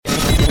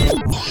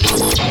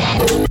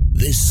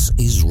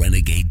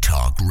Renegade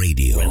Talk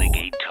Radio.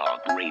 Renegade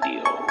Talk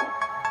Radio.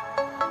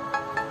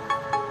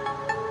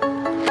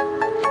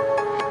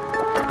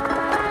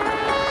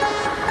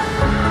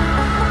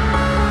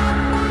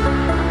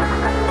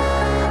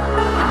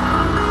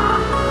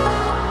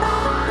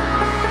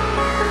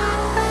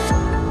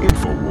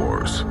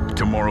 Infowars.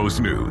 Tomorrow's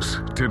news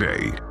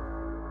today.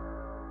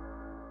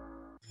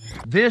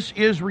 This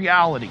is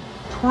reality.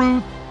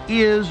 Truth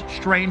is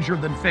stranger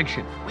than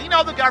fiction. We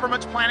know the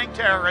government's planning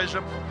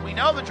terrorism. We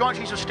know the Joint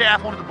Chiefs of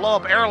Staff wanted to blow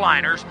up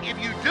airliners. If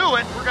you do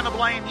it, we're going to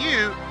blame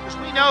you because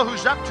we know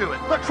who's up to it.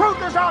 The truth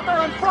is out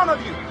there in front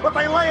of you, but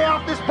they lay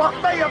out this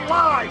buffet of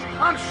lies.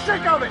 I'm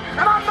sick of it,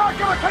 and I'm not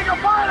going to take a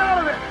bite out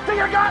of it. Do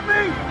you got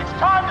me? It's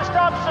time to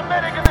stop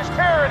submitting to this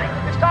tyranny.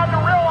 It's time to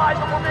realize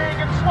that we're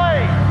being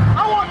enslaved.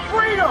 I want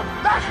freedom.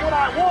 That's what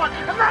I want,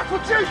 and that's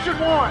what you should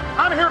want.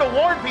 I'm here to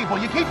warn people.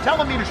 You keep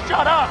telling me to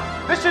shut up.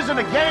 This isn't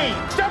a game.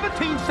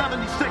 1776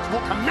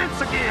 will commence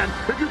again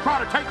if you try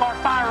to take our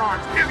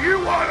firearms. If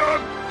you want them,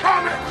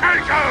 come and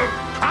take them.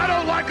 I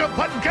don't like them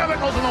putting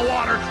chemicals in the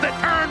water that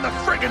turn the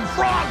friggin'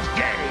 frogs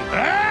gay.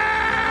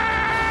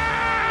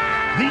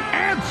 The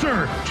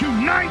answer to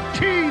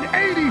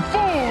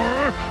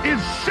 1984 is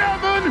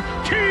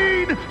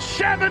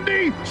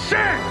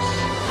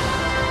 1776.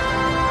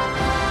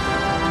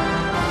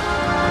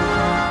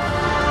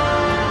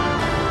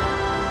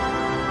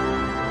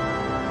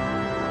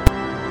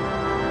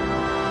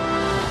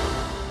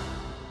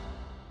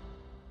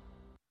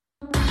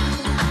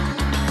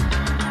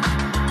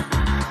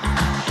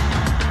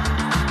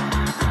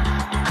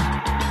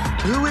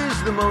 Who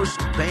is the most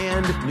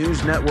banned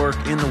news network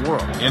in the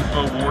world?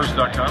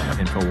 Infowars.com.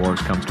 Infowars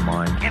comes to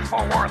mind.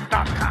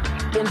 Infowars.com.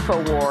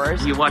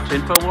 Infowars. You watch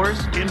Infowars?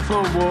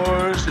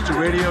 Infowars. It's a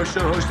radio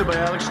show hosted by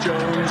Alex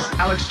Jones.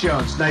 Alex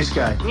Jones, nice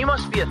guy. You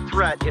must be a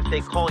threat if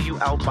they call you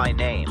out by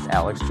name.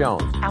 Alex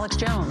Jones. Alex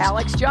Jones.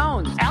 Alex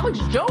Jones. Alex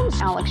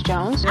Jones. Alex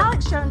Jones.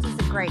 Alex Jones is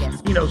the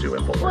greatest. He knows who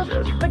Infowars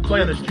is. He's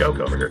playing this joke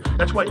over here.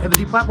 That's why the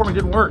deplatforming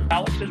didn't work.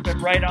 Alex has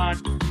been right on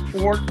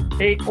for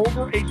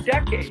over a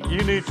decade.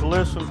 You need to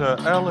listen to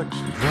Alex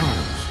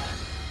Jones.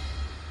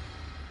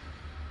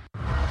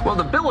 Well,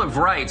 the Bill of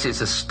Rights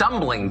is a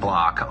stumbling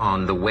block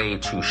on the way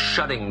to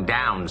shutting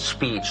down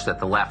speech that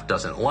the left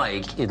doesn't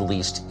like, at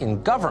least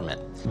in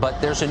government. But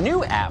there's a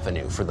new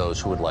avenue for those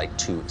who would like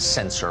to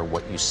censor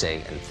what you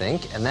say and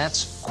think, and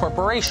that's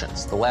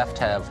corporations. The left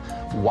have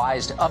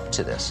wised up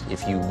to this.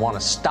 If you want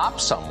to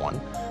stop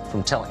someone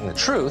from telling the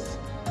truth,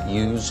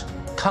 use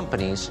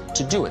companies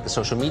to do it, the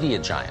social media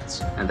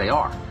giants, and they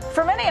are.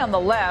 For many on the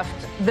left,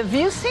 the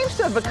view seems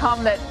to have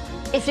become that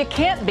if you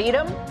can't beat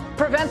them,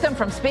 prevent them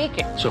from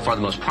speaking. So far,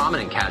 the most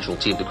prominent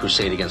casualty of the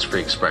crusade against free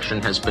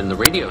expression has been the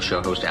radio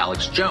show host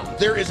Alex Jones.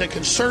 There is a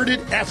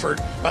concerted effort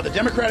by the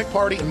Democratic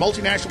Party and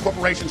multinational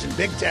corporations and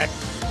big tech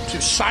to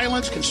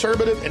silence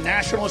conservative and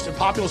nationalist and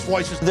populist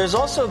voices. There's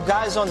also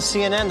guys on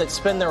CNN that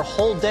spend their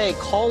whole day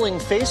calling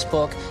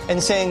Facebook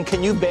and saying,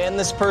 can you ban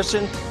this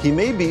person? He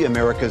may be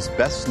America's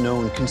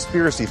best-known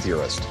conspiracy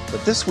theorist,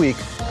 but this week,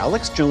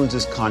 Alex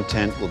Jones's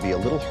content will be a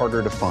little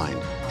harder to find.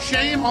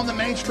 Shame on the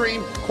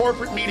mainstream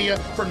corporate media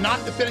for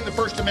not defending the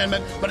First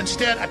Amendment, but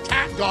instead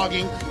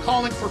attack-dogging,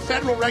 calling for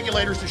federal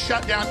regulators to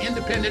shut down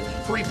independent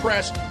free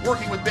press,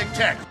 working with big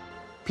tech.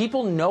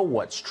 People know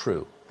what's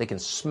true. They can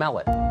smell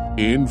it.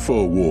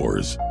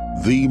 Infowars,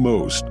 the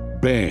most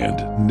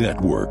banned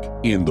network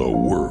in the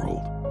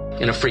world.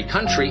 In a free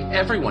country,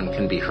 everyone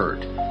can be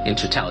heard. In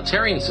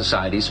totalitarian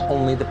societies,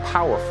 only the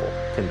powerful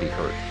can be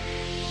heard.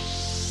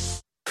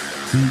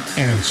 The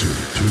answer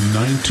to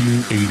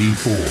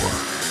 1984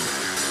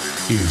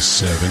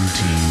 is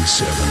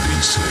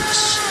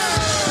 1776.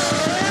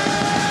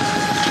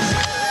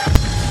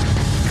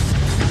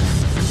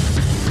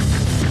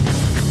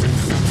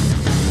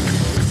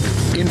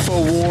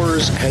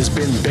 Infowars has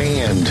been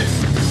banned,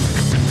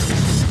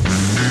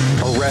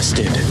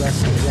 arrested,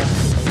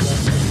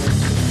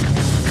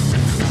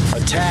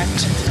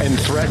 attacked, and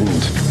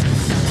threatened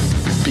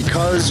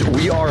because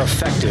we are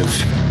effective.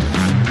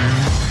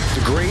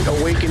 The Great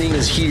Awakening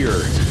is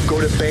here.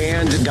 Go to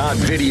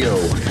banned.video,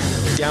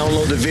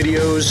 download the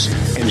videos,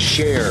 and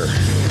share.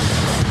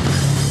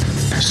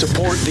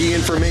 Support the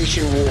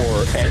information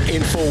war at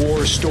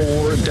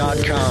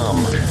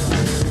InfoWarsStore.com.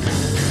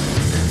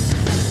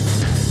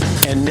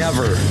 And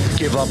never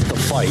give up the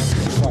fight.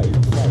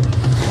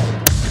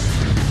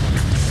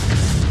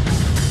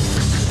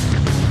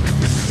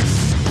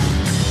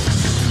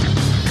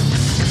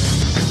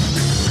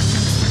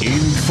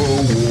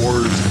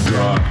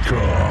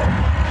 Infowars.com.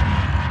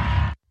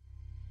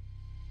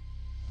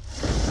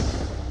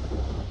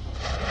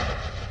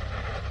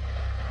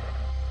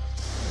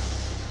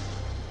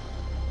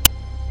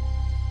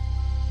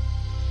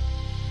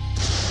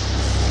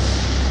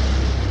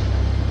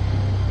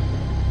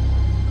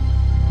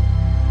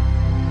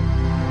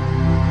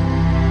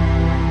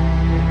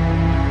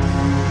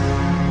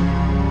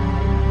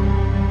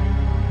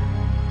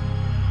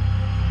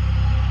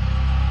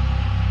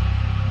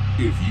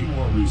 If you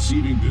are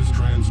receiving this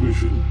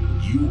transmission,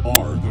 you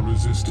are the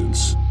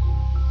resistance.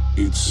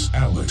 It's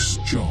Alex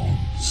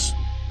Jones.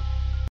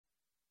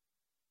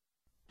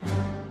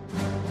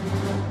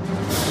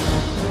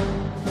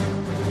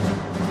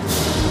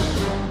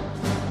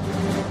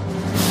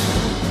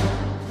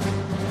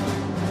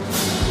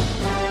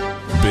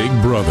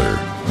 Big Brother,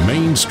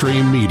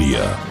 mainstream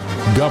media,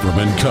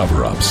 government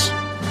cover-ups.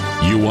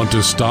 You want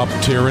to stop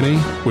tyranny?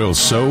 Well,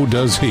 so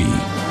does he.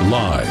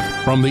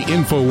 Live from the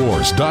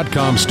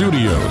Infowars.com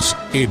studios,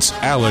 it's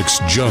Alex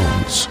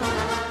Jones.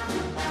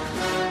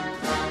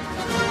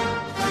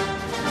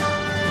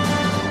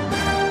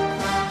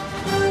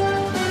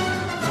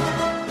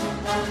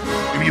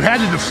 If you had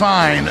to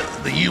define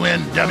the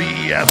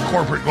UNWEF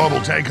corporate global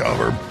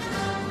takeover,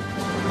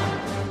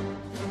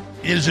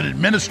 it is an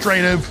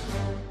administrative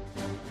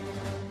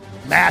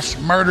mass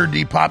murder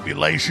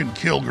depopulation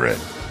kill grid.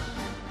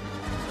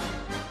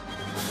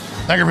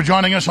 Thank you for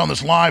joining us on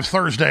this live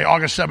Thursday,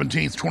 August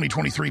 17th,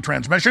 2023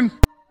 transmission.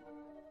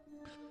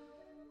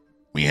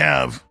 We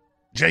have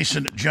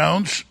Jason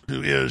Jones,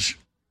 who is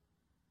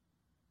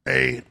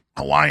a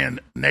Hawaiian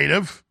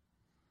native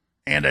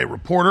and a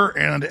reporter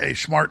and a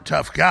smart,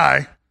 tough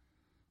guy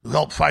who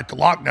helped fight the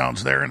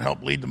lockdowns there and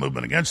helped lead the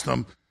movement against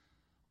them,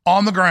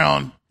 on the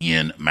ground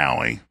in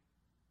Maui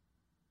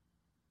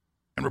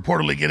and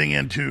reportedly getting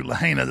into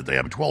Lahaina that they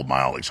have a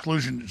 12-mile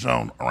exclusion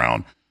zone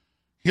around.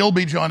 He'll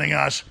be joining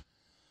us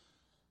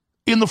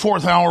in the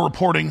fourth hour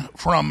reporting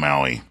from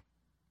Maui.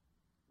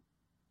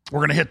 We're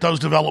going to hit those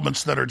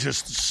developments that are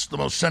just the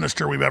most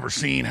sinister we've ever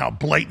seen, how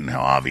blatant, how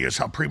obvious,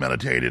 how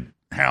premeditated,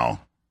 how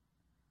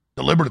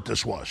deliberate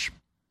this was.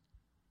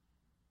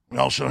 We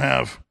also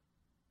have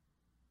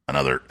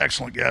another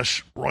excellent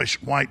guest, Royce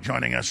White,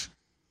 joining us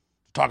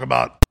to talk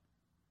about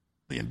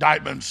the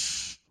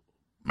indictments,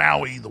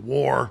 Maui, the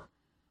war,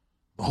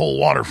 the whole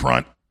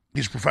waterfront.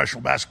 He's a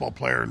professional basketball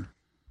player, and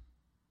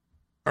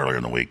earlier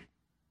in the week,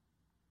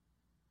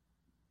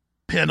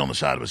 pinned on the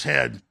side of his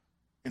head,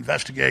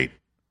 investigate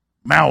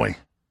Maui.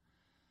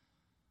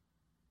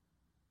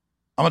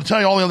 I'm going to tell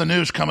you all the other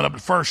news coming up,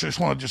 but first I just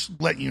want to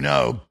let you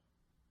know,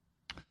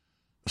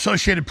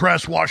 Associated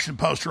Press,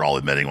 Washington Post are all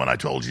admitting what I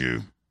told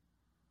you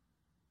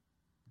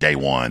day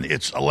one.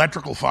 It's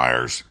electrical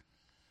fires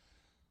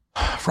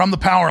from the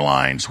power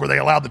lines where they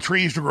allowed the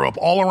trees to grow up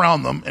all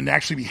around them and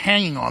actually be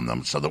hanging on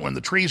them, so that when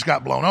the trees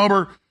got blown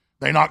over,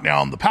 they knocked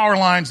down the power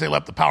lines, they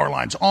left the power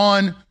lines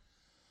on.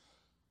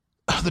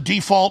 The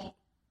default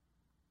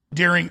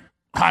during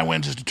high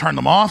winds is to turn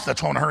them off.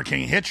 That's when a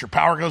hurricane hits, your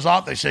power goes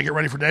off. They say get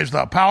ready for days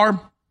without power.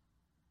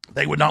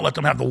 They would not let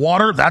them have the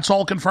water. That's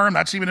all confirmed.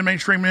 That's even in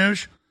mainstream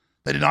news.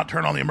 They did not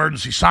turn on the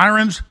emergency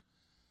sirens.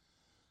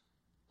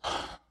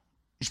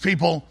 These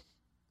people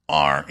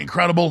are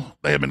incredible.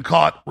 They have been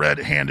caught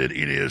red-handed.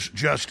 It is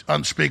just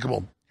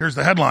unspeakable. Here's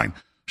the headline.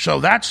 So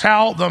that's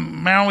how the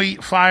Maui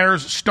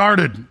fires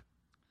started.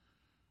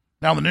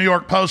 Now the New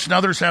York Post and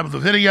others have the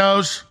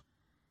videos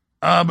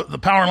of the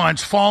power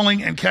lines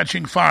falling and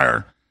catching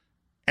fire.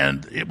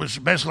 And it was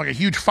basically like a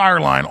huge fire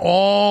line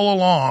all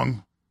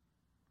along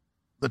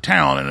the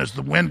town. And as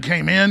the wind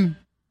came in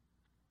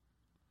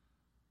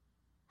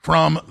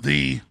from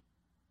the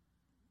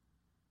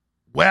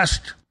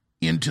west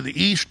into the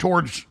east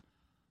towards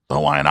the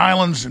Hawaiian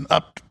Islands and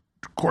up,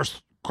 of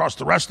course, across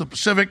the rest of the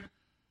Pacific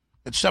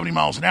at 70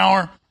 miles an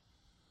hour,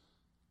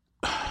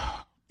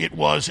 it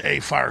was a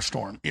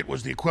firestorm. It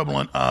was the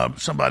equivalent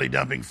of somebody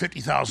dumping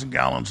 50,000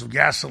 gallons of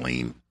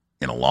gasoline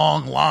in a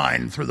long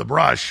line through the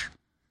brush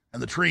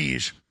and the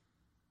trees,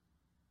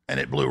 and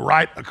it blew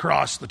right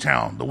across the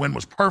town. The wind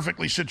was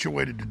perfectly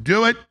situated to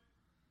do it.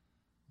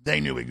 They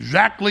knew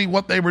exactly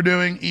what they were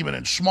doing. Even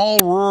in small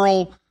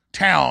rural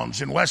towns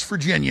in West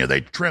Virginia,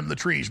 they trimmed the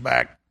trees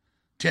back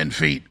 10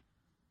 feet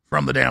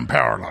from the damn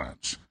power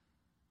lines.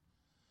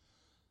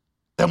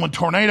 Then when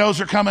tornadoes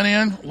are coming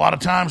in, a lot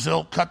of times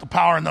they'll cut the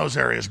power in those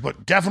areas,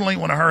 but definitely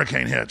when a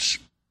hurricane hits.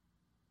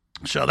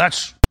 So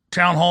that's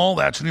Town Hall,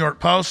 that's New York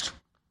Post.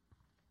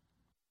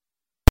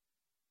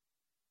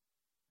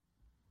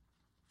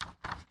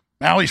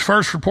 Maui's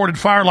first reported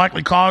fire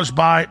likely caused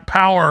by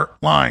power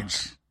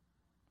lines.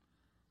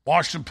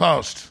 Washington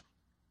Post.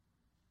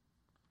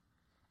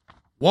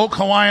 Woke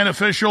Hawaiian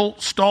official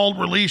stalled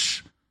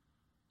release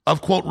of,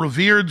 quote,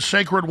 revered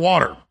sacred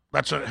water.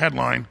 That's a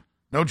headline.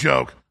 No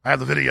joke. I have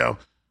the video.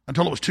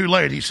 Until it was too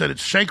late. He said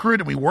it's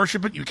sacred and we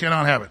worship it. You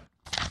cannot have it.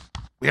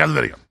 We have the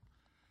video.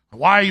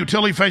 Hawaii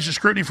utility faces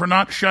scrutiny for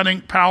not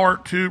shutting power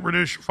to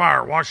reduce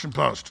fire. Washington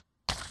Post.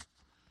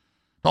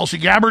 Tulsi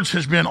Gabbard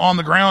has been on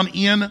the ground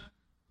in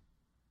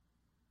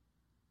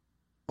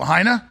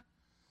Lahaina.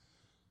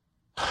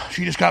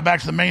 She just got back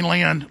to the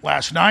mainland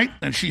last night,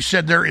 and she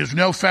said there is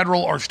no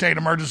federal or state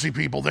emergency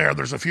people there.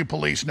 There's a few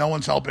police. No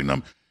one's helping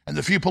them. And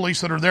the few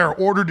police that are there are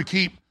ordered to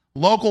keep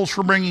locals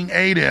from bringing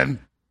aid in.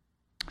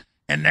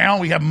 And now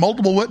we have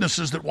multiple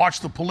witnesses that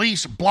watch the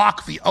police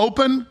block the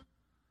open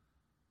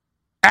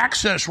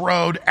access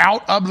road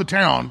out of the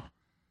town.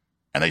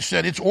 And they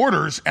said it's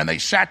orders, and they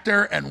sat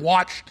there and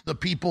watched the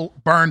people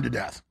burn to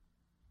death.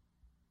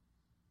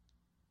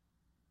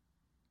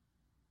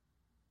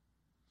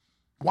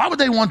 Why would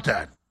they want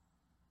that?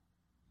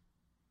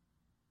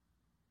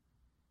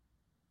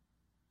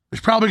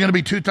 There's probably going to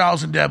be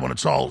 2,000 dead when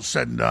it's all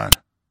said and done.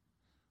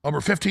 Over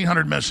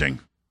 1,500 missing,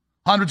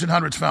 hundreds and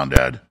hundreds found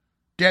dead.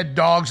 Dead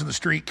dogs in the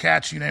street,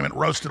 cats, you name it,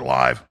 roasted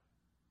alive.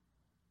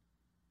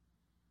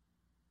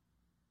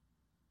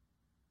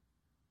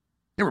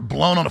 You ever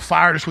blown on a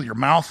fire just with your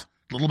mouth?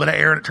 A little bit of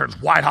air and it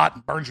turns white hot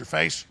and burns your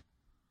face?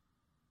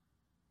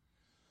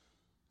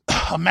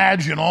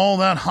 Imagine all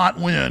that hot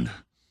wind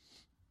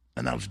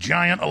and those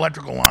giant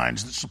electrical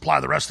lines that supply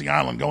the rest of the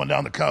island going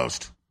down the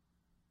coast.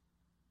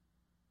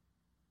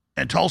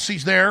 And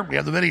Tulsi's there. We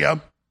have the video.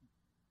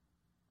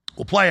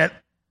 We'll play it.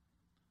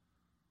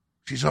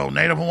 She's a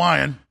native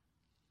Hawaiian.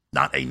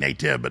 Not a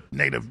native, but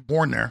native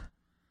born there.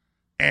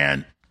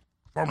 And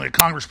formerly a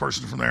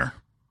congressperson from there.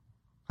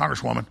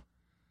 Congresswoman.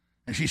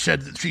 And she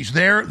said that she's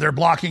there. They're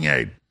blocking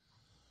aid.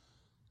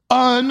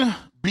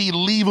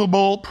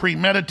 Unbelievable,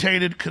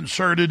 premeditated,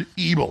 concerted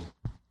evil.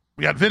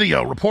 We got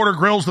video. Reporter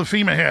grills the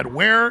FEMA head.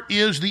 Where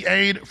is the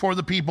aid for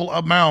the people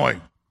of Maui?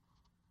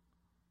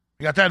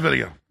 We got that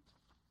video.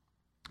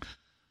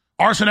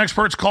 Arson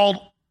experts called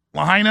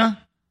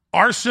Lahaina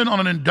arson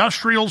on an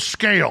industrial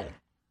scale.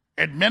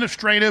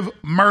 Administrative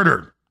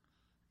murder.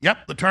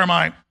 Yep, the term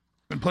I've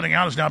been putting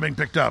out is now being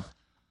picked up.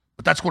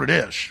 But that's what it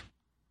is.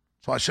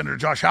 So Senator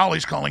Josh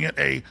Hawley's calling it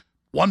a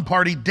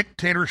one-party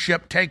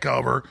dictatorship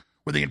takeover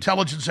with the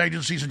intelligence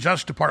agencies and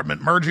Justice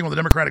Department merging with the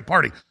Democratic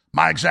Party.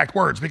 My exact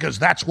words, because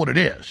that's what it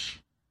is.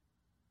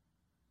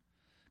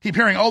 Keep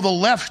hearing, the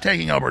left's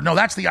taking over. No,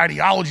 that's the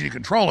ideology to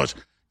control us.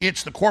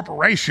 It's the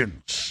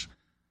corporations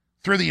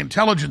through the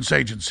intelligence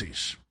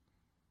agencies.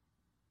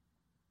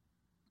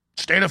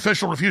 State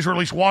official refused to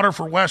release water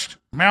for West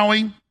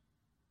Maui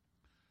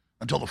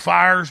until the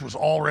fires was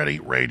already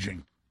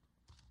raging.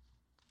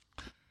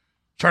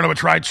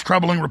 Cernovich writes,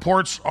 troubling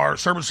reports are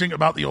surfacing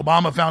about the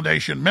Obama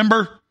Foundation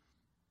member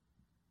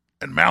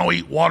and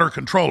Maui water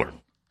controller.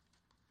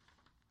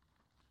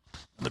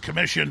 The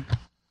Commission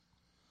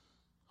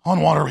on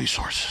Water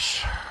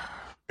Resources.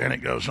 And it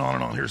goes on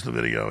and on. Here's the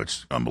video.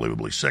 It's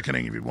unbelievably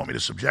sickening. If you want me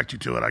to subject you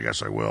to it, I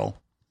guess I will.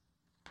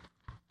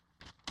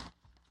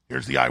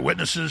 Here's the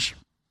eyewitnesses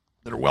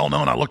that are well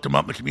known. I looked them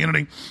up in the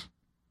community.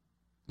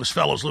 This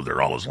fellow's lived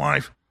there all his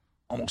life,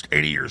 almost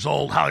 80 years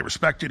old, highly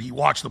respected. He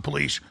watched the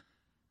police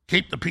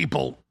keep the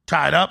people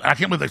tied up. I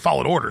can't believe they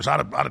followed orders.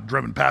 I'd have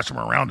driven past them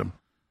or around them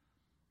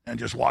and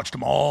just watched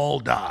them all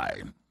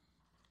die.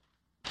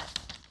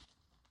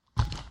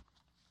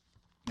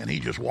 And he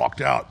just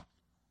walked out.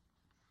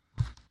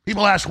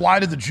 People ask, why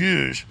did the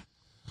Jews...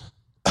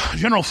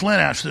 General Flynn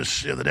asked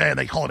this the other day, and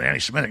they call it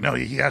anti-Semitic. No,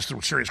 he asked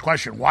a serious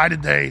question. Why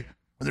did there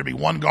be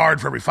one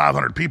guard for every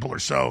 500 people or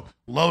so,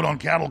 load on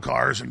cattle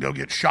cars and go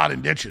get shot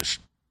in ditches?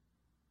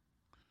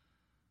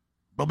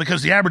 Well,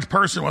 because the average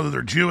person, whether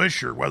they're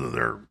Jewish or whether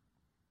they're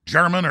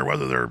German or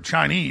whether they're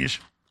Chinese,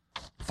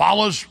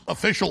 follows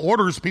official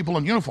orders of people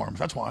in uniforms.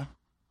 That's why.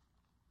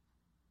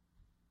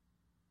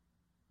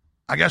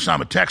 I guess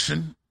I'm a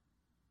Texan.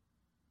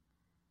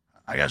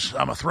 I guess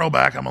I'm a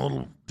throwback. I'm a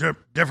little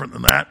different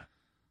than that.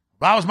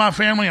 If I was my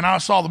family and I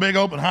saw the big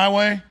open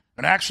highway,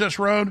 an access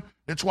road,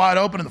 it's wide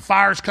open and the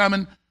fire's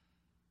coming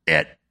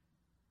at a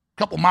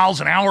couple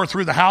miles an hour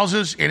through the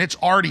houses and it's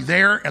already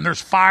there and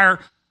there's fire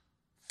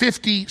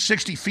 50,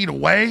 60 feet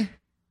away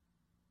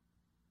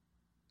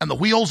and the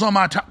wheels on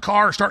my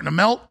car are starting to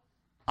melt,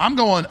 I'm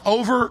going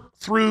over,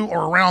 through,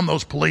 or around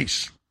those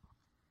police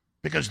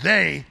because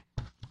they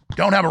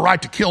don't have a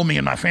right to kill me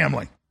and my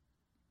family.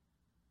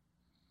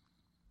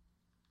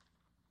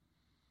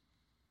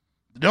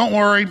 Don't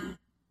worry,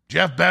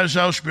 Jeff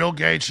Bezos, Bill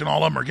Gates, and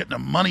all of them are getting a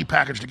money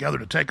package together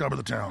to take over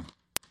the town.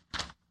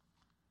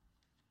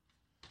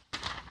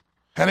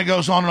 And it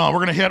goes on and on. We're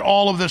going to hit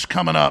all of this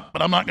coming up,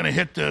 but I'm not going to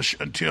hit this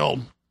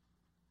until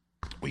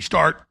we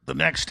start the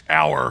next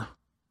hour,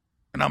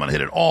 and I'm going to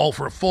hit it all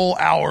for a full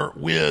hour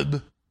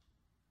with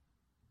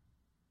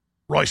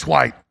Royce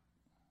White.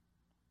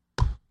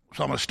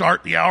 So I'm going to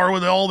start the hour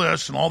with all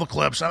this and all the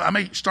clips. I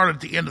may start at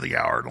the end of the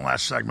hour in the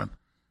last segment.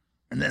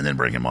 And then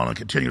bring him on and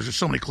continue. There's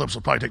so many clips,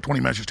 it'll probably take 20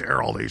 minutes just to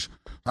air all these.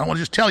 I don't want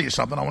to just tell you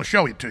something. I want to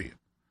show it to you.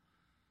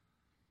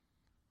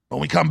 When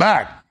we come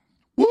back,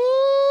 woo,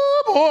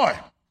 boy,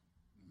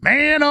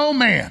 man, oh,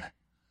 man,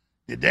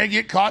 did they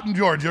get caught in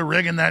Georgia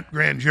rigging that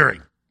grand jury.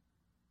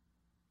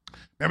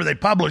 Remember, they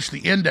published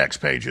the index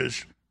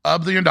pages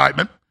of the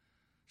indictment.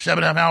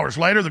 7.5 hours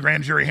later, the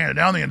grand jury handed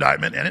down the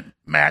indictment, and it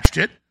matched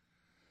it.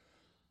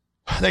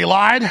 They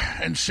lied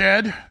and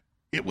said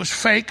it was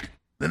fake.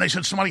 Then they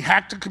said somebody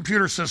hacked the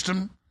computer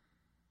system.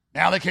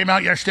 Now they came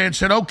out yesterday and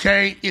said,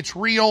 okay, it's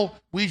real.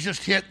 We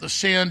just hit the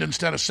send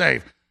instead of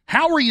save.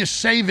 How are you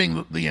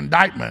saving the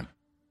indictment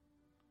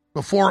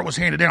before it was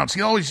handed down?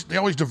 See, they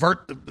always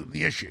divert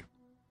the issue.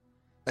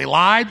 They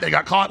lied. They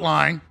got caught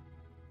lying.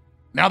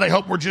 Now they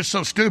hope we're just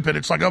so stupid.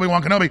 It's like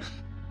Obi-Wan Kenobi.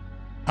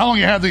 How long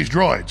you have these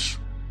droids?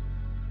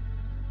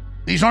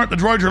 These aren't the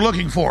droids you're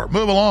looking for.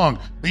 Move along.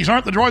 These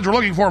aren't the droids you're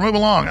looking for. Move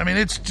along. I mean,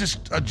 it's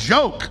just a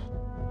joke.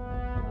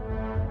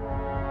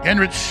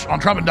 Enrich on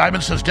Trump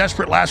indictment says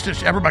desperate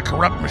last-ditch effort by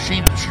corrupt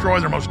machine to destroy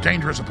their most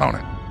dangerous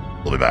opponent.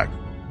 We'll be back.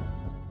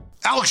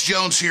 Alex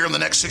Jones here in the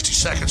next 60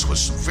 seconds with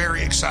some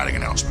very exciting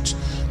announcements.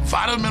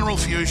 Vitamin Mineral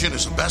Fusion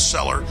is a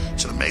bestseller.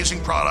 It's an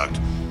amazing product.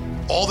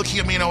 all the key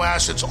amino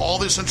acids, all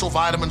the essential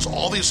vitamins,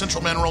 all the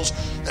essential minerals.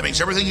 That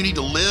means everything you need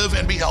to live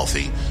and be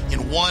healthy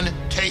in one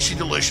tasty,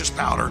 delicious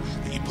powder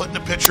that you put in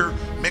a pitcher,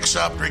 mix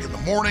up, drink in the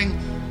morning,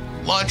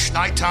 lunch,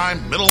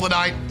 nighttime, middle of the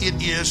night.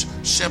 It is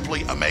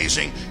simply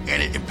amazing,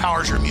 and it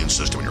empowers your immune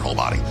system and your whole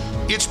body.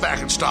 It's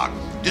back in stock,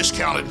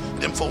 discounted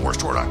at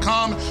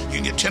InfoWarsStore.com.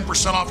 You can get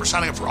 10% off for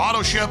signing up for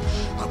auto ship.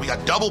 We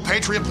got double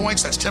Patriot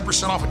points. That's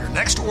 10% off on your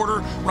next order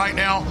right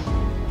now.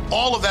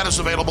 All of that is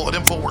available at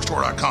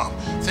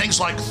InfoWarsStore.com. Things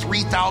like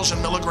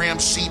 3,000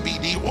 milligrams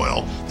CBD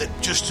oil that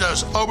just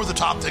does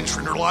over-the-top things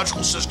for your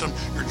neurological system,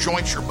 your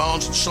joints, your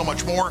bones, and so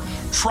much more.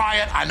 Try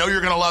it. I know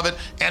you're going to love it,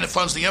 and it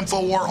funds the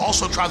InfoWar.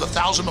 Also, try the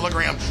 1,000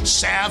 milligram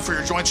salve for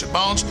your joints and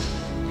bones.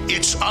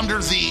 It's under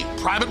the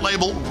private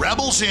label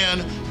Rebels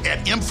In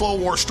at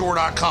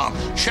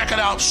InfoWarsStore.com. Check it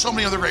out. So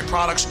many other great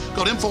products.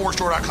 Go to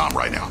InfoWarsStore.com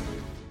right now.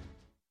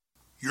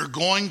 You're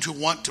going to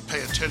want to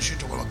pay attention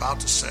to what I'm about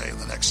to say in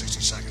the next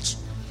 60 seconds.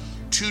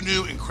 2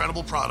 new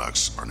incredible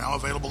products are now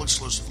available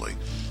exclusively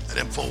at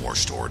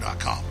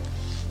InfoWarsStore.com.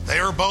 They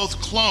are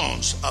both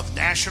clones of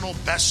national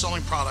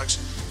best-selling products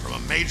from a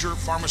major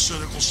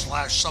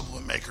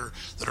pharmaceutical/supplement maker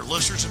that are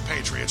listeners and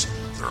patriots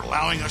that are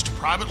allowing us to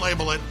private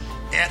label it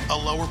at a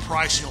lower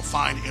price you'll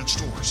find in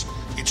stores.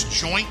 It's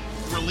Joint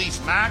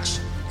Relief Max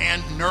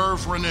and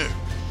Nerve Renew.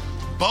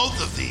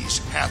 Both of these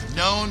have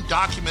known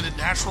documented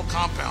natural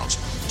compounds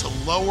to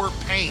lower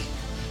pain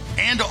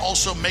and to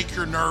also make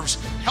your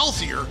nerves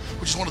healthier,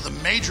 which is one of the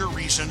major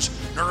reasons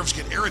nerves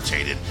get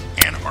irritated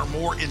and are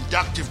more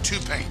inductive to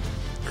pain.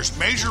 There's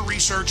major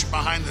research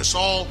behind this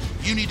all.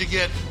 You need to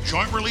get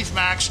Joint Relief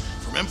Max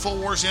from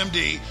InfoWars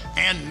MD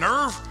and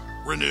Nerve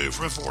Renew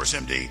from InfoWars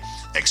MD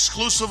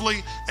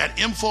exclusively at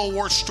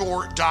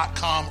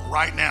InfoWarsStore.com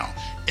right now.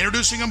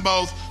 Introducing them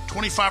both,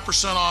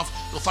 25% off.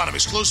 You'll find them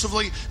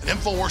exclusively at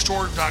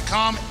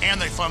InfoWarsStore.com,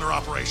 and they fund their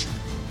operation.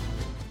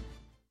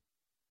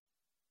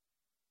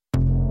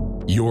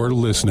 You're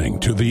listening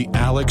to The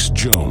Alex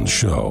Jones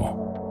Show.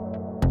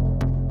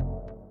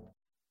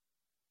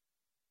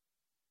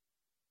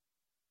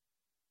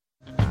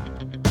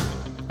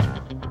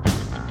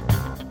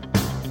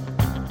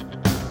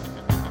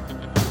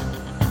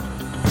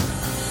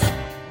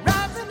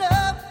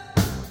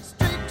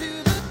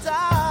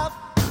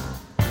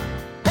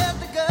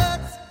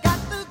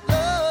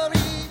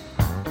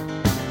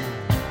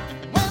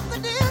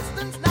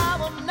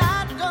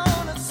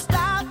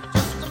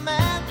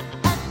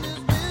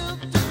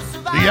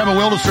 You have a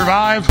will to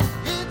survive?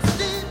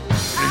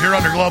 If you're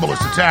under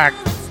globalist attack,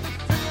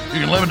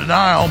 you can live in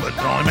denial, but it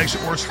only makes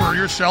it worse for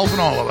yourself and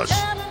all of us.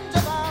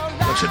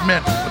 Let's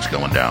admit what's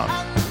going down.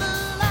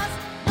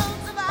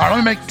 All right, let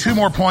me make 2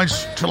 more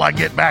points till I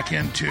get back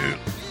into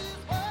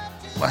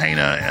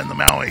Lahaina and the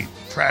Maui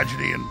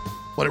tragedy and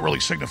what it really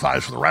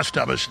signifies for the rest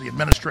of us, the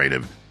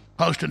administrative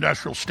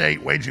post-industrial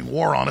state waging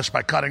war on us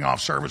by cutting off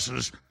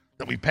services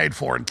that we paid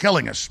for and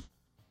killing us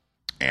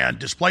and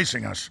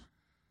displacing us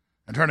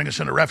and turning us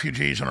into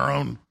refugees in our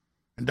own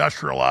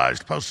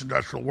industrialized,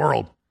 post-industrial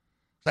world.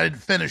 I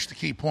didn't finish the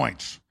key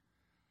points.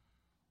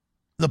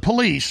 The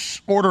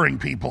police ordering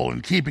people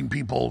and keeping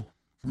people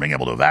from being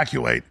able to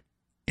evacuate,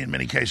 in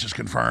many cases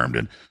confirmed,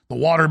 and the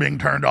water being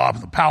turned off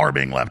and the power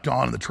being left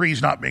on and the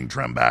trees not being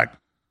trimmed back.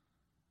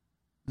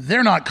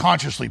 They're not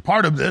consciously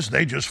part of this.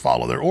 They just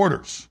follow their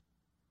orders.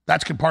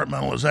 That's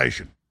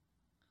compartmentalization.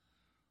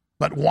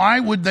 But why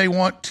would they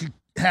want to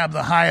have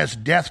the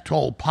highest death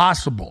toll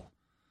possible?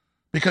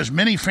 Because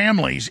many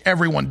families,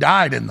 everyone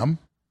died in them,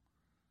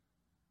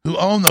 who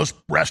own those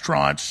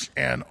restaurants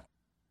and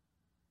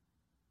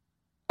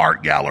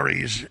art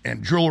galleries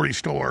and jewelry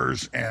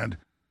stores and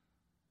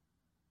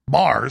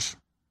bars,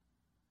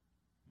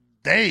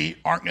 they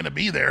aren't going to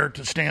be there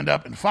to stand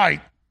up and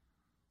fight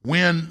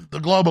when the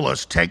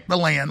globalists take the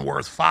land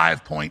worth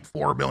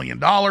 $5.4 billion,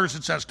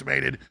 it's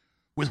estimated,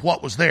 with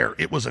what was there.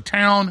 It was a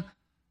town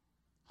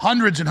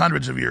hundreds and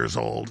hundreds of years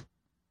old.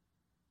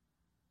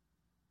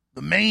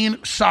 The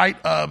main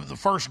site of the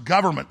first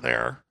government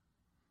there,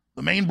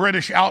 the main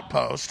British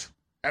outpost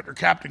after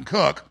Captain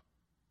Cook,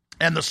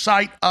 and the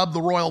site of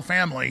the royal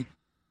family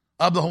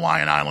of the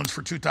Hawaiian Islands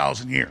for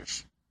 2,000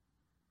 years.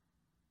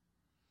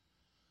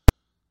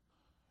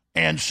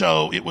 And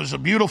so it was a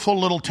beautiful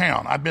little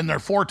town. I've been there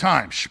 4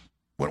 times.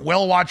 Went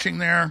whale watching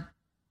there.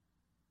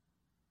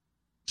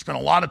 Spent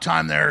a lot of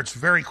time there. It's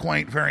very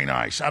quaint, very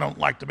nice. I don't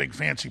like the big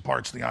fancy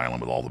parts of the island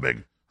with all the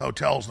big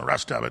hotels and the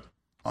rest of it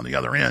on the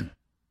other end.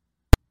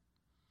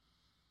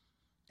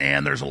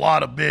 And there's a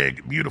lot of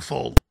big,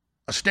 beautiful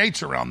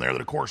estates around there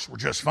that, of course, were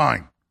just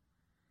fine.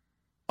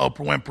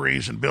 Oprah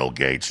Winfrey's and Bill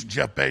Gates and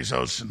Jeff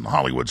Bezos and the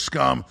Hollywood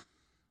scum,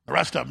 the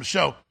rest of them.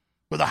 So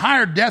with a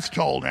higher death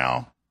toll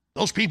now,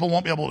 those people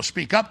won't be able to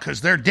speak up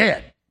because they're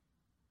dead.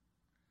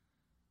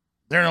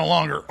 They're no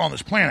longer on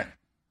this planet.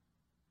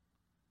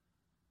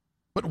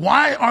 But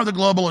why are the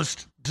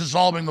globalists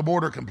dissolving the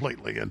border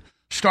completely and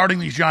starting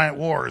these giant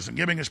wars and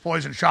giving us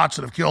poison shots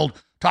that have killed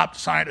top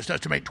scientists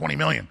estimate 20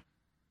 million?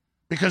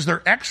 Because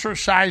they're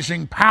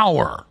exercising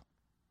power.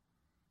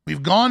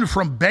 We've gone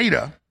from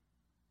beta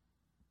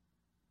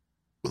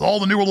with all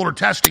the New World Order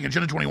testing,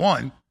 Agenda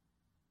 21,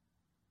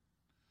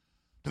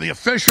 to the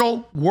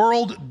official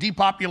world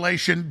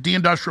depopulation,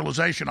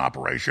 deindustrialization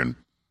operation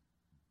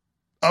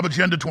of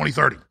Agenda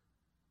 2030.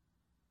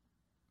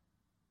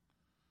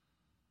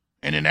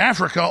 And in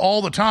Africa,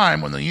 all the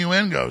time when the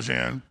UN goes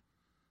in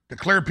to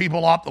clear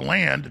people off the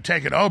land, to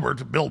take it over,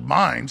 to build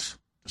mines,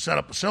 to set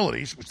up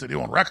facilities, which they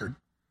do on record,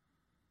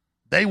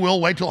 they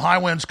will wait till high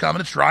winds come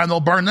and it's dry and they'll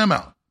burn them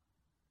out.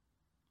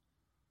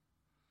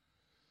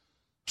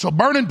 So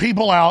burning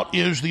people out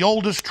is the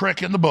oldest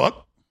trick in the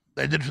book.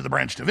 They did it to the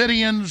Branch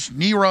Davidians,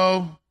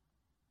 Nero,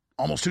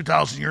 almost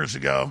 2,000 years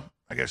ago,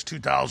 I guess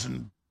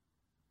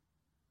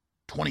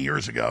 2,020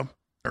 years ago,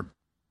 or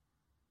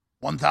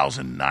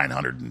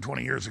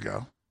 1,920 years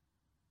ago.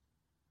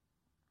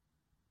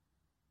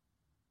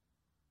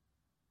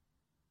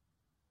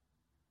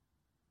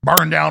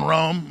 Burned down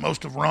Rome,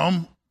 most of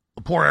Rome,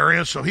 the poor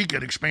areas, so he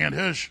could expand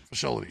his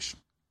facilities.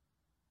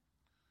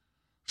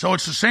 So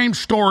it's the same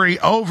story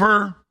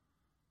over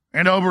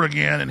and over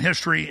again, and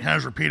history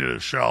has repeated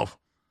itself,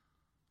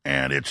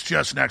 and it's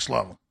just next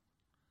level.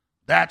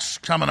 That's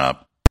coming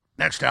up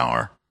next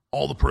hour.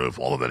 All the proof,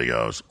 all the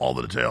videos, all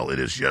the detail. It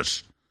is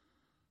just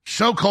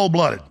so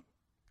cold-blooded.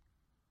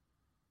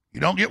 You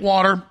don't get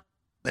water.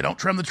 They don't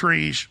trim the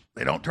trees.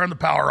 They don't turn the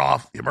power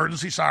off. The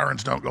emergency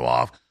sirens don't go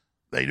off.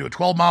 They do a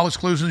 12-mile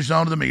exclusion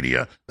zone to the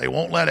media. They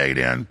won't let aid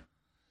in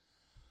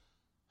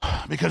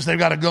because they've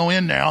got to go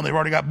in now. They've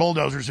already got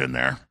bulldozers in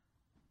there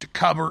to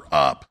cover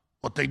up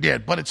what they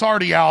did. But it's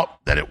already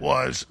out that it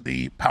was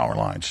the power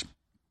lines.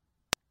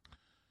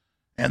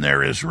 And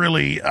there is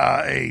really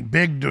a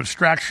big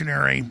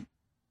diversionary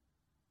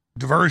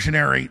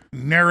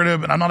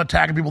narrative. And I'm not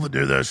attacking people that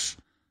do this.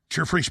 It's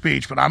your free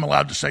speech, but I'm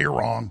allowed to say you're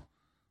wrong.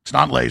 It's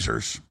not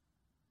lasers.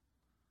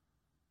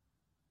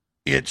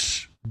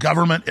 It's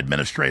government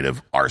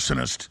administrative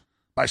arsonist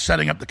by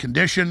setting up the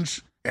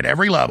conditions at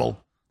every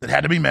level that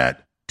had to be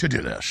met to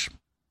do this.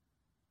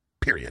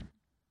 Period.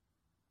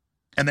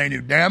 And they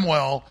knew damn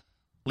well,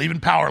 leaving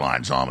power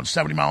lines on when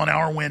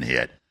 70-mile-an-hour wind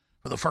hit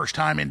for the first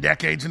time in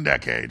decades and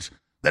decades,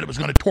 that it was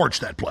going to torch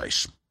that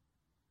place.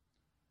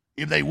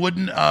 If they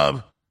wouldn't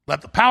have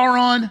let the power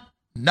on,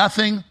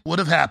 nothing would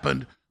have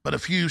happened but a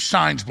few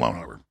signs blown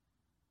over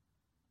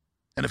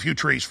and a few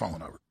trees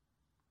falling over.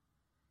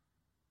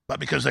 But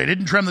because they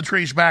didn't trim the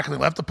trees back and they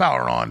left the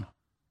power on,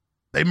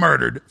 they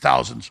murdered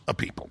thousands of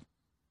people.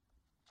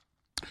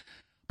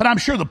 But I'm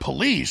sure the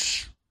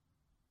police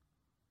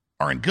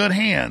are in good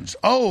hands.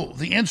 Oh,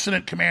 the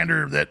incident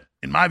commander that,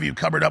 in my view,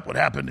 covered up what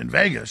happened in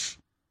Vegas.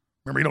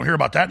 Remember, you don't hear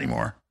about that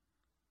anymore.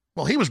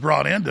 Well, he was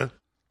brought in to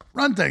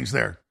run things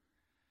there.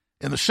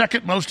 In the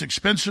second most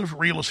expensive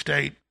real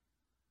estate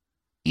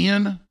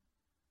in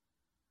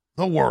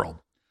the world.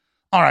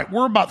 All right,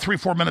 we're about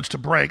 3-4 minutes to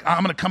break.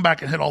 I'm going to come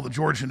back and hit all the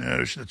Georgia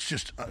news. That's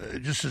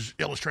just as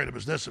illustrative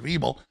as this of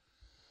evil.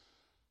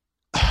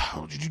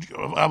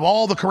 Of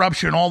all the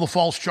corruption, all the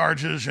false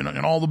charges,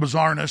 and all the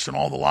bizarreness and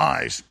all the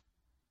lies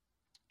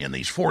in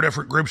these 4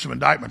 different groups of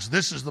indictments,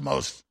 this is the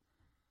most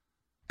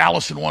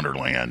Alice in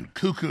Wonderland,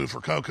 cuckoo for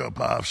Cocoa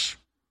Puffs,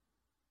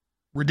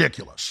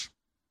 ridiculous.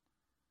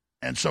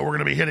 And so we're going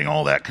to be hitting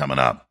all that coming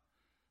up.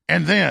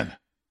 And then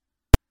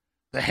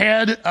the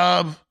head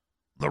of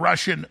the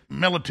Russian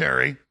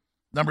military,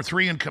 number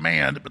 3 in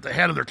command, but the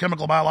head of their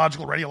chemical,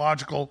 biological,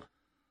 radiological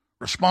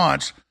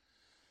response,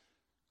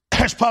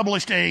 has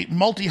published a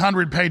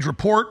multi-100-page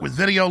report with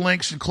video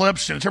links and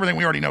clips, and it's everything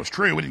we already know is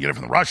true. We didn't get it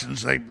from the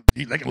Russians. They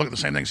can look at the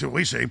same things, see what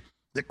we see.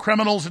 That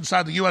criminals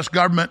inside the U.S.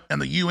 government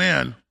and the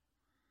UN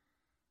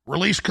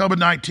released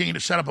COVID-19 to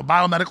set up a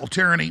biomedical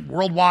tyranny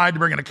worldwide, to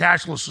bring in a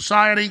cashless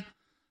society,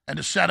 and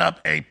to set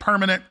up a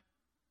permanent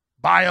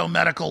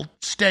biomedical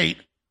state,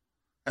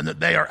 and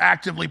that they are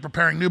actively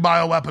preparing new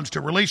bioweapons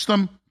to release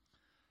them.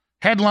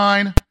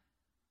 Headline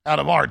out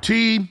of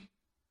RT,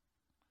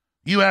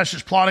 U.S.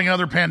 is plotting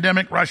another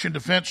pandemic, Russian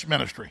Defense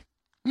Ministry.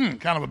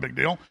 Kind of a big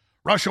deal.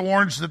 Russia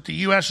warns that the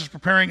U.S. is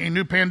preparing a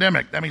new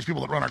pandemic. That means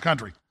people that run our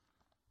country.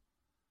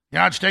 The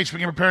United States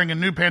began preparing a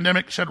new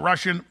pandemic, said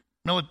Russian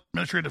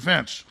Ministry of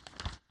Defense.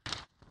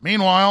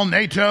 Meanwhile,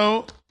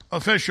 NATO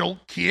official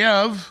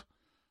Kiev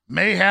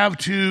may have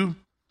to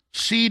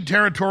cede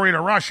territory to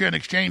Russia in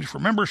exchange for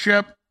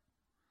membership.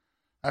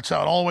 That's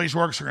how it always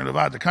works. They're going to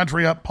divide the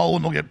country up.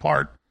 Poland will get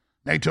part,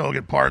 NATO will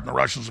get part, and the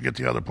Russians will get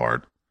the other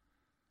part.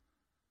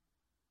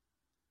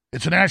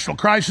 It's a national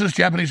crisis.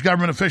 Japanese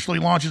government officially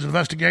launches an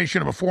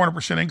investigation of a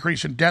 400%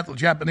 increase in death of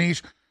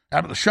Japanese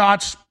out of the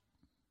shots.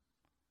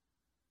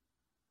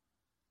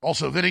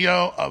 Also,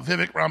 video of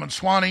Vivek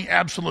Ramaswamy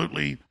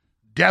absolutely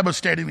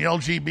devastating the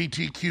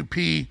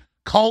LGBTQP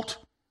cult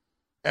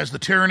as the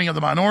tyranny of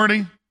the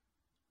minority.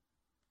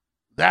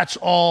 That's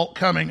all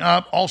coming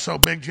up. Also,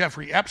 big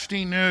Jeffrey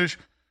Epstein news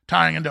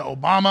tying into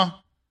Obama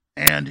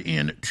and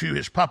into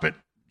his puppet,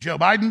 Joe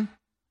Biden.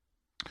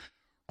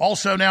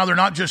 Also, now they're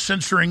not just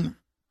censoring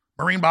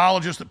marine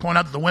biologists that point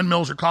out that the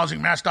windmills are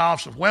causing mass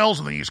die-offs of whales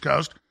on the East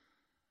Coast.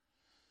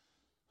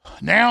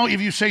 Now,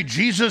 if you say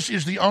Jesus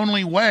is the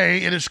only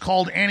way, it is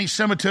called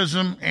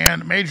anti-Semitism,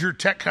 and major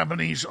tech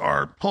companies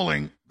are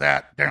pulling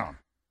that down.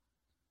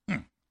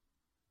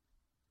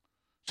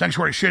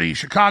 Sanctuary City,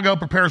 Chicago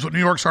prepares what New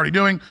York's already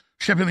doing,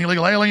 shipping the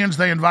illegal aliens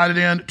they invited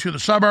in to the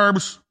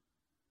suburbs.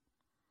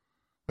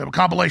 We have a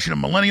compilation of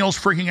millennials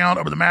freaking out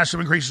over the massive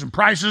increases in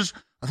prices.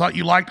 I thought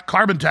you liked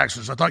carbon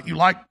taxes. I thought you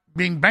liked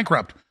being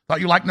bankrupt. I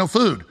thought you liked no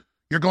food.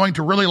 You're going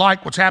to really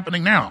like what's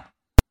happening now.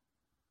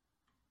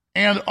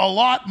 And a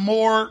lot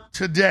more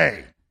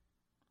today.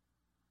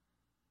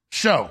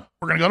 So,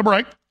 we're going to go to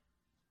break.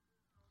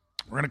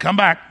 We're going to come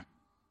back.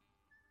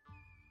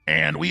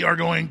 And we are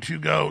going to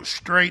go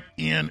straight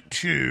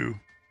into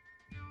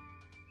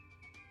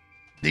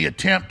the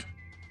attempt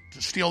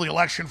to steal the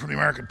election from the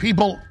American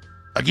people.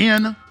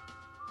 Again,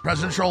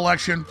 presidential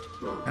election,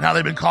 and how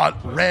they've been caught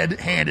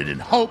red-handed.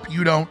 And hope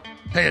you don't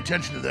pay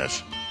attention to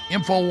this.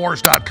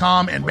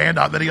 Infowars.com and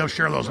band.video.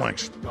 Share those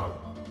links.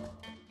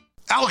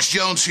 Alex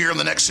Jones here in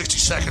the next 60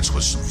 seconds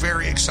with some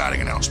very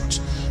exciting announcements.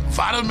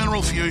 Vitamin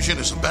Mineral Fusion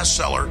is a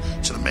bestseller.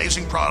 It's an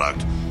amazing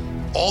product.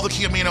 All the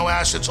key amino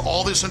acids,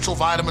 all the essential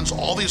vitamins,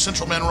 all the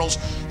essential minerals.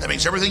 That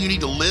means everything you need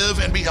to live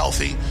and be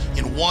healthy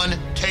in one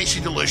tasty,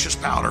 delicious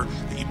powder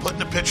that you put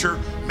in a pitcher,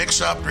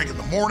 mix up, drink in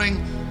the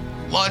morning,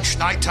 lunch,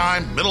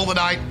 nighttime, middle of the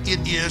night.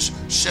 It is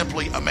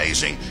simply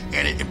amazing,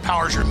 and it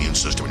empowers your immune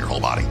system and your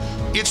whole body.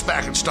 It's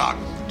back in stock.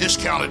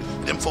 Discounted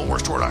at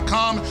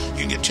InfoWarsStore.com.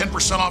 You can get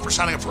 10% off for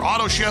signing up for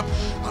auto ship.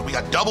 We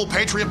got double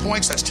Patriot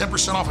points. That's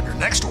 10% off on your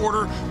next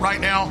order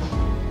right now.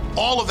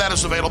 All of that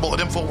is available at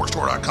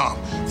InfoWarsStore.com.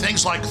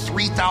 Things like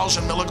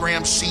 3,000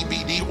 milligrams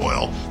CBD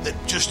oil that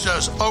just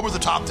does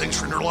over-the-top things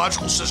for your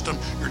neurological system,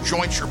 your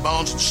joints, your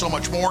bones, and so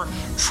much more.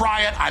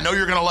 Try it. I know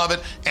you're going to love it,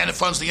 and it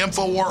funds the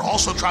InfoWar.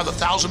 Also, try the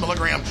 1,000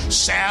 milligram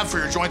salve for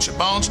your joints and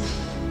bones.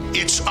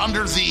 It's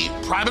under the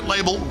private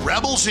label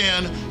Rebels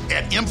In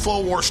at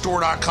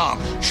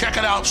InfoWarsStore.com. Check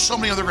it out. So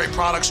many other great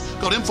products.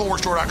 Go to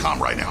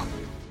InfoWarsStore.com right now.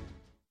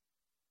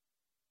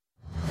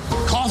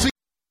 Coffee.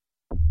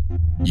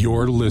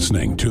 You're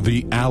listening to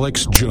The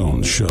Alex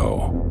Jones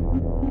Show.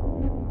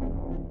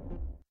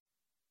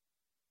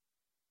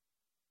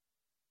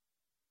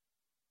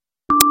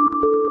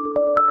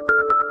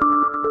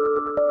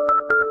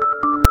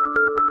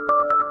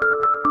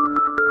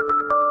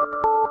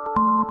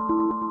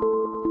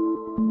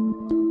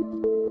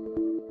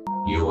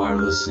 You are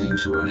listening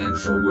to an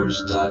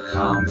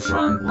Infowars.com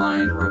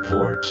frontline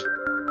report.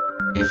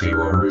 If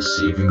you are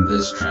receiving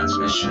this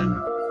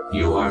transmission,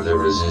 you are the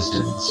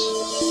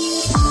resistance.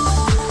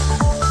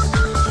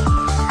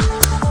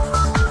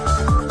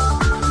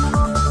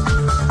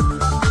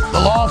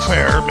 The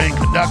lawfare being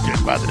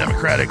conducted by the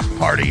Democratic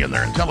Party and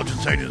their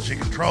intelligence agency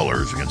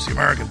controllers against the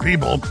American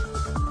people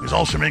is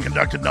also being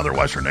conducted in other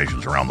Western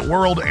nations around the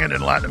world and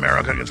in Latin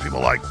America against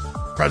people like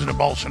President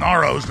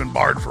Bolsonaro, who's been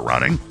barred for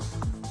running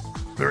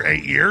for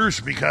 8 years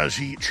because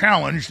he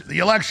challenged the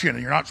election.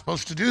 And you're not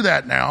supposed to do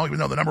that now, even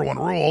though the number one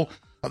rule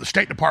of the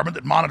State Department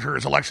that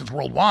monitors elections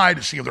worldwide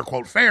to see if they're,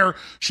 quote, fair,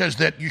 says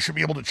that you should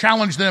be able to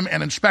challenge them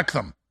and inspect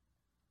them.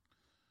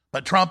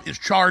 But Trump is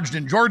charged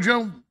in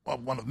Georgia, well,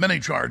 one of many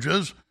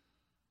charges,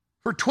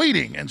 for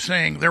tweeting and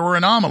saying there were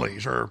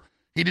anomalies, or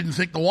he didn't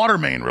think the water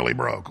main really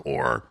broke,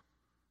 or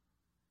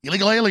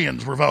illegal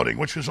aliens were voting,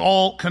 which was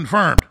all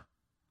confirmed.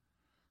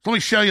 So let me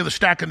show you the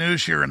stack of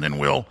news here, and then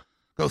we'll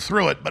go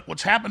through it. But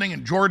what's happening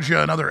in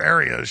Georgia and other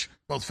areas,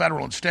 both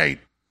federal and state,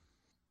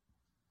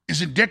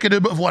 is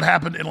indicative of what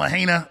happened in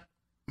Lahaina,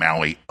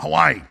 Maui,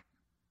 Hawaii,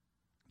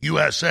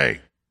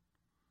 USA.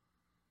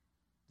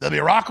 The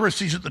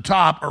bureaucracies at the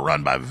top are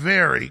run by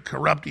very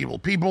corrupt, evil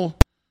people.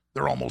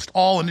 They're almost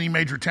all in any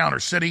major town or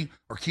city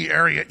or key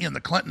area in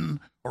the Clinton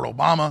or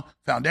Obama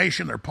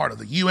Foundation. They're part of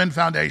the UN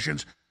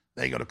foundations.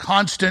 They go to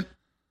constant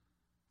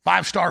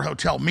 5-star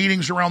hotel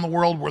meetings around the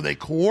world where they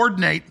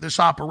coordinate this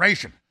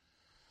operation.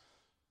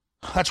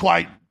 That's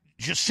why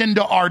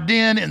Jacinda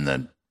Ardern in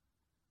the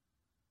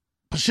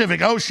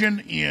Pacific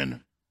Ocean,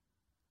 in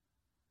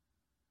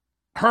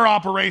her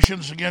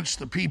operations against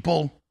the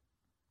people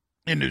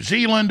in New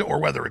Zealand, or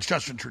whether it's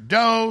Justin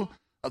Trudeau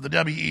of the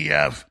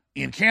WEF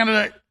in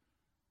Canada,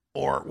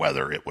 or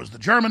whether it was the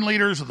German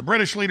leaders or the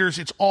British leaders,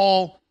 it's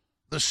all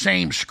the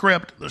same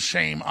script, the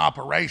same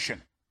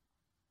operation.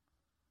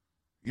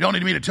 You don't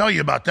need me to tell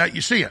you about that.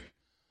 You see it.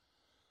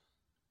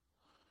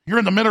 You are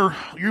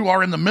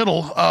in the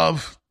middle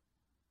of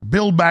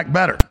Build Back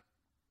Better,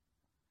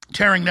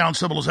 tearing down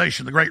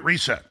civilization, the Great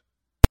Reset.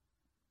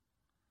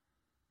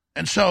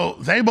 And so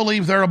they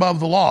believe they're above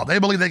the law. They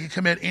believe they can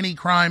commit any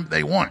crime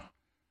they want.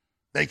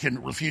 They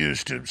can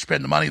refuse to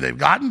spend the money they've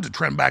gotten to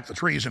trim back the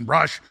trees and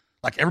brush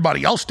like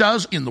everybody else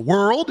does in the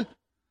world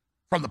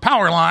from the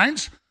power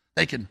lines.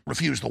 They can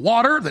refuse the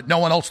water that no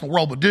one else in the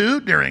world would do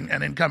during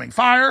an incoming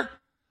fire. It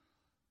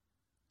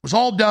was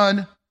all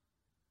done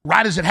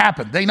right as it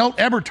happened. They don't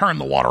ever turn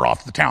the water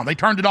off the town. They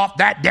turned it off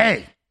that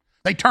day.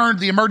 They turned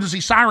the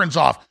emergency sirens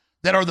off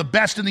that are the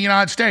best in the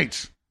United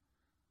States.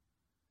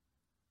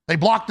 They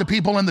blocked the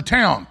people in the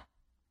town.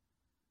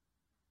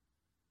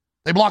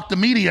 They blocked the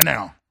media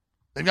now.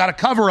 They've got a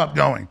cover-up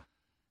going.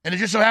 And it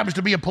just so happens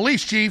to be a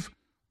police chief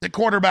that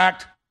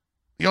quarterbacked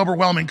the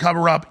overwhelming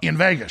cover-up in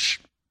Vegas.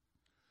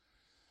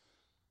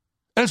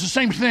 And it's the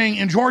same thing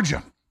in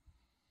Georgia.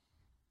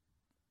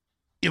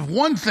 If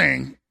one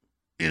thing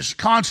is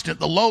constant,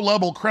 the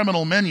low-level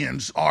criminal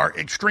minions are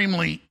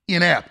extremely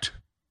inept.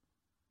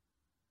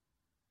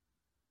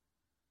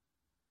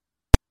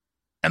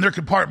 And they're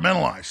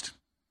compartmentalized.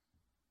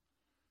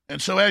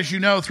 And so, as you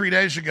know, 3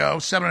 days ago,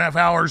 7.5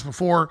 hours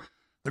before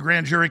the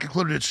grand jury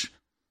concluded its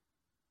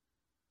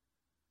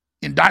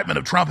indictment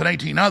of Trump and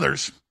 18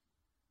 others,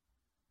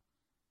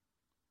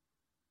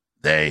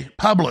 they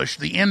published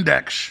the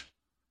index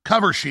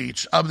cover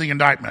sheets of the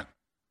indictment.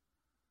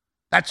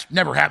 That's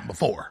never happened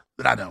before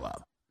that I know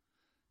of.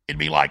 It'd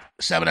be like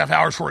 7.5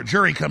 hours before a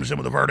jury comes in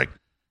with a verdict,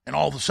 and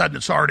all of a sudden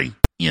it's already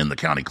in the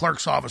county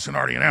clerk's office and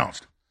already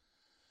announced.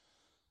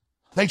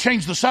 They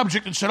changed the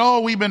subject and said,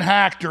 oh, we've been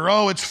hacked, or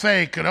oh, it's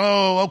fake, and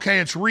oh, okay,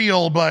 it's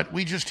real, but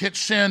we just hit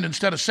send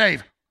instead of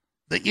save.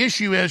 The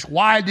issue is,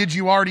 why did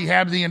you already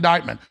have the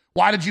indictment?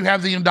 Why did you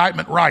have the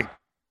indictment right?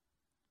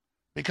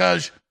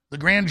 Because the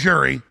grand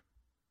jury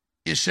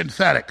is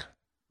synthetic.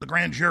 The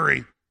grand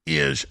jury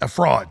is a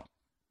fraud.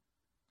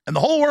 And the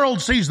whole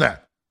world sees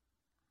that.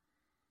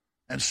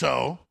 And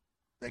so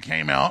they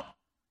came out,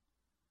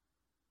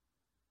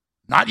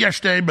 not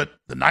yesterday, but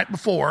the night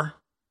before,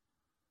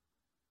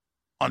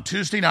 on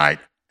Tuesday night,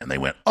 and they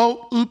went,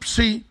 oh,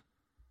 oopsie,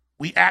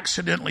 we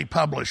accidentally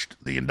published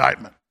the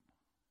indictment.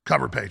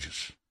 Cover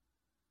pages.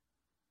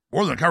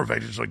 More than cover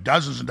pages, like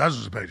dozens and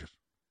dozens of pages.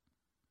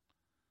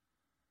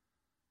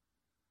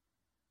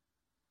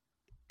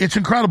 It's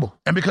incredible.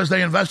 And because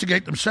they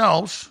investigate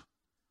themselves,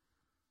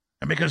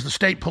 and because the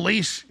state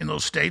police in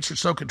those states are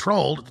so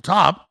controlled at the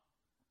top,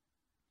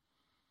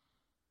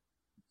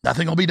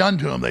 nothing will be done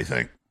to them, they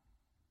think.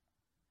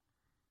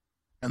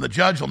 And the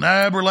judge will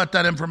never let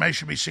that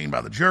information be seen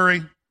by the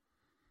jury.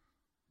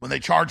 When they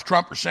charged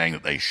Trump for saying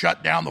that they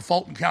shut down the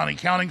Fulton County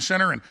Counting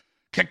Center and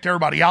kicked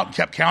everybody out and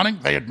kept counting,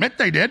 they admit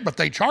they did, but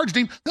they charged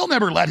him. They'll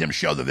never let him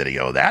show the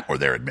video of that or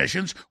their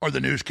admissions or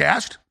the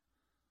newscast.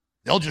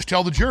 They'll just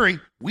tell the jury,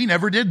 we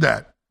never did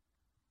that.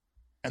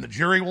 And the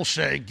jury will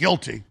say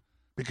guilty,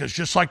 because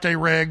just like they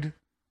rigged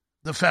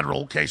the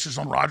federal cases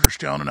on Roger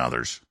Stone and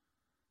others,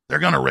 they're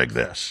going to rig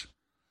this.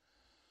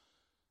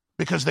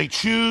 Because they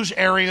choose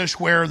areas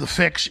where the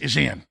fix is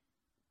in.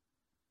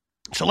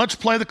 So let's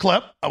play the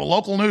clip of a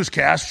local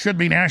newscast, should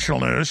be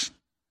national news,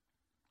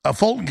 of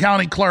Fulton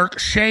County Clerk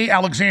Shay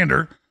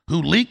Alexander,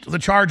 who leaked the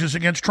charges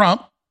against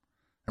Trump.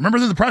 Remember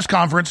the press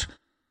conference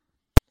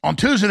on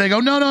Tuesday, they go,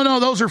 no,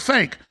 those are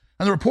fake.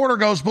 And the reporter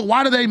goes, but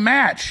why do they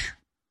match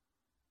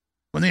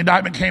when the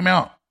indictment came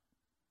out?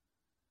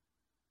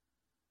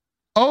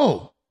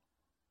 Oh,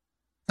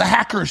 the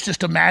hackers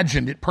just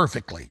imagined it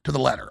perfectly to the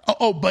letter.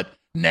 Oh, but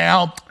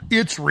now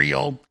it's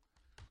real.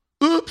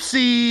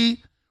 Oopsie,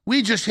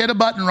 we just hit a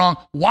button wrong.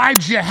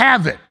 Why'd you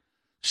have it?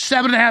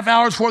 7.5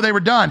 hours before they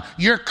were done.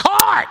 You're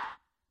caught.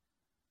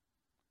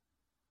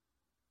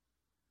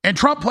 And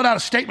Trump put out a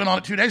statement on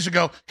it 2 days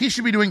ago. He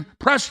should be doing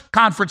press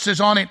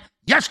conferences on it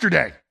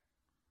yesterday.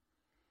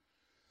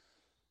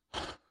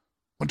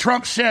 When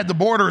Trump said the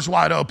border is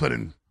wide open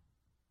and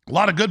a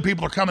lot of good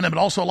people are coming in, but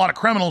also a lot of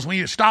criminals, we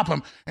need to stop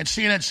them. And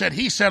CNN said,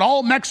 he said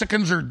all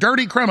Mexicans are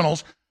dirty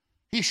criminals.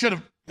 He should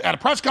have, at a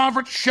press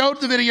conference,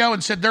 showed the video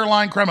and said they're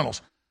lying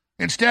criminals.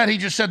 Instead, he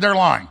just said they're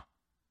lying.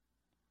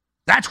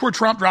 That's where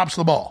Trump drops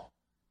the ball.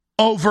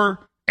 Over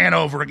and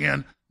over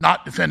again,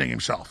 not defending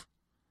himself.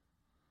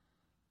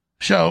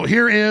 So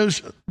here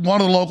is one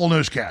of the local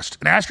newscasts.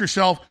 And ask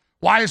yourself,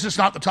 why is this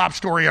not the top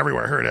story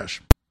everywhere? Here it is.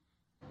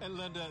 And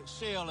Linda,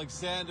 Shay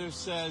Alexander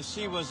says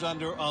she was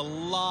under a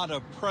lot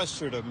of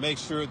pressure to make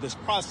sure this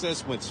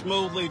process went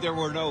smoothly. There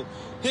were no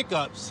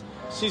hiccups.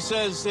 She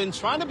says in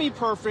trying to be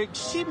perfect,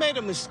 she made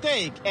a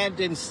mistake, and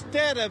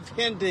instead of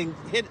hitting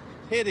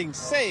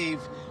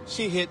save,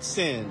 she hit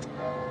send.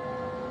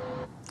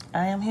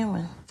 I am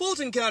human.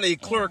 Fulton County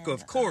Clerk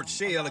of Court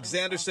Shay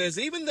Alexander says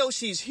even though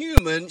she's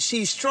human,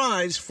 she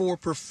strives for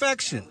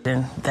perfection.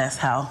 And that's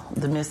how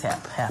the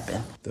mishap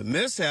happened. The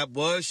mishap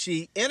was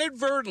she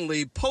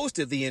inadvertently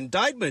posted the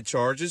indictment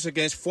charges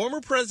against former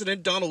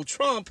President Donald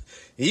Trump,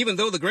 even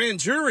though the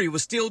grand jury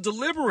was still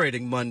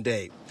deliberating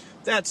Monday.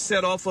 That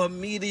set off a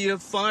media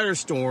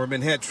firestorm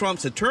and had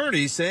Trump's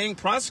attorneys saying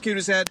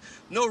prosecutors had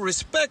no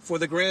respect for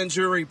the grand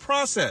jury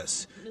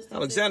process.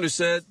 Alexander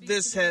said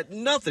this had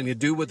nothing to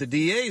do with the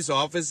DA's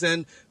office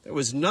and there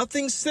was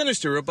nothing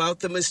sinister about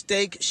the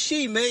mistake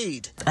she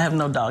made. I have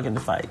no dog in the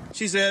fight.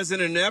 She says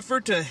in an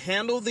effort to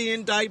handle the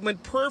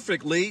indictment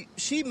perfectly,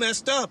 she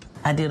messed up.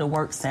 I did a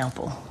work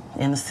sample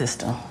in the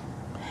system,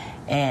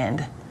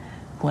 and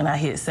when I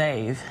hit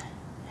save,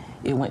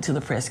 it went to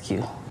the press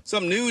queue.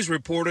 Some news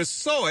reporters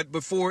saw it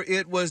before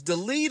it was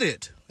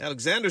deleted.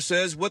 Alexander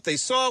says what they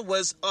saw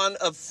was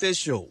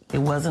unofficial. It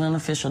wasn't an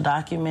official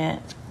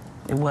document.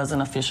 It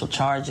wasn't official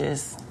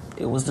charges.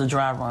 It was the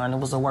dry run. It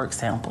was a work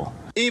sample.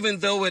 Even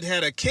though it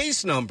had a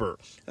case number,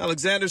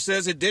 Alexander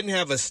says it didn't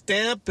have a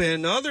stamp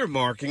and other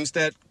markings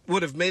that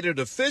would have made it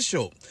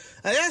official.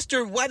 I asked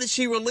her why did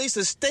she release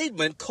a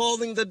statement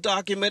calling the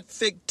document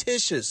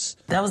fictitious.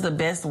 That was the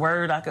best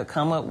word I could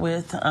come up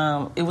with.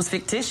 It was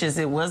fictitious.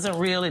 It wasn't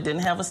real. It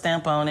didn't have a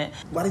stamp on it.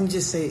 Why didn't you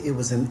just say it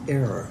was an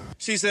error?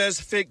 She says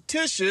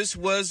fictitious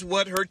was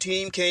what her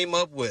team came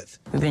up with.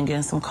 We've been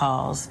getting some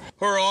calls.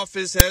 Her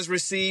office has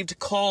received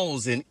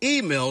calls and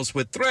emails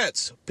with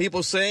threats.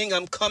 People saying,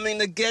 I'm coming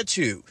to get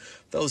you.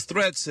 Those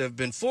threats have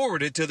been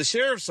forwarded to the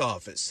sheriff's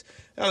office.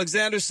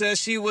 Alexander says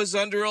she was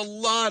under a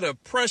lot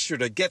of pressure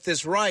to get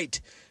this right.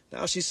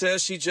 Now she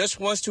says she just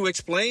wants to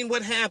explain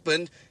what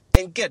happened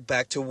and get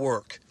back to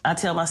work. I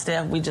tell my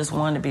staff we just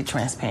want to be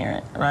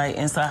transparent, right?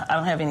 And so I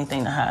don't have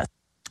anything to hide.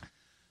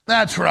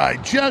 That's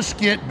right. Just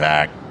get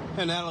back.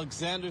 And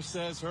Alexander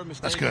says her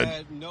mistake. That's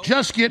good.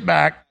 Just get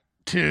back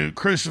to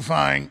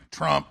crucifying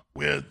Trump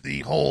with the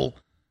whole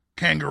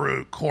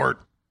kangaroo court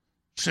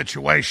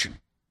situation.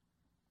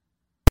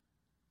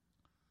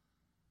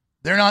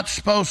 They're not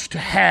supposed to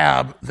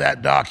have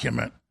that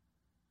document.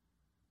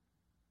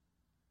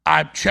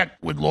 I've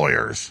checked with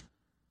lawyers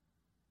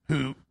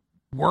who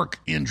work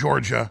in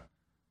Georgia,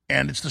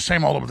 and it's the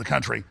same all over the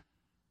country.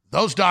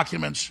 Those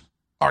documents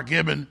are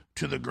given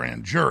to the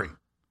grand jury.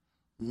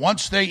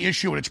 Once they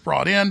issue it, it's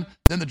brought in.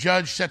 Then the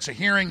judge sets a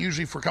hearing,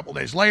 usually for a couple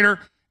days later,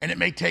 and it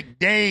may take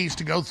days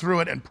to go through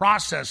it and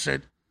process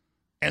it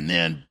and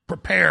then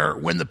prepare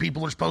when the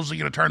people are supposedly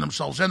going to turn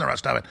themselves in, the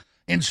rest of it.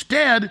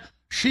 Instead,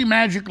 she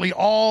magically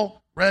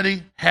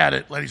already had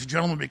it, ladies and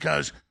gentlemen,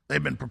 because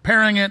they've been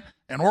preparing it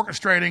and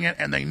orchestrating it,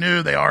 and they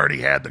knew they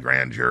already had the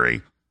grand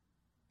jury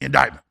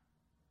indictment.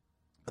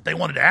 But they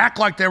wanted to act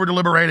like they were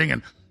deliberating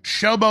and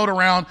showboat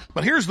around.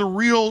 But here's the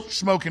real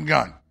smoking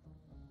gun.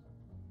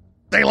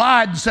 They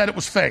lied and said it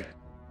was fake.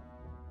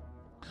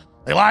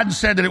 They lied and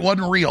said that it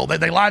wasn't real.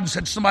 They lied and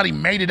said somebody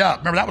made it up.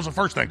 Remember, that was the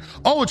first thing.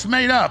 Oh, it's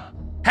made up.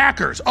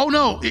 Hackers. Oh,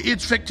 no,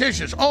 it's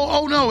fictitious.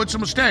 Oh, no, it's a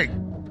mistake.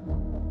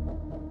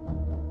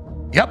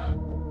 Yep.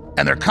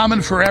 And they're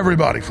coming for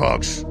everybody,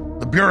 folks.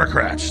 The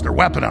bureaucrats. They're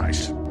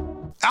weaponized.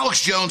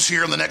 Alex Jones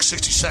here in the next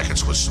 60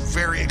 seconds with some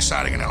very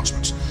exciting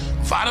announcements.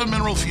 Vitamin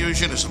Mineral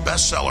Fusion is a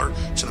bestseller.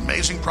 It's an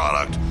amazing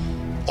product.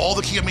 All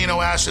the key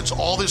amino acids,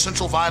 all the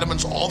essential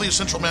vitamins, all the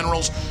essential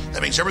minerals.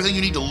 That means everything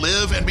you need to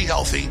live and be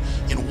healthy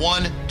in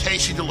one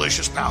tasty,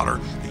 delicious powder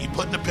that you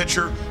put in a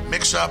pitcher,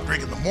 mix up,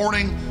 drink in the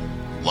morning,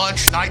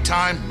 lunch,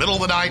 nighttime, middle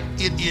of the night.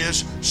 It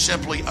is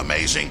simply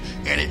amazing,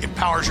 and it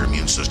empowers your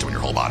immune system and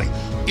your whole body.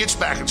 It's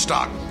back in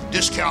stock.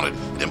 Discounted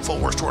at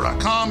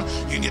InfoWarsStore.com.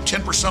 You can get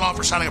 10% off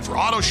for signing up for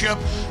auto ship.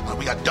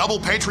 We got double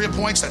Patriot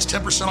points. That's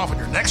 10% off on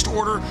your next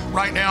order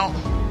right now.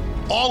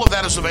 All of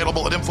that is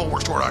available at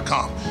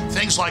InfoWarsStore.com.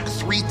 Things like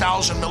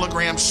 3,000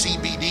 milligrams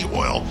CBD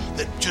oil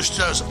that just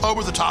does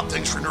over-the-top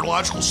things for your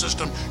neurological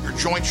system, your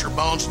joints, your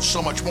bones, and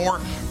so much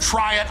more.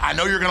 Try it. I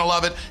know you're going to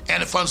love it.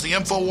 And it funds the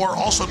InfoWar.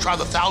 Also try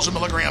the 1,000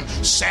 milligram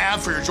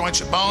salve for your joints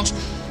and bones.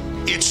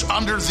 It's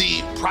under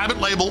the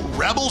private label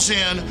Rebels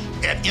In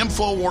at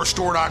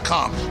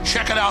InfoWarsStore.com.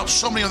 Check it out.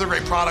 So many other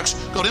great products.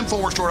 Go to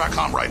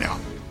InfoWarsStore.com right now.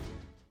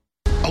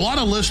 A lot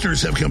of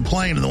listeners have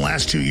complained in the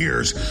last 2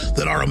 years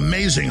that our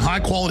amazing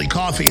high-quality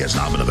coffee has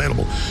not been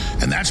available.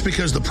 And that's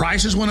because the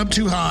prices went up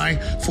too high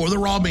for the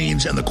raw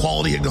beans and the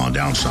quality had gone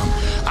down some.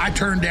 I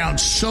turned down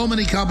so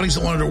many companies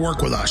that wanted to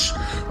work with us.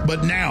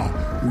 But now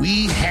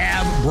we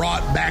have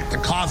brought back the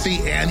coffee,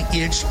 and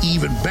it's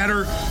even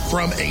better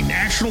from a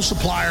national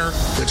supplier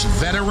that's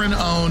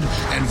veteran-owned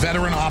and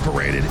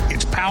veteran-operated.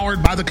 It's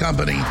powered by the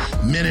company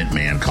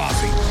Minuteman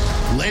Coffee.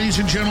 Ladies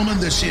and gentlemen,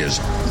 this is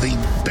the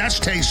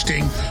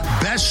best-tasting,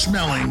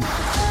 best-smelling,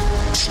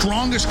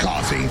 strongest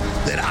coffee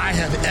that I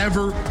have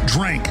ever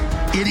drank.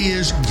 It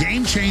is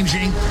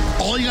game-changing.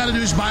 All you got to do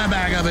is buy a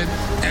bag of it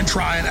and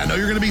try it. I know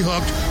you're going to be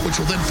hooked, which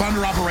will then fund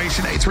our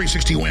Operation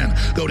A360-WIN.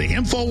 Go to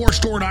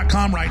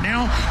InfoWarsStore.com right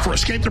now for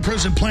Escape the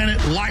Prison Planet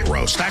Light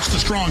Roast. That's the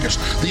strongest.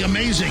 The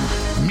amazing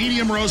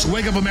Medium Roast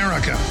Wake Up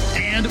America.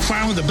 And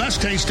finally, the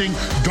best-tasting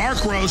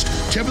Dark Roast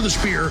Tip of the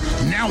Spear,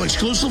 now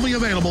exclusively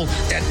available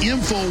at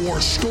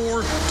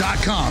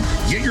InfoWarsStore.com.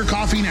 Get your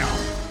coffee now.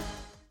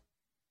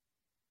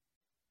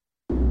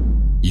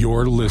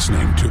 You're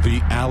listening to The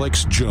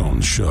Alex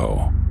Jones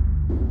Show.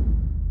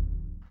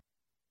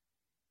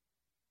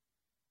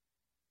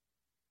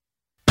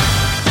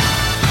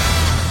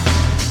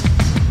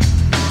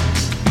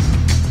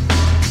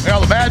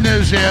 Well, the bad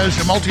news is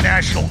a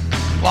multinational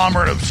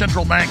conglomerate of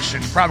central banks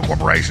and private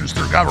corporations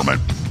through government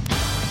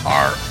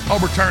are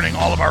overturning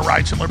all of our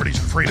rights and liberties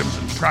and freedoms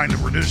and trying to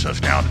reduce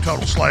us down to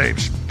total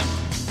slaves.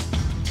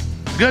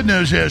 The good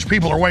news is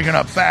people are waking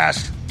up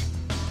fast.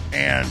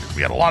 And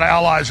we had a lot of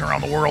allies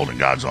around the world, and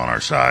God's on our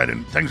side.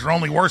 And things are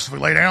only worse if we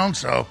lay down,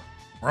 so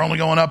we're only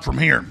going up from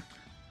here.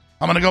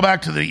 I'm going to go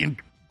back to the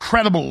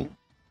incredible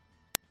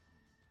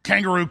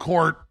kangaroo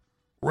court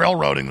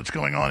railroading that's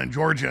going on in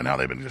Georgia and how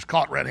they've been just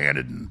caught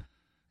red-handed in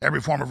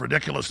every form of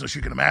ridiculousness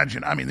you can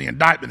imagine. I mean, the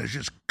indictment is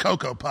just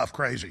Cocoa Puff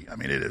crazy. I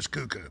mean, it is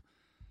cuckoo.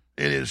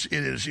 It is.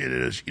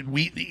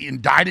 We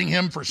indicting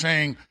him for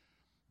saying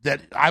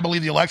that I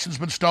believe the election's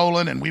been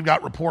stolen, and we've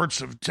got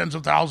reports of tens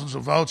of thousands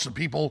of votes of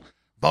people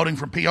voting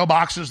from P.O.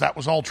 boxes. That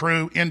was all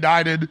true.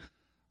 Indicted.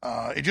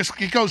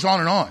 It goes on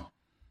and on.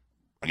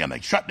 Again, they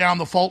shut down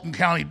the Fulton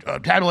County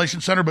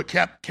Tabulation Center but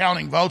kept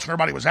counting votes when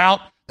everybody was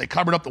out. They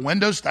covered up the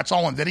windows. That's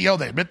all on video.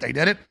 They admit they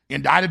did it.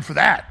 Indicted for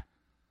that.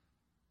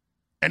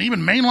 And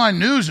even mainline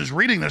news is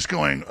reading this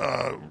going,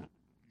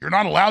 you're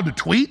not allowed to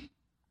tweet?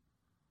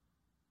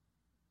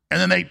 And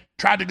then they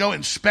tried to go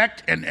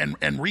inspect and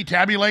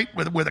retabulate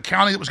with a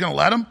county that was going to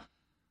let them.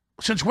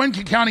 Since when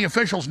can county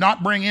officials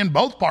not bring in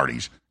both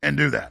parties and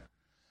do that?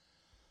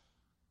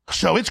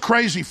 So it's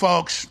crazy,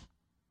 folks.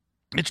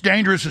 It's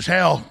dangerous as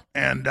hell,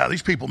 and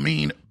these people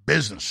mean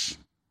business.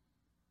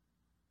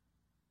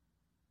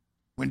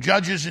 When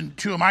judges in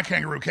 2 of my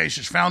kangaroo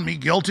cases found me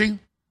guilty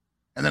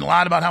and then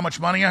lied about how much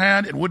money I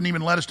had and wouldn't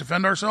even let us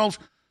defend ourselves,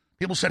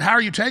 people said, how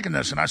are you taking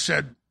this? And I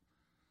said,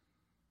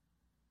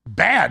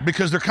 bad,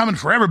 because they're coming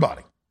for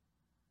everybody.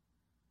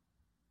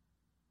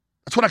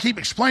 That's what I keep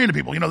explaining to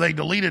people. You know, they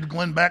deleted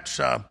Glenn Beck's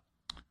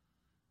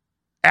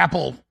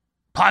Apple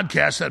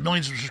podcast that had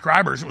millions of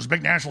subscribers. It was a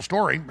big national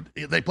story, but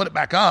they put it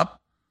back up.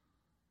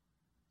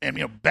 And,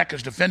 you know, Beck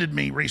has defended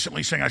me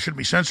recently saying I shouldn't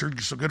be censored,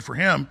 so good for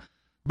him.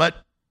 But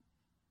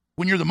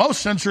when you're the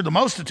most censored, the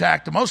most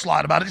attacked, the most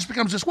lied about, it just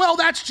becomes this, well,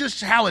 that's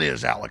just how it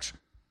is, Alex.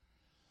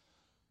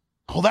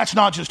 Well, that's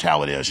not just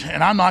how it is,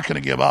 and I'm not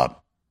going to give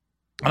up,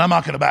 and I'm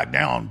not going to back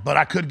down, but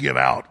I could give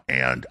out,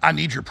 and I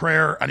need your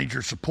prayer. I need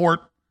your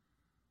support.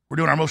 We're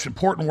doing our most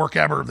important work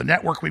ever. The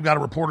network we've got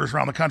of reporters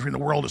around the country and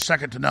the world is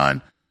second to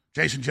none.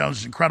 Jason Jones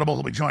is incredible.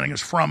 He'll be joining us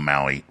from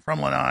Maui,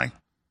 from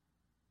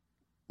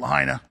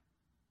Lahaina,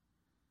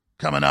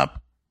 coming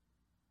up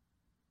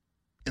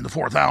in the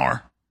 4th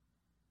hour.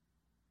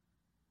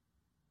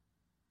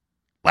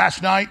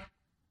 Last night,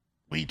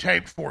 we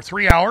taped for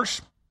 3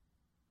 hours.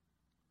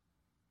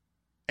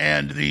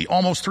 And the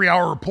almost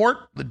 3-hour report,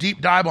 the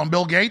deep dive on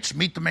Bill Gates,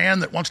 Meet the Man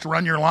That Wants to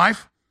Run Your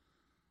Life,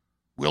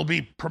 will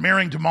be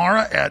premiering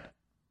tomorrow at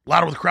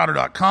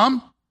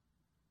louderwithcrowder.com.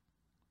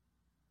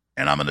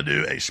 And I'm going to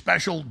do a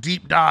special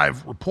deep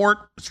dive report.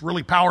 It's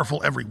really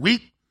powerful every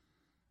week.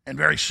 And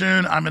very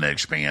soon, I'm going to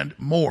expand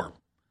more.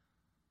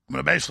 I'm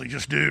going to basically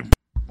just do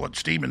what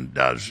Stephen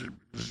does.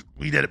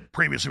 We did it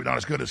previously, but not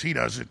as good as he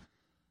does it.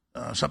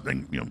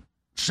 Something, you know,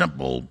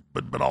 simple,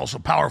 but also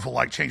powerful,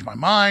 like Change My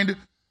Mind.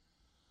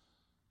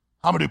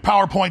 I'm going to do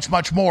PowerPoints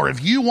much more.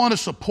 If you want to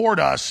support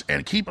us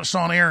and keep us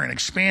on air and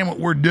expand what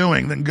we're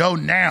doing, then go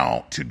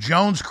now to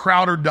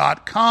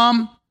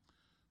jonescrowder.com.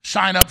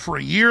 Sign up for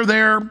a year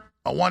there,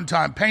 a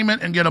one-time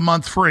payment, and get a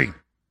month free.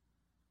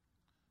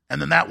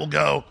 And then that will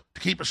go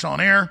to keep us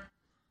on air.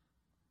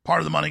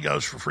 Part of the money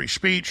goes for free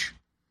speech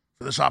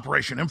for this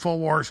Operation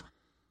Infowars.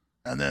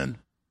 And then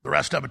the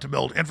rest of it to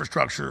build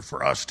infrastructure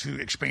for us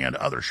to expand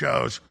other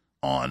shows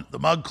on the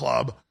Mug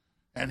Club.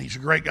 And he's a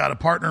great guy to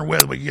partner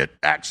with. We get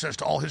access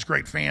to all his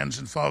great fans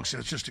and folks,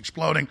 and it's just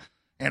exploding.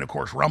 And, of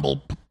course,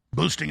 Rumble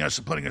boosting us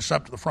and putting us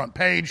up to the front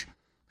page,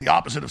 the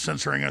opposite of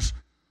censoring us.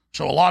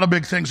 So a lot of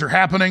big things are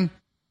happening,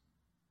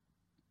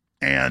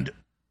 and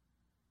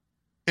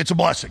it's a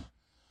blessing.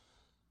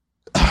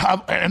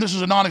 And this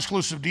is a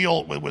non-exclusive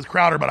deal with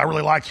Crowder, but I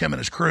really like him and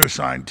his crew,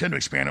 so I intend to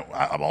expand it.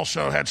 I've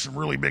also had some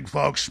really big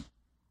folks,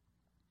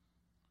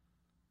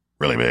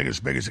 really big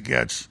as it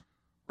gets,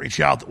 reach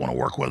out that want to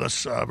work with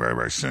us very,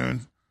 very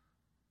soon.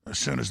 As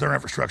soon as their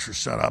infrastructure is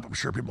set up, I'm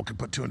sure people can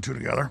put 2 and 2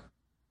 together.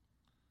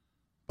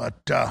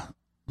 But the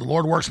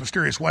Lord works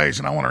mysterious ways,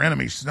 and I want our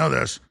enemies to know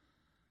this.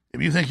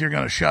 If you think you're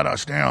going to shut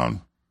us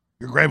down,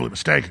 you're gravely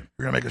mistaken.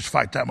 You're going to make us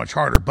fight that much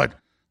harder. But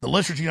the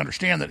listeners, you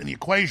understand that in the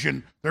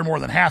equation, they're more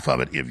than half of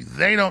it. If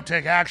they don't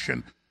take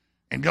action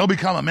and go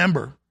become a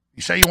member,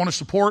 you say you want to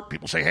support,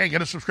 people say, hey,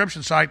 get a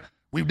subscription site.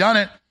 We've done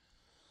it.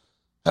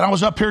 And I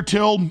was up here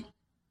till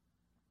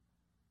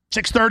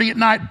 6:30 at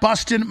night,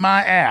 busting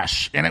my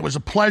ass. And it was a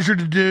pleasure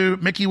to do.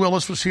 Mickey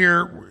Willis was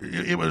here.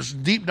 It was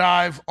deep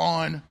dive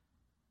on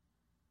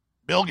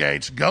Bill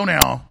Gates. Go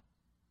now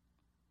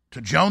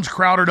to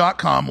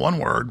jonescrowder.com, one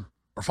word,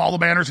 or follow the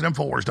banners at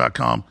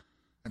Infowars.com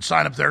and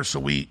sign up there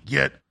so we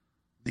get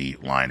the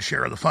lion's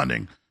share of the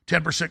funding.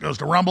 10% goes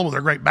to Rumble with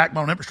their great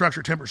backbone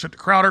infrastructure, 10% to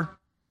Crowder.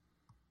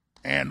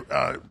 And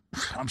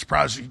I'm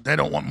surprised they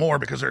don't want more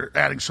because they're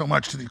adding so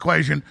much to the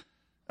equation.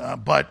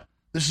 But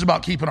this is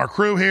about keeping our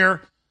crew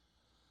here.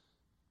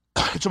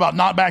 It's about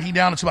not backing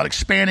down. It's about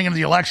expanding into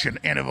the election.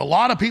 And if a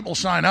lot of people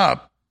sign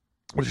up,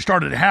 which has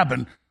started to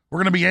happen, we're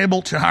going to be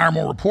able to hire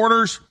more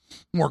reporters,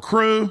 more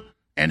crew,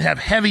 and have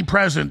heavy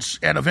presence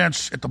at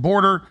events at the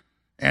border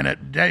and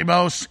at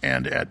Davos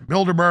and at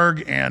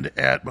Bilderberg and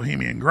at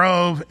Bohemian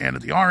Grove and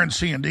at the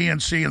RNC and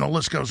DNC, and the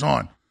list goes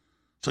on.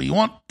 So you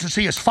want to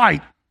see us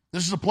fight.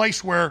 This is a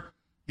place where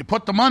you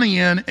put the money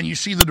in and you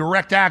see the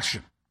direct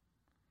action.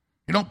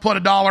 You don't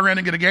put $1 in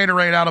and get a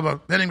Gatorade out of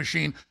a vending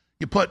machine.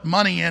 You put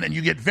money in and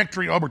you get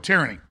victory over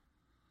tyranny.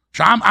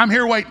 So I'm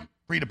here waiting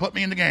for you to put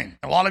me in the game.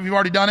 A lot of you have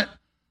already done it,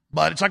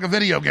 but it's like a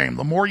video game.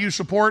 The more you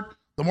support,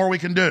 the more we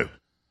can do.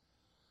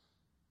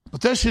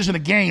 But this isn't a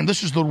game.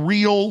 This is the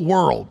real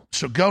world.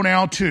 So go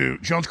now to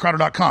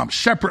jonescrowder.com.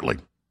 Separately,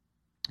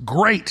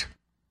 great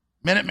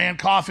Minuteman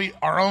Coffee,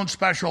 our own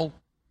special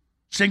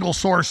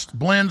single-source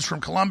blends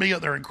from Colombia.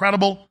 They're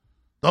incredible.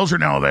 Those are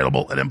now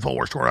available at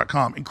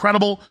InfoWarsStore.com.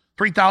 Incredible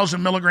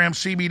 3,000 milligram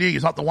CBD. You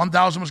thought the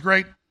 1,000 was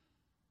great?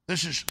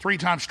 This is 3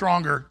 times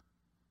stronger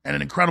and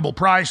an incredible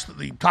price.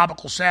 The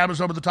topical salve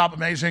is over the top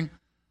amazing.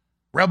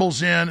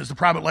 Rebels Inn is the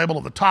private label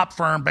of the top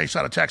firm based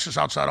out of Texas,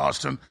 outside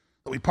Austin,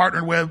 that we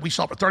partnered with. We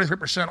sell it for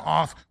 33%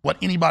 off what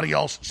anybody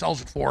else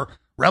sells it for.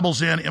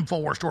 Rebels Inn,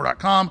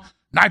 InfoWarsStore.com.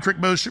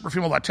 Nitric Boost, Super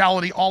Female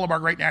Vitality, all of our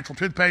great natural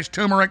toothpaste,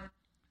 turmeric,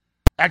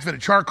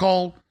 activated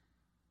charcoal,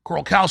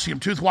 coral calcium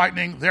tooth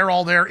whitening. They're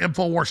all there,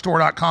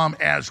 InfoWarsStore.com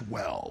as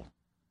well.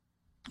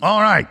 All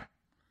right.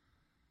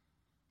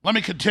 Let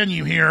me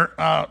continue here.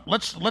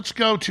 Let's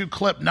go to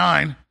clip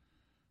 9.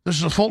 This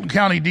is a Fulton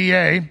County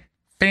DA,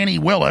 Fannie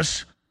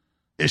Willis,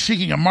 is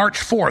seeking a March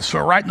 4th, so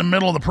right in the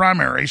middle of the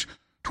primaries,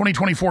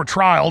 2024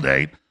 trial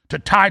date to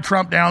tie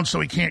Trump down so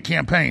he can't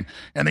campaign.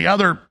 And the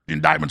other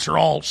indictments are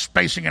all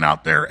spacing it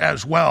out there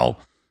as well,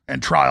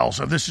 and trials.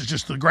 So this is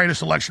just the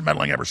greatest election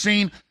meddling ever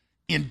seen.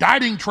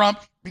 Indicting Trump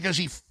because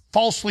he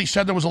falsely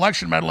said there was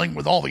election meddling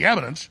with all the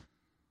evidence,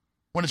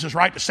 when it's his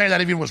right to say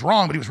that if he was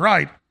wrong, but he was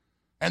right.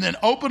 And then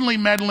openly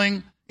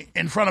meddling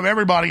in front of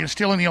everybody and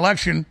stealing the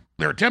election,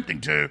 they're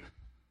attempting to,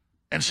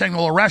 and saying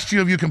they'll arrest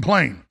you if you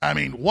complain. I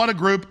mean, what a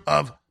group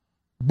of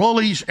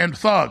bullies and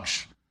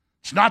thugs.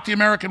 It's not the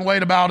American way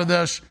to bow to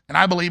this, and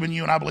I believe in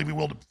you, and I believe we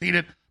will defeat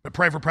it, but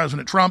pray for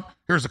President Trump.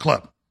 Here's the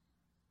clip.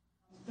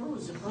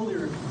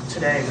 Earlier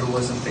today, there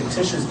was a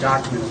fictitious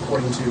document,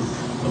 according to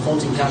the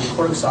Fulton County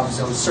Clerk's Office,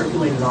 that was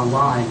circulated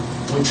online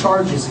with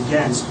charges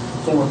against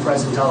former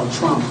President Donald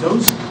Trump.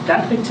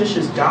 That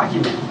fictitious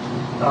document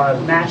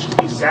matched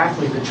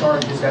exactly the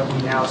charges that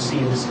we now see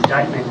in this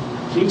indictment.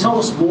 Can you tell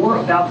us more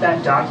about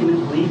that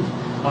document, Lee?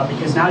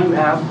 Because now you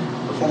have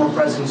the former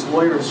president's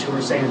lawyers who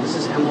are saying that this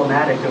is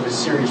emblematic of a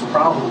serious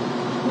problem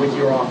with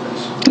your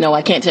office. No,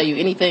 I can't tell you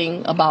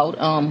anything about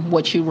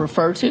what you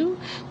refer to.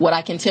 What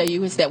I can tell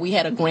you is that we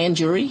had a grand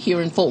jury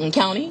here in Fulton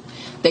County.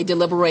 They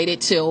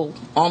deliberated till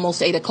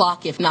almost 8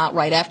 o'clock, if not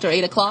right after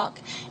 8 o'clock.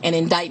 An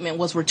indictment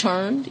was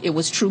returned. It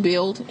was true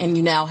billed, and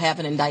you now have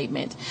an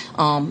indictment.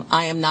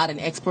 I am not an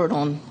expert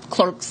on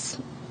clerks'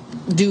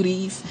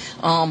 duties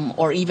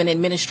or even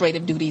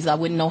administrative duties. I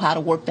wouldn't know how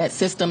to work that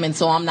system, and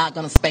so I'm not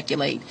going to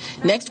speculate.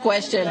 Next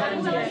question.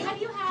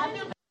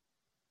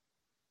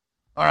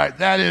 All right,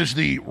 that is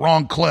the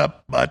wrong clip,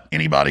 but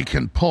anybody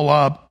can pull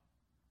up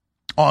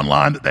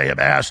online that they have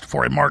asked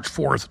for a March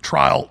 4th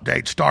trial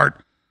date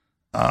start.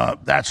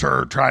 That's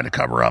her trying to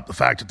cover up the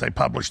fact that they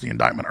published the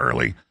indictment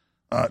early.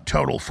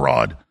 Total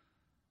fraud.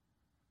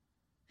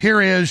 Here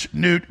is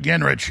Newt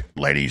Gingrich,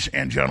 ladies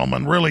and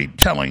gentlemen, really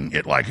telling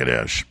it like it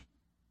is.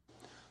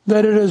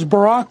 That it is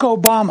Barack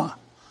Obama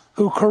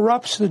who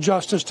corrupts the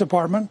Justice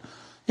Department.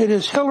 It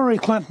is Hillary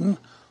Clinton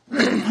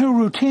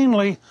who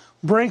routinely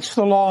breaks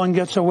the law and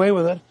gets away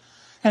with it.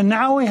 And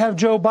now we have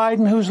Joe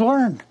Biden who's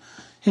learned.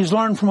 He's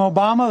learned from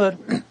Obama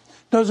that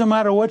doesn't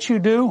matter what you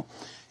do,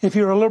 if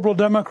you're a liberal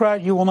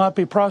Democrat, you will not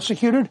be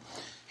prosecuted.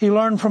 He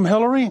learned from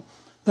Hillary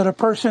that a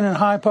person in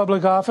high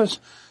public office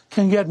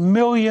can get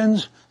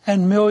millions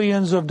and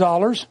millions of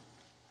dollars.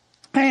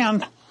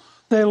 And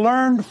they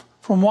learned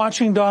from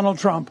watching Donald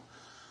Trump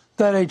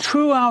that a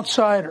true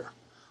outsider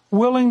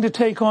willing to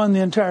take on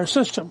the entire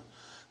system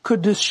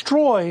could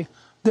destroy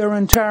their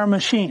entire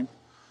machine.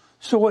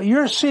 So what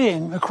you're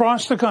seeing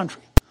across the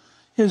country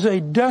is a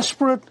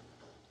desperate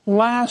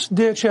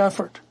last-ditch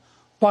effort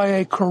by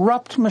a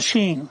corrupt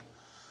machine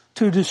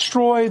to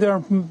destroy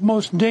their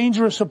most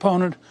dangerous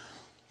opponent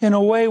in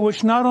a way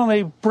which not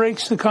only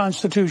breaks the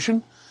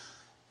Constitution,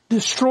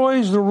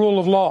 destroys the rule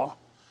of law,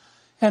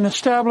 and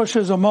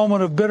establishes a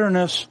moment of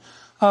bitterness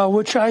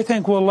which I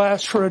think will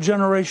last for a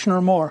generation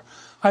or more.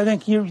 I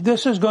think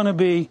this is going to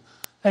be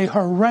a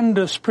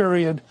horrendous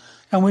period,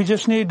 and we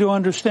just need to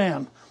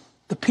understand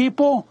the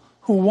people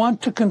who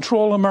want to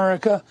control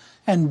America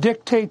and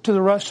dictate to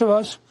the rest of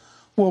us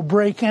will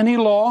break any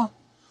law,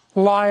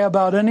 lie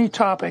about any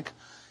topic,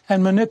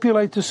 and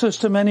manipulate the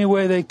system any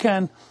way they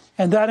can,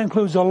 and that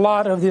includes a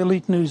lot of the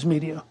elite news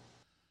media.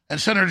 And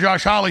Senator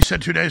Josh Hawley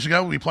said 2 days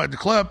ago, we played the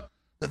clip,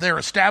 that they're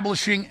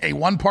establishing a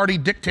one-party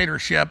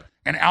dictatorship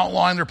and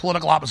outlawing their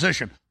political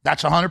opposition.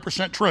 That's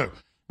 100% true.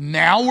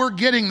 Now we're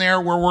getting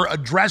there where we're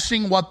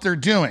addressing what they're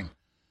doing.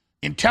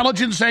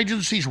 Intelligence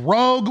agencies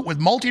rogue with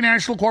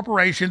multinational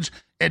corporations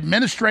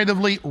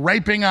administratively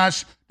raping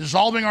us,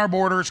 dissolving our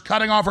borders,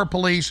 cutting off our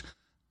police,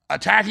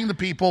 attacking the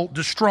people,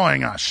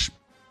 destroying us.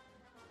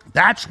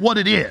 That's what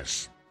it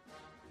is.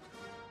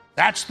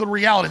 That's the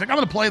reality. I think I'm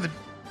going to play the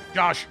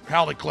Josh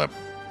Hawley clip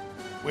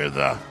with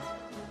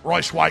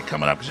Royce White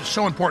coming up because it's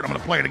so important. I'm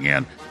going to play it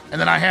again. And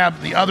then I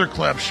have the other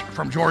clips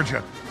from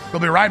Georgia.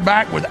 We'll be right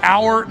back with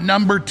hour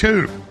number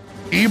 2.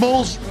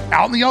 Evil's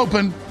out in the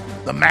open.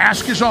 The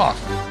mask is off.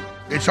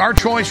 It's our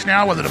choice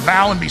now whether to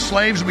bow and be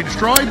slaves and be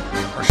destroyed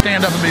or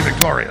stand up and be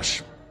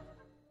victorious.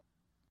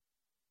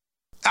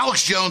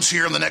 Alex Jones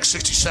here in the next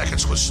 60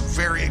 seconds with some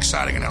very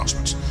exciting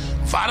announcements.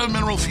 Vitamin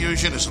Mineral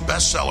Fusion is a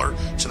bestseller.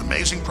 It's an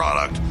amazing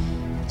product.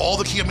 all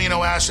the key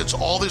amino acids,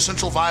 all the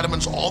essential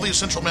vitamins, all the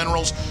essential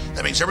minerals.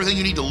 That means everything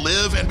you need to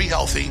live and be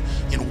healthy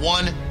in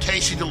one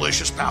tasty,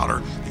 delicious powder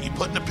that you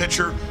put in a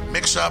pitcher,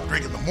 mix up,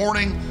 drink in the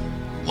morning,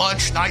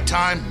 lunch,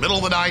 nighttime, middle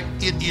of the night.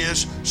 It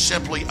is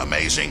simply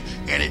amazing,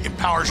 and it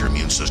empowers your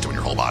immune system and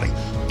your whole body.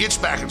 It's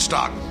back in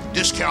stock,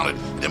 discounted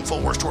at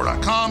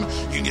InfoWarsStore.com.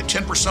 You can get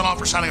 10% off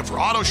for signing up for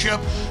auto ship.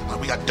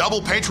 We got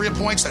double Patriot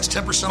points. That's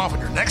 10% off on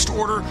your next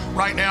order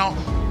right now.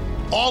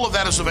 All of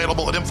that is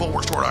available at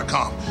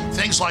InfoWarsStore.com.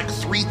 Things like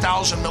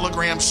 3,000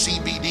 milligrams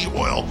CBD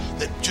oil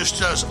that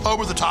just does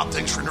over-the-top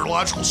things for your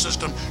neurological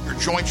system, your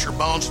joints, your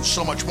bones, and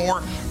so much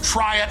more.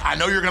 Try it. I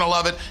know you're going to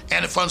love it,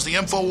 and it funds the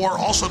InfoWar.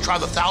 Also, try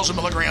the 1,000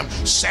 milligram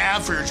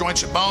salve for your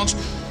joints and bones.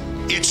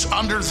 It's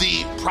under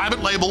the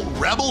private label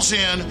Rebels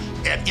In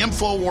at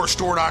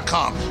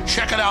InfoWarsStore.com.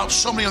 Check it out.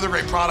 So many other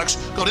great products.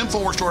 Go to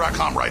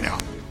InfoWarsStore.com right now.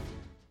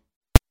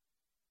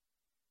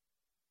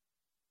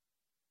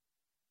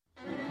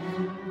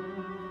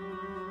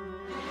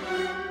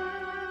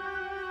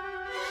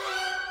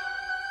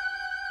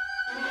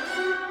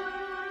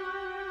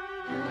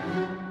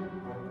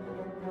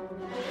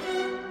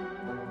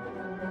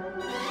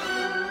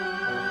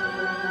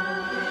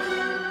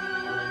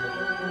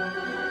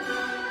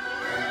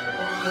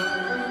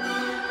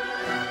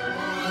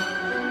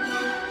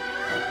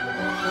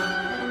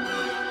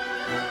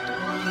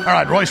 All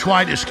right, Royce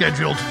White is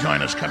scheduled to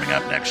join us coming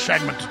up next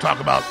segment to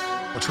talk about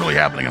what's really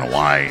happening in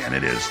Hawaii, and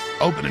it is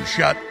open and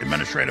shut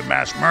administrative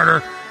mass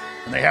murder,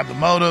 and they have the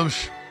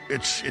motives.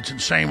 It's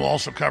insane. We'll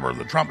also cover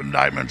the Trump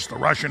indictments, the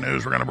Russian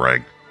news we're going to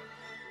break,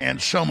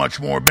 and so much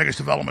more. Biggest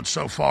developments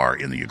so far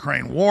in the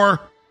Ukraine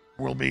war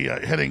we'll be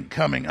hitting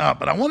coming up.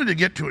 But I wanted to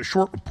get to a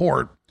short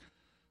report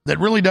that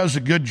really does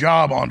a good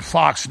job on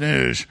Fox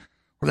News,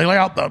 where they lay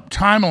out the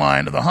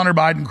timeline of the Hunter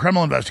Biden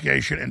criminal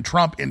investigation and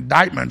Trump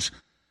indictments,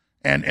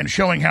 and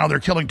showing how they're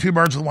killing two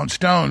birds with one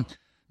stone,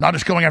 not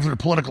just going after the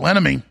political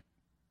enemy,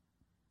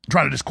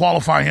 trying to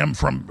disqualify him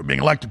from being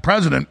elected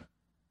president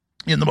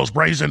in the most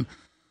brazen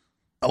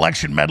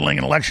election meddling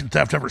and election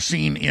theft ever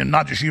seen in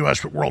not just U.S.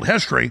 but world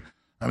history.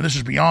 I mean, this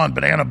is beyond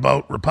banana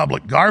boat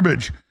republic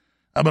garbage,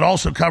 but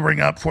also covering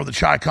up for the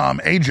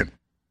Chi-Com agent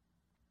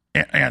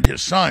and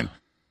his son,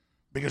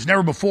 because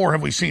never before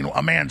have we seen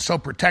a man so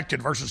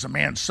protected versus a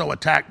man so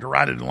attacked,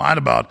 derided, and lied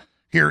about.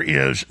 Here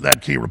is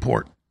that key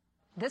report.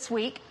 This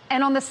week,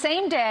 and on the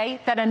same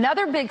day that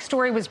another big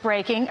story was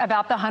breaking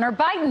about the Hunter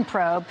Biden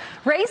probe,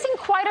 raising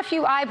quite a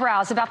few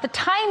eyebrows about the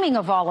timing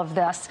of all of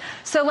this.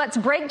 So let's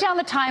break down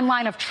the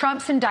timeline of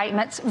Trump's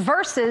indictments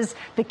versus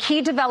the key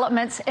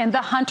developments in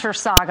the Hunter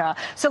saga.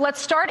 So let's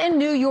start in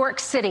New York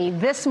City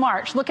this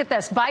March. Look at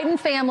this: Biden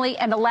family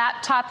and the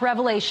laptop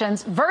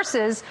revelations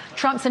versus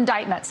Trump's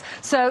indictments.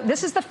 So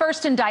this is the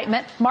first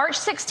indictment. March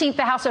 16th,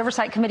 the House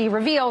Oversight Committee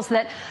reveals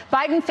that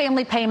Biden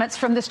family payments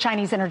from this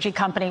Chinese energy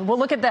company. Well,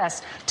 look at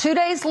this. 2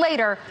 days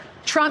later,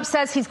 Trump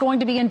says he's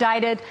going to be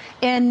indicted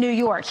in New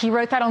York. He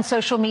wrote that on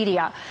social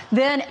media.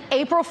 Then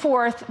April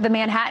 4th, the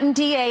Manhattan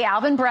DA,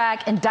 Alvin Bragg,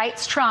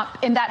 indicts Trump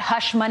in that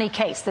hush money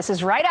case. This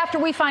is right after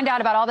we find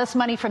out about all this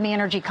money from the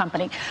energy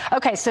company.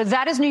 Okay, so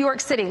that is New York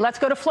City. Let's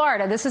go to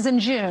Florida. This is in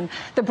June.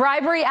 The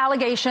bribery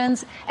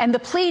allegations and the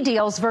plea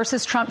deals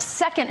versus Trump's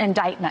second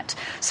indictment.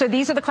 So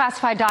these are the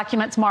classified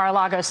documents,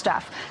 Mar-a-Lago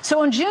stuff.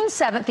 So on June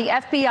 7th, the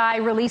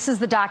FBI releases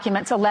the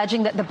documents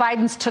alleging that the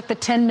Bidens took the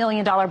 $10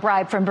 million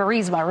bribe from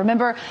Burisma.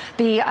 Remember,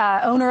 the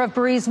owner of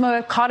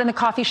Burisma caught in the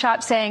coffee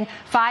shop saying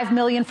 $5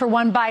 million for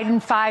one Biden,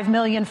 $5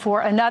 million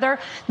for another.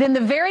 Then the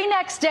very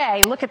next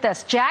day, look at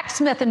this, Jack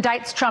Smith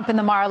indicts Trump in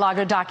the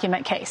Mar-a-Lago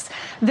document case.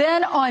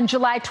 Then on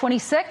July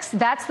 26th,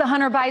 that's the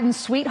Hunter Biden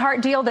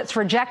sweetheart deal that's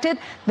rejected.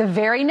 The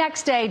very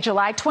next day,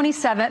 July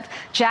 27th,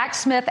 Jack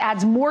Smith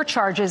adds more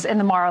charges in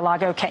the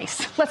Mar-a-Lago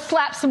case. Let's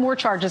slap some more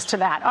charges to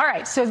that. All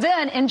right, so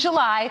then in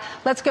July,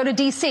 let's go to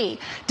D.C.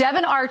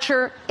 Devin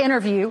Archer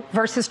interview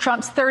versus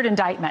Trump's third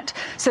indictment.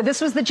 So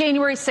this was the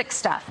January 6th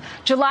stuff.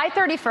 July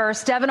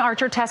 31st, Devin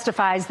Archer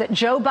testifies that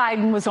Joe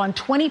Biden was on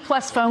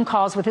 20-plus phone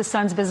calls with his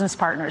son's business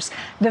partners.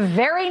 The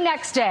very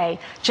next day,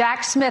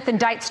 Jack Smith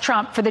indicts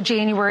Trump for the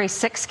January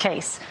 6th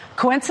case.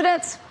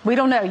 Coincidence? We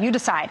don't know. You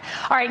decide.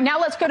 All right, now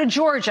let's go to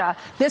Georgia.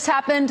 This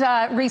happened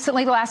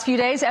recently, the last few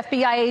days.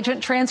 FBI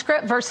agent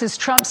transcript versus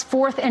Trump's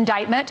fourth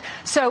indictment.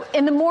 So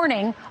in the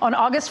morning, on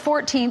August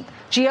 14th,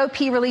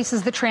 GOP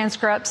releases the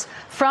transcripts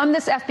from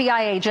this FBI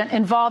agent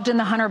involved in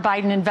the Hunter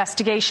Biden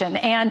investigation.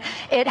 And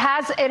it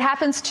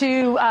happens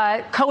to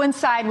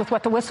coincide with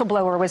what the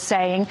whistleblower was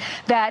saying,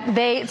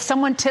 that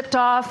someone tipped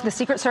off, the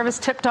Secret Service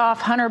tipped off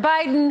Hunter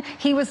Biden.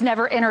 He was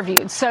never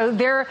interviewed. So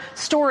their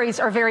stories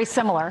are very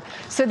similar.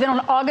 So then on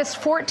August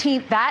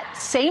 14th, that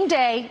same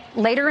day,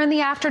 later in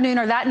the afternoon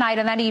or that night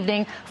and that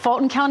evening,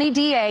 Fulton County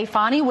DA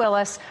Fonnie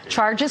Willis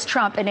charges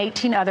Trump and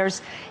 18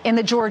 others in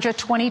the Georgia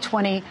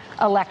 2020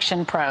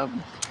 election probe.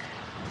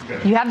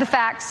 Okay. You have the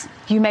facts.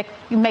 You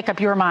make up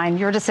your mind.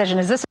 Your decision.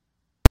 Is this?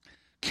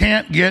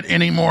 Can't get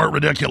any more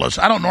ridiculous.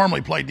 I don't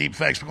normally play deep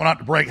fakes, but going out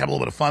to break, have a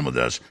little bit of fun with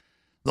this.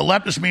 The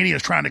leftist media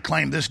is trying to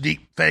claim this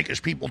deep fake as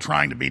people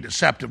trying to be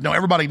deceptive. No,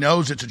 everybody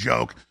knows it's a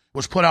joke. It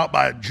was put out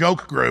by a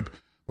joke group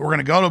We're going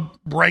to go to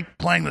break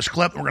playing this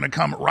clip, and we're going to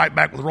come right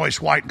back with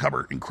Royce White and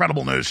cover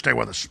incredible news. Stay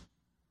with us.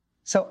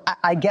 So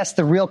I guess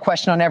the real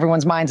question on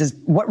everyone's minds is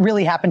what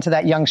really happened to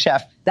that young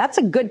chef? That's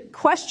a good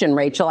question,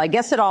 Rachel. I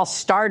guess it all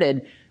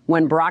started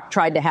when Barack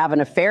tried to have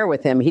an affair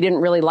with him. He didn't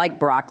really like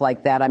Barack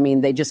like that. I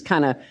mean, they just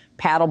kind of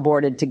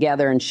paddleboarded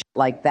together and shit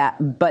like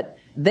that. But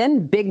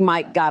then Big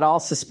Mike got all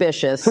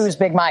suspicious. Who's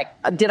Big Mike?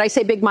 Did I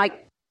say Big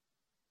Mike?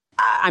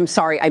 I'm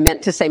sorry. I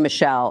meant to say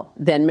Michelle.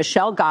 Then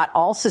Michelle got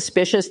all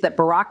suspicious that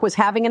Barack was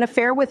having an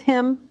affair with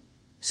him.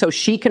 So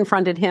she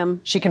confronted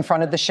him. She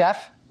confronted the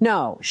chef?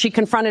 No, she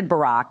confronted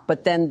Barack,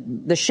 but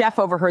then the chef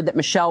overheard that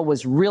Michelle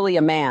was really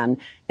a man,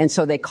 and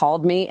so they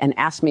called me and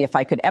asked me if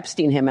I could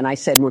Epstein him, and I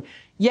said,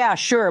 yeah,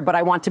 sure, but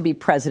I want to be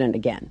president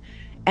again.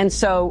 And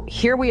so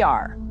here we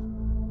are.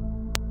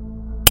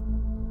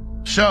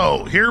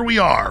 So here we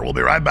are. We'll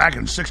be right back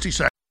in 60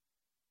 seconds.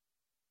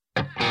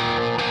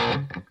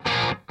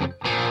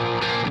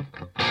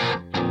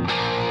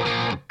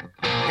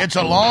 It's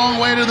a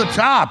long way to the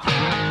top.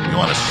 You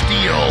want to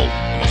steal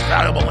the most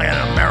valuable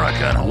land in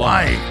America and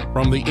Hawaii.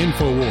 From the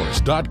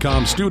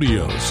Infowars.com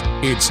studios,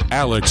 it's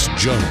Alex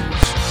Jones.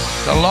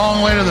 It's a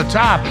long way to the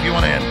top if you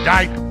want to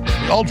indict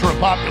the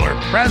ultra-popular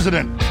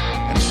president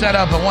and set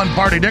up a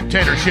one-party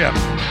dictatorship.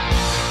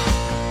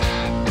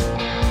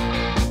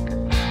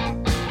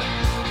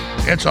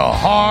 It's a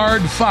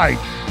hard fight,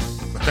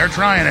 but they're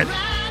trying it.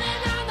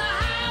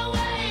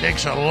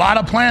 Takes a lot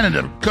of planning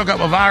to cook up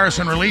a virus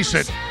and release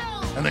it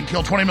and then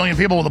kill 20 million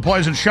people with a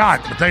poison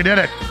shot, but they did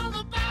it.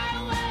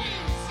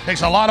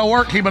 Takes a lot of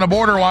work keeping a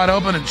border wide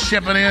open and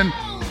shipping in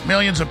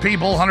millions of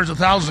people, hundreds of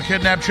thousands of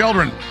kidnapped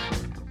children.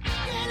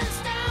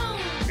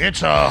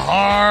 It's a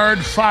hard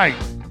fight,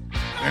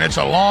 and it's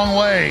a long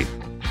way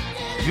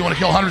if you want to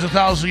kill hundreds of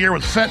thousands a year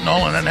with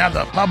fentanyl and then have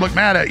the public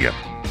mad at you.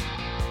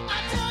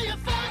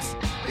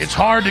 It's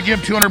hard to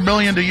give $200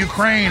 billion to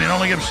Ukraine and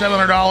only give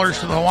 $700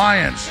 to the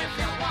Hawaiians.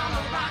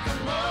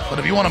 But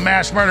if you want to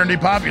mass murder and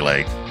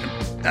depopulate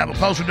and have a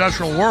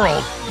post-industrial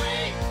world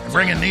and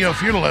bring in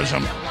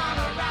neo-feudalism,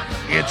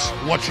 it's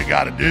what you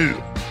got to do.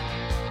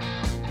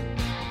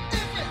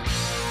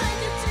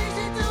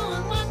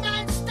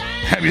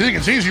 If you think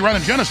it's easy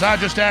running genocide,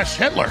 just ask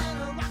Hitler.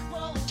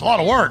 It's a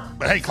lot of work.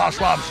 But hey, Klaus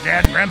Schwab's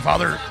dad and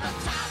grandfather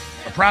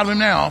are proud of him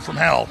now from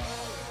hell.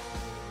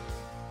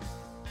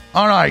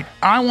 All right,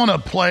 I want to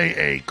play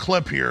a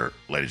clip here,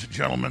 ladies and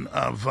gentlemen,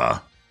 of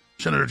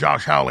Senator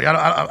Josh Hawley.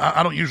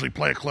 I don't usually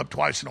play a clip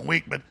twice in a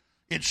week, but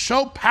it's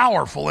so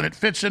powerful, and it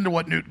fits into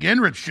what Newt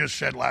Gingrich just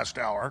said last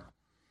hour.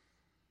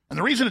 And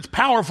the reason it's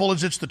powerful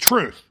is it's the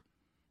truth.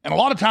 And a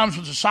lot of times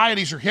when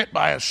societies are hit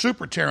by a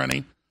super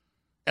tyranny,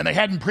 and they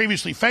hadn't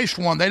previously faced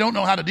one, they don't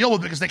know how to deal with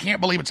it because they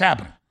can't believe it's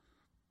happening.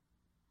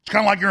 It's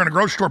kind of like you're in a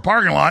grocery store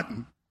parking lot,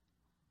 and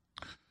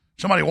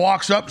somebody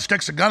walks up and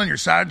sticks a gun in your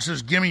side and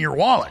says, give me your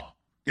wallet.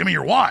 Give me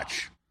your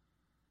watch.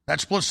 That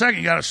split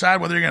second, you got to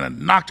decide whether you're going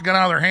to knock the gun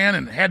out of their hand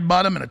and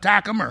headbutt them and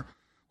attack them, or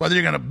whether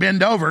you're going to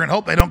bend over and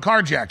hope they don't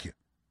carjack you.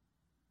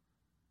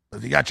 But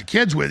if you got your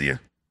kids with you,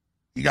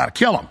 you got to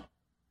kill them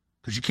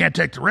because you can't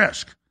take the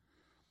risk.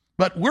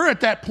 But we're at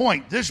that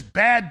point. This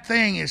bad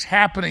thing is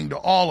happening to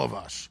all of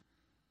us.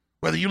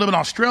 Whether you live in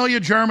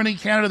Australia, Germany,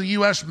 Canada, the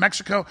U.S.,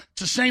 Mexico,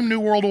 it's the same New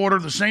World Order,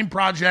 the same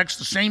projects,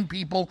 the same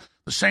people,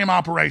 the same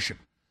operation.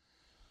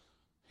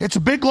 It's a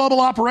big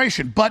global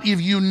operation, but if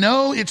you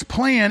know its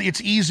plan,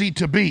 it's easy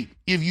to beat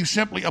if you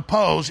simply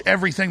oppose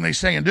everything they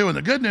say and do. And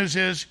the good news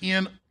is,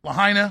 in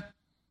Lahaina,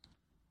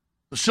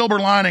 the silver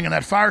lining in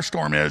that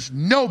firestorm is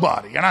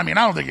nobody, and I mean,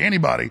 I don't think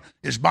anybody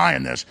is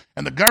buying this.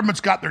 And the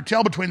government's got their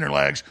tail between their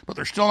legs, but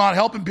they're still not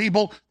helping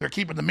people. They're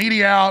keeping the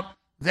media out.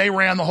 They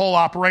ran the whole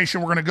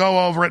operation. We're going to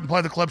go over it and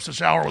play the clips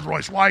this hour with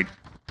Royce White.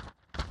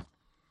 And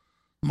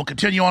we'll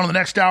continue on in the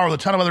next hour with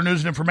a ton of other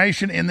news and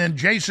information. And then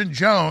Jason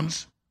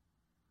Jones,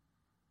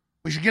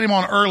 we should get him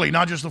on early,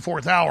 not just the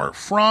fourth hour,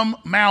 from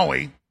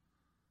Maui.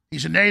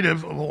 He's a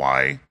native of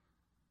Hawaii,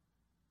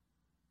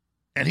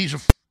 and he's a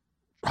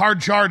hard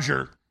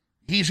charger.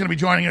 He's going to be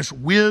joining us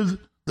with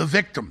the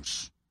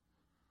victims.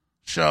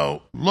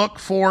 So look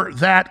for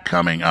that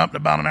coming up in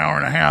about an hour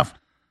and a half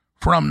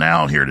from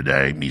now here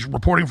today. He's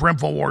reporting for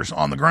Infowars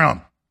on the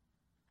ground.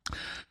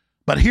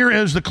 But here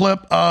is the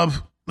clip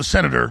of the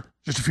senator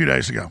just a few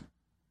days ago.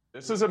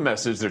 This is a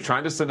message. They're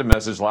trying to send a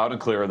message loud and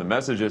clear. The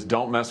message is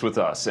don't mess with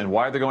us. And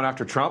why are they going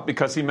after Trump?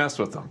 Because he messed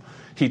with them.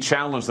 He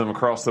challenged them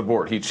across the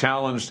board. He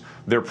challenged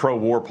their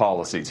pro-war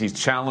policies. He's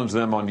challenged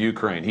them on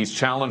Ukraine. He's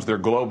challenged their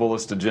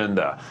globalist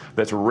agenda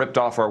that's ripped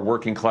off our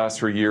working class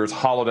for years,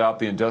 hollowed out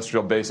the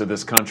industrial base of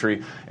this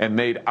country, and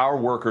made our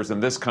workers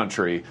in this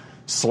country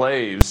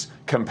slaves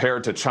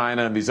compared to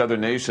China and these other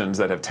nations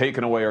that have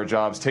taken away our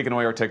jobs, taken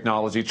away our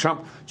technology.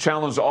 Trump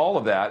challenged all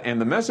of that.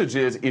 And the message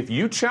is, if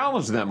you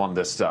challenge them on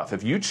this stuff,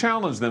 if you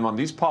challenge them on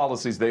these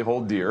policies they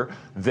hold dear,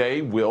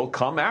 they will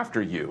come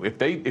after you.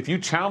 If you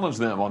challenge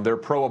them on their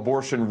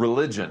pro-abortion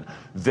religion,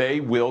 they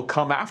will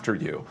come after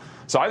you.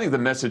 So I think the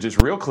message is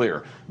real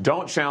clear.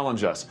 Don't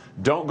challenge us.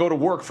 Don't go to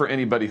work for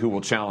anybody who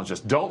will challenge us.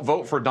 Don't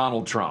vote for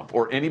Donald Trump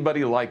or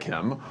anybody like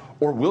him,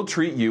 or we'll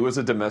treat you as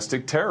a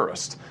domestic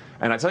terrorist.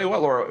 And I tell you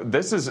what, Laura,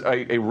 this is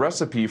a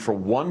recipe for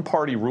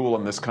one-party rule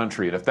in this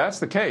country. And if that's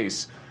the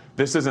case,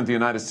 this isn't the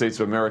United States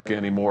of America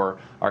anymore.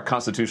 Our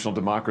constitutional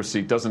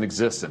democracy doesn't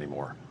exist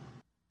anymore.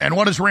 And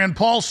what has Rand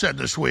Paul said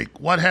this week?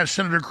 What has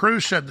Senator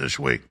Cruz said this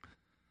week?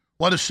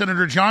 What has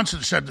Senator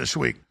Johnson said this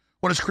week?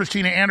 What has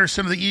Christina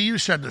Anderson of the EU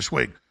said this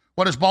week?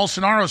 What has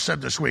Bolsonaro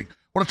said this week?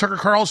 What has Tucker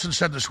Carlson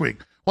said this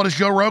week? What has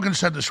Joe Rogan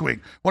said this week?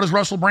 What has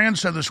Russell Brand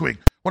said this week?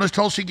 What has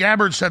Tulsi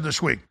Gabbard said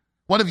this week?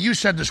 What have you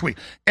said this week?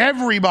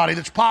 Everybody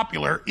that's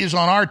popular is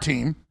on our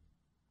team.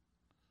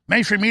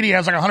 Mainstream media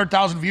has like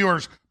 100,000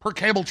 viewers per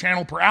cable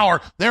channel per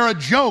hour. They're a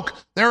joke.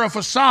 They're a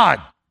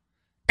facade.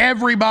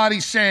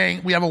 Everybody's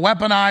saying we have a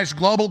weaponized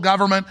global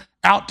government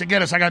out to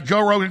get us. I got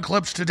Joe Rogan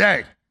clips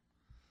today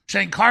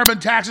saying carbon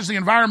taxes, the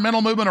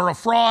environmental movement are a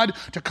fraud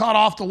to cut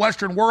off the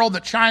Western world,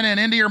 that China and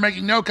India are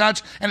making no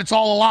cuts, and it's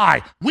all a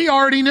lie. We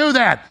already knew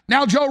that.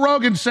 Now Joe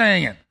Rogan's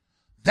saying it.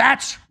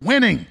 That's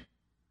winning.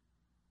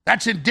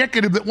 That's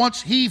indicative that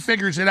once he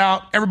figures it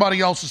out, everybody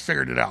else has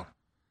figured it out.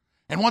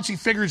 And once he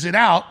figures it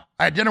out,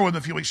 I had dinner with him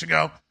a few weeks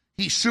ago,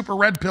 he's super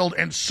red-pilled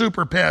and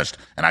super pissed,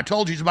 and I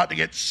told you he's about to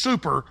get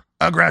super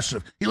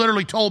aggressive. He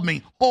literally told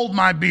me, hold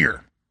my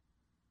beer.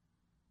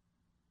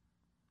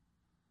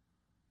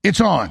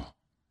 It's on.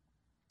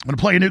 I'm going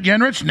to play Newt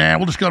Gingrich? Nah,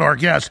 we'll just go to our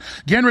guest.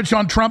 Gingrich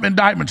on Trump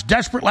indictments.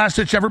 Desperate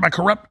last-ditch effort by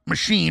corrupt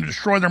machine to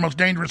destroy their most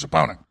dangerous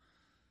opponent.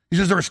 He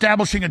says they're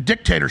establishing a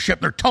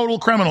dictatorship. They're total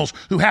criminals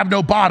who have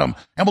no bottom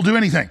and will do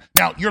anything.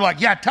 Now, you're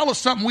like, yeah, tell us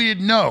something we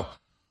didn't know.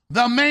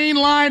 The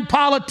mainline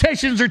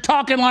politicians are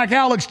talking like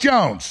Alex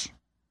Jones.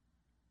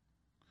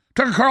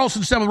 Tucker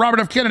Carlson said with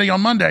Robert F. Kennedy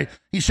on Monday,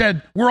 he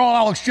said, we're all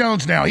Alex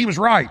Jones now. He was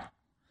right.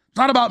 It's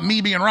not about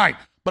me being right,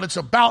 but it's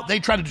about they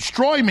tried to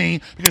destroy me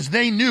because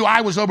they knew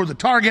I was over the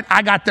target.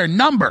 I got their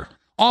number.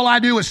 All I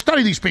do is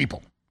study these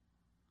people.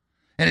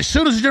 And as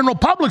soon as the general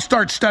public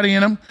starts studying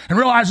them and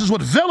realizes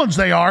what villains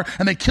they are,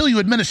 and they kill you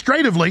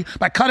administratively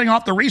by cutting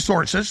off the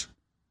resources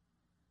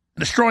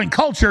and destroying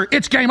culture,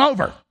 it's game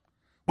over.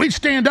 We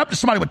stand up to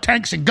somebody with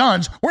tanks and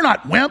guns. We're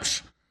not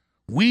wimps.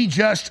 We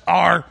just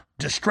are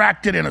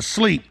distracted and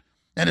asleep.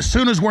 And as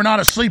soon as we're not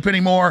asleep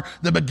anymore,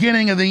 the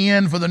beginning of the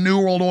end for the New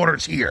World Order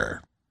is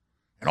here.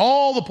 And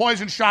all the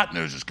poison shot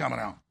news is coming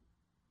out.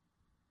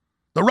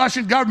 The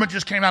Russian government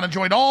just came out and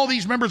joined all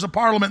these members of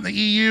parliament in the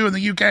EU and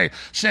the UK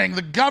saying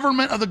the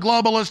government of the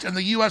globalists and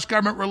the U.S.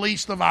 government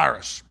released the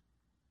virus.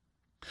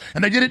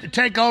 And they did it to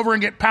take over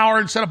and get power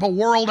and set up a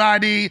world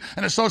ID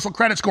and a social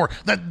credit score.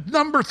 The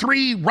number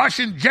 3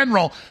 Russian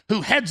general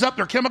who heads up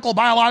their chemical,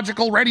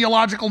 biological,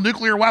 radiological,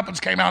 nuclear weapons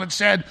came out and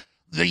said,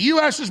 the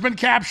U.S. has been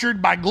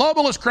captured by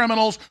globalist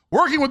criminals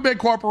working with big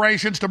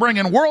corporations to bring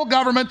in world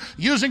government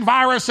using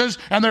viruses,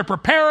 and they're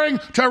preparing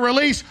to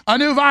release a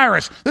new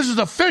virus. This is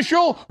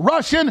official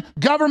Russian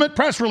government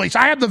press release.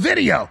 I have the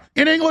video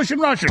in English and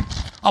Russian.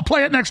 I'll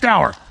play it next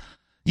hour.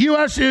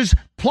 U.S. is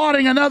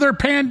plotting another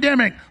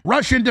pandemic.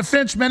 Russian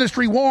Defense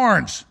Ministry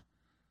warns.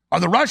 Are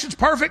the Russians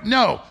perfect?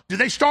 No. Did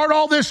they start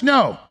all this?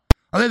 No.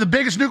 Are they the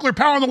biggest nuclear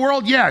power in the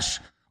world?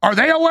 Yes. Are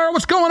they aware of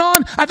what's going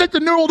on? I think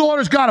the New World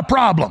Order's got a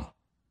problem.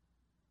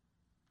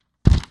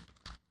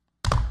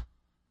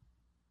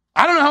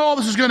 I don't know how all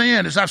this is going to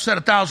end, as I've said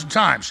 1,000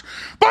 times.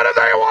 But if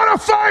they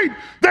want to fight,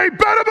 they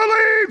better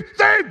believe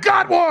they've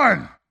got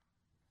one.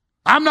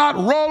 I'm not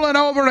rolling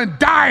over and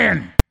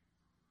dying.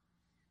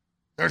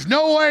 There's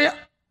no way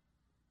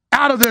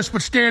out of this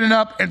but standing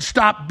up and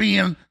stop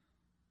being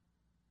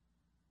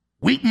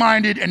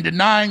weak-minded and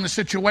denying the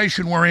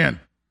situation we're in.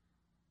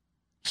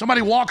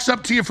 Somebody walks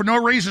up to you for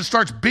no reason,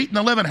 starts beating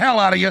the living hell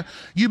out of you,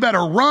 you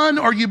better run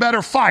or you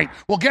better fight.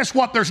 Well, guess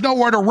what? There's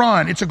nowhere to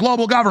run. It's a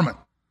global government.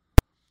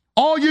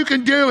 All you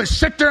can do is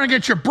sit there and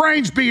get your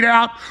brains beat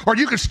out, or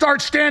you can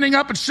start standing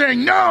up and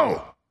saying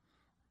no.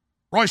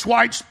 Royce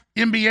White's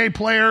NBA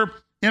player,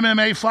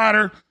 MMA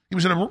fighter, he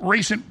was in a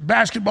recent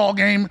basketball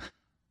game,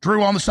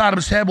 drew on the side of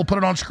his head, we'll put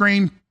it on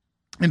screen,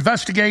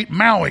 investigate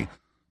Maui.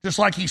 Just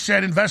like he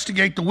said,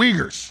 investigate the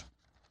Uyghurs.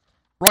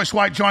 Royce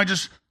White joins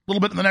us a little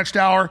bit in the next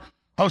hour,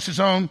 hosts his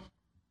own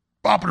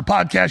popular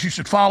podcast you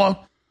should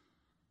follow.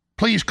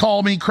 Please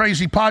call me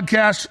Crazy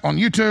Podcast on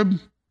YouTube,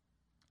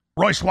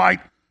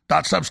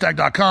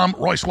 RoyceWhite.substack.com,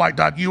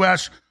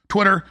 RoyceWhite.us,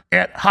 Twitter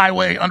at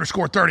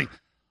Highway_30.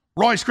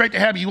 Royce, great to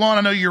have you on.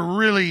 I know you're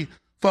really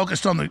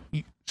focused on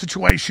the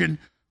situation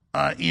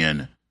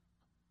in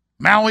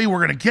Maui. We're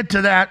going to get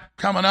to that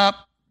coming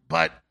up,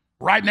 but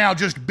right now,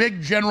 just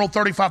big general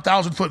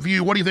 35,000 foot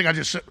view. What do you think I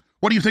just said?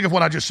 What do you think of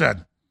what I just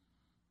said?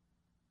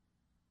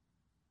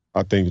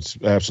 I think it's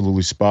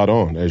absolutely spot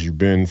on, as you've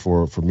been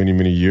for many,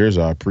 many years.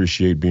 I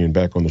appreciate being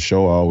back on the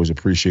show. I always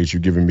appreciate you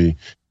giving me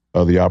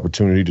the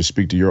opportunity to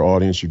speak to your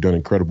audience. You've done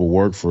incredible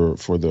work for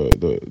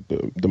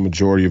the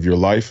majority of your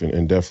life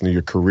and definitely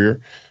your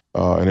career.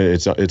 And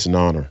it's an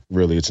honor,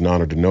 really. It's an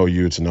honor to know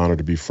you. It's an honor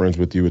to be friends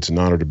with you. It's an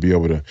honor to be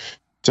able to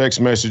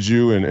text message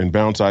you and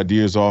bounce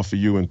ideas off of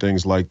you and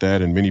things like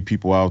that. And many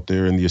people out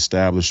there in the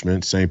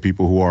establishment, same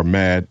people who are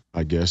mad,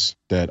 I guess,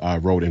 that I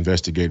wrote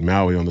Investigate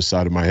Maui on the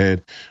side of my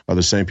head, are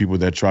the same people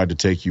that tried to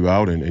take you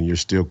out, and you're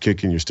still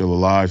kicking, you're still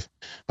alive.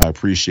 I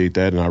appreciate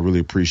that, and I really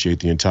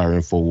appreciate the entire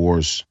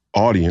Infowars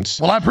audience.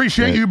 Well, I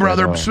appreciate you,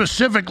 brother.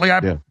 Specifically, I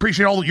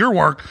appreciate all your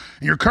work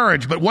and your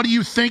courage. But what do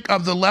you think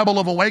of the level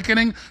of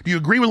awakening? Do you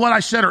agree with what I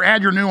said or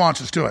add your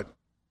nuances to it?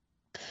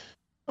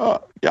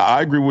 Yeah,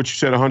 I agree with what you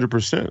said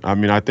 100%. I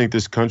mean, I think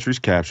this country's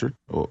captured.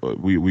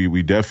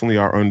 We definitely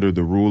are under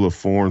the rule of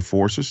foreign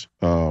forces,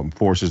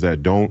 forces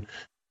that don't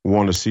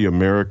want to see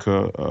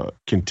America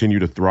continue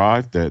to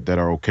thrive, that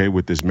are okay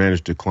with this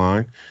managed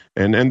decline.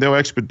 And they'll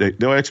expedite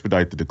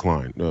the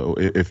decline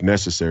if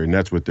necessary. And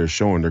that's what they're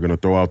showing. They're going to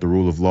throw out the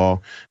rule of law.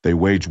 They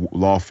wage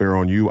lawfare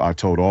on you. I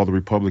told all the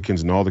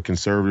Republicans and all the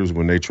conservatives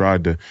when they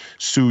tried to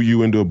sue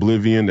you into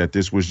oblivion that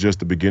this was just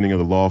the beginning of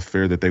the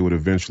lawfare, that they would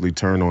eventually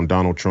turn on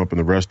Donald Trump and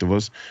the rest of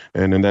us.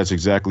 And that's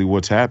exactly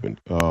what's happened.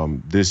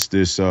 This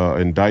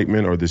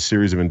indictment, or this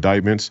series of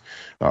indictments,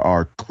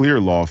 are clear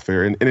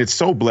lawfare. And it's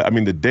so I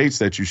mean, the dates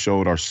that you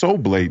showed are so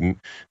blatant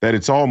that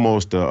it's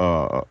almost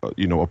a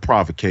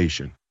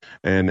provocation.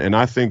 And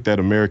I think that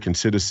American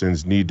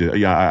citizens need to,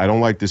 I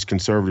don't like this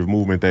conservative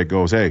movement that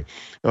goes, hey,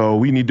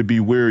 we need to be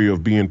wary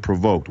of being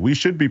provoked. We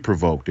should be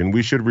provoked and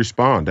we should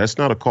respond. That's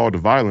not a call to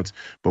violence,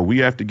 but we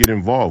have to get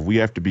involved. We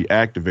have to be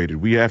activated.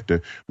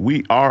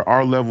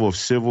 Our level of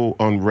civil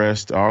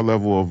unrest, our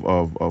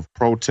level of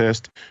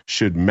protest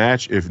should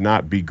match, if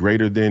not be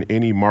greater than,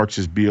 any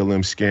Marxist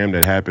BLM scam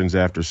that happens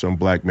after some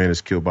black man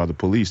is killed by the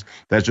police.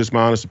 That's just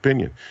my honest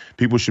opinion.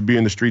 People should be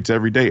in the streets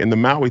every day. And the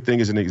Maui thing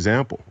is an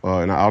example.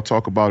 And I'll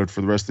talk about it for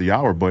the rest of the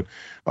hour, but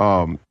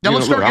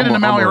let's start getting into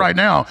Maui right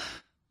now.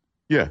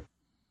 Yeah,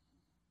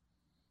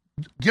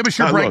 give us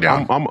your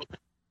breakdown. Look,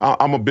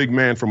 I'm a big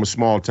man from a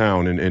small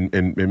town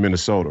in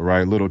Minnesota,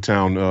 right? Little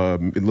town,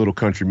 little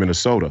country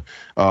Minnesota.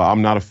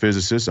 I'm not a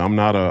physicist. I'm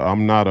not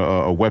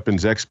a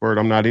weapons expert.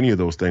 I'm not any of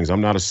those things.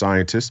 I'm not a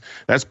scientist.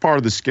 That's part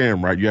of the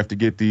scam, right? You have to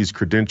get these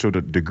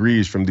credentialed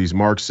degrees from these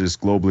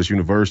Marxist globalist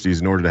universities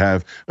in order to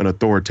have an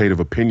authoritative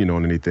opinion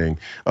on anything.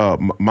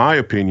 My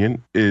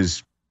opinion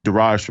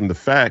derives from the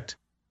fact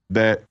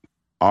that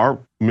our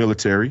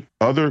military,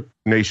 other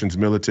nations'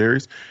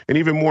 militaries, and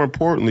even more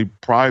importantly,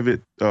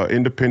 private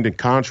independent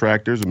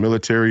contractors,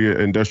 military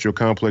industrial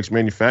complex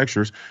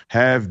manufacturers,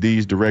 have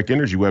these direct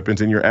energy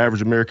weapons, and your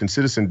average American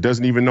citizen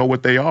doesn't even know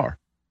what they are.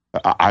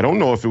 I don't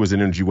know if it was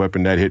an energy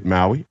weapon that hit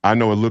Maui. I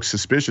know it looks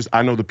suspicious.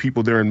 I know the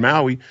people there in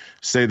Maui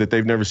say that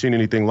they've never seen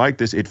anything like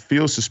this. It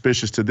feels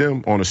suspicious to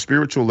them on a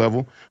spiritual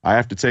level. I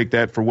have to take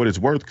that for what it's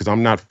worth because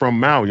I'm not from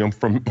Maui. I'm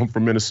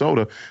from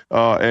Minnesota.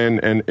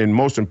 And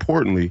most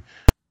importantly,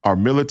 our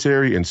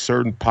military and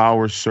certain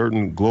powers,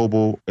 certain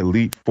global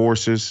elite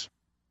forces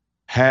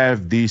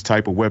have these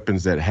type of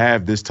weapons that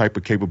have this type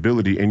of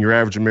capability, and your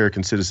average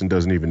American citizen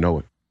doesn't even know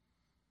it.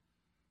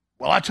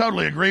 Well, I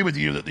totally agree with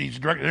you that these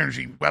direct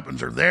energy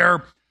weapons are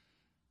there.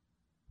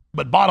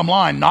 But bottom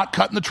line, not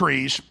cutting the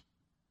trees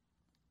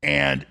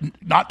and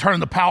not turning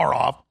the power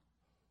off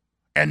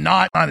and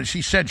not, as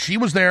she said, she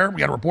was there. We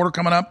got a reporter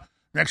coming up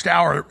next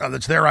hour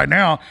that's there right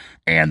now,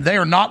 and they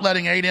are not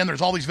letting aid in.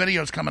 There's all these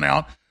videos coming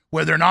out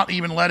where they're not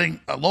even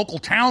letting local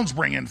towns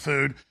bring in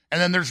food. And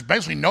then there's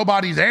basically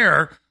nobody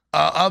there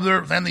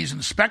other than these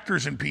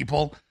inspectors and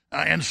people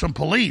and some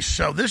police.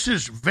 So this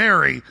is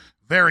very,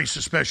 very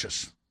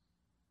suspicious.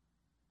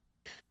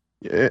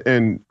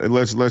 And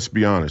let's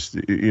be honest.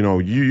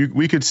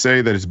 We could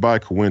say that it's by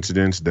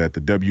coincidence that the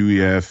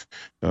WEF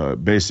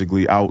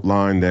basically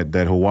outlined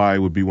that Hawaii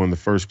would be one of the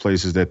first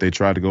places that they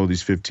try to go,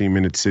 these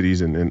 15-minute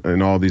cities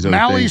and all these other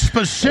things. Maui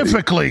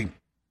specifically.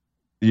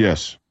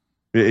 Yes.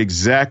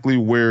 Exactly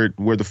where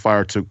the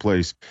fire took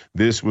place.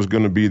 This was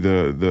going to be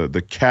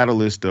the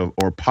catalyst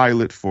or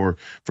pilot for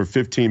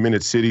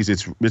 15-minute cities.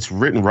 It's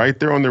written right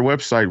there on their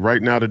website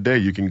right now today.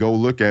 You can go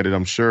look at it.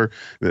 I'm sure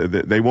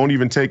they won't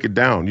even take it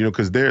down,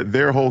 because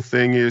their whole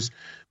thing is,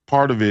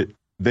 part of it,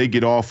 they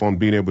get off on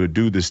being able to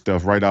do this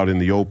stuff right out in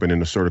the open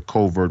in a sort of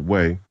covert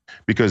way,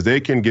 because they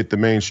can get the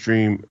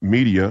mainstream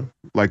media,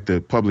 like the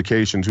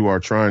publications who are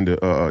trying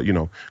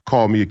to,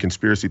 call me a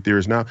conspiracy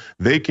theorist now,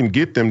 they can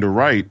get them to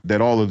write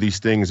that all of these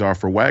things are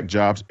for whack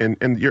jobs.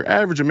 And your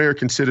average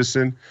American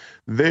citizen,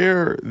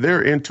 their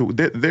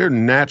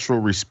natural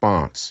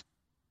response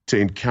to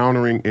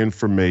encountering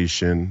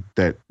information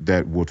that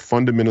would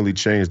fundamentally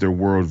change their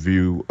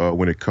worldview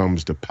when it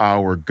comes to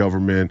power,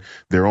 government,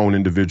 their own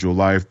individual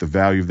life, the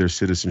value of their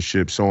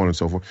citizenship, so on and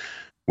so forth.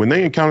 When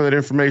they encounter that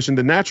information,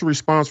 the natural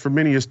response for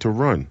many is to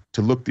run,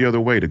 to look the other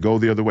way, to go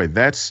the other way.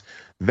 That's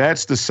the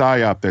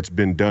psyop that's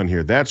been done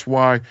here. That's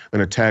why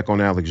an attack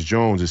on Alex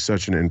Jones is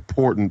such an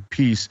important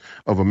piece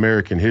of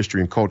American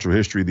history and cultural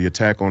history, the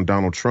attack on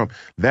Donald Trump.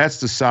 That's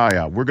the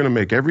psyop. We're going to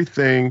make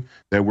everything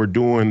that we're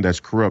doing that's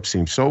corrupt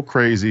seem so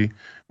crazy.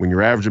 When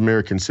your average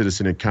American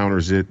citizen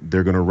encounters it,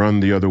 they're going to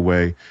run the other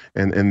way.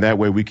 And that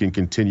way we can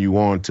continue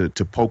on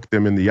to poke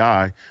them in the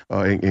eye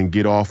and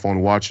get off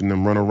on watching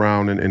them run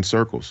around in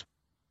circles.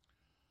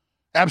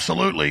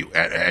 Absolutely.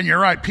 And you're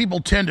right.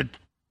 People tend to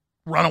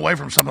run away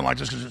from something like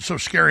this because it's so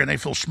scary and they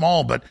feel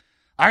small. But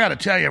I got to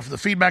tell you, for the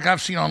feedback I've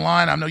seen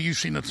online, I know you've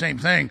seen the same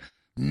thing.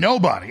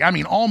 Nobody, I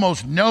mean,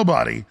 almost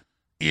nobody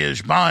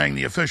is buying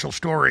the official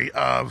story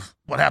of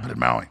what happened in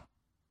Maui.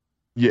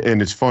 Yeah,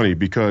 and it's funny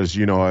because,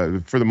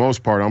 for the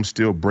most part, I'm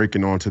still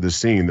breaking onto the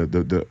scene.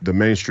 The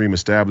mainstream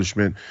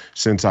establishment,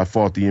 since I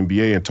fought the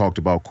NBA and talked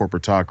about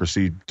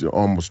corporatocracy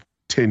almost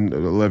 10,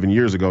 11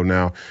 years ago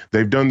now,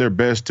 they've done their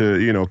best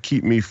to,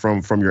 keep me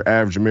from your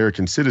average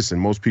American citizen.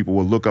 Most people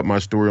will look up my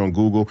story on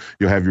Google.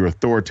 You'll have your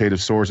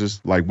authoritative sources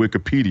like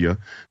Wikipedia,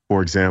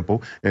 for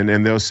example, and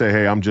then they'll say,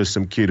 hey, I'm just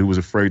some kid who was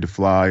afraid to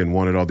fly and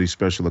wanted all these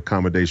special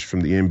accommodations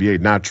from the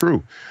NBA. Not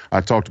true. I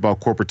talked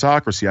about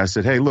corporatocracy. I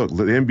said, hey, look,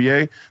 the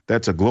NBA,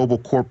 that's a global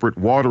corporate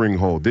watering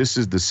hole. This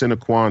is the sine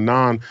qua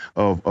non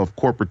of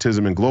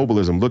corporatism and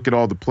globalism. Look at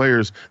all the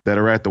players that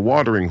are at the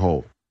watering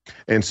hole.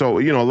 And so,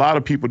 a lot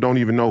of people don't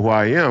even know who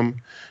I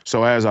am.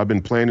 So as I've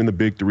been playing in the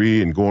Big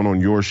Three and going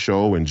on your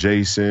show and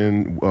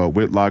Jason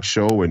Whitlock's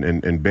show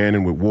and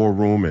Bannon with War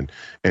Room and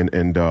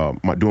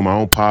doing my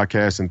own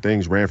podcast and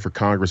things, ran for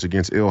Congress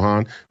against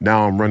Ilhan.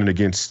 Now I'm running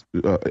against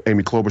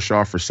Amy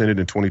Klobuchar for Senate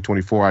in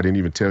 2024. I didn't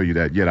even tell you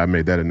that yet. I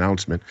made that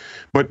announcement.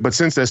 But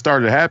since that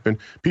started to happen,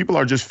 people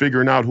are just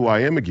figuring out who I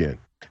am again.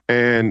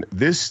 And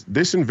this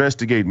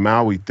Investigate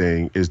Maui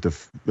thing is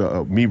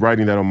me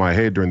writing that on my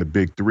head during the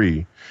Big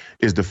Three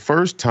is the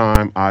first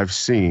time I've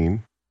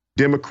seen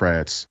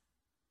Democrats,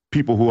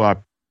 people who I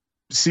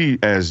see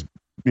as,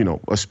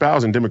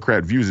 espousing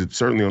Democrat views,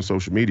 certainly on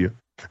social media.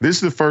 This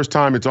is the first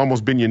time it's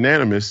almost been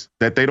unanimous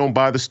that they don't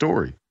buy the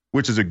story,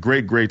 which is a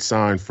great, great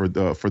sign for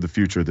the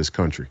future of this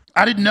country.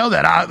 I didn't know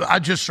that. I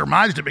just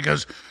surmised it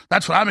because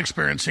that's what I'm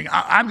experiencing.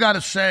 I've got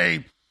to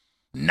say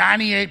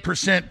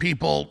 98%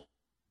 people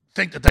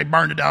think that they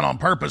burned it down on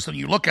purpose. And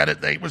you look at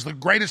it, it was the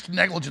greatest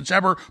negligence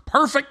ever,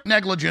 perfect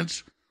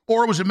negligence,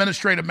 or it was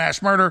administrative mass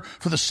murder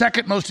for the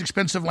second most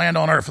expensive land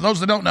on earth. For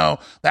those that don't know,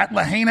 that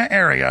Lahaina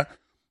area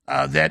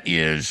that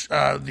is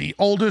the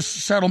oldest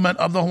settlement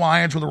of the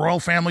Hawaiians where the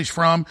royal family's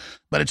from,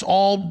 but it's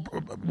all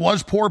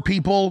was poor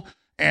people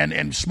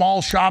and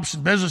small shops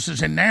and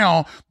businesses. And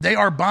now they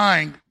are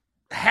buying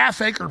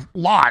half-acre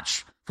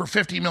lots for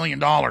 $50 million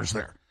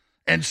there.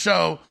 And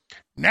so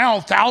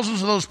now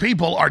thousands of those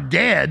people are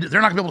dead.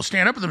 They're not going to be able to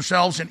stand up for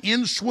themselves. And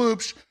in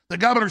swoops, the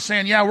governor's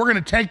saying, yeah, we're going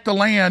to take the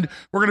land.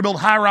 We're going to build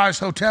high-rise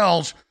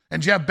hotels.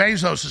 And Jeff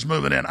Bezos is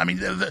moving in. I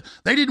mean,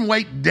 they didn't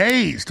wait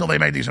days till they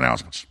made these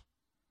announcements.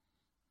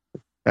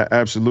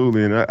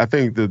 Absolutely. And I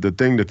think the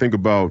thing to think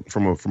about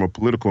from a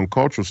political and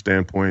cultural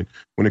standpoint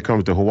when it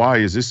comes to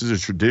Hawaii is this is a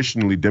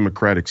traditionally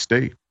Democratic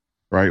state.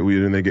 Right,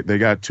 they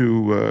got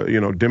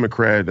two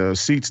Democrat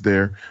seats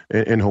there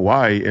in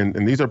Hawaii,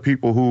 and these are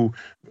people who,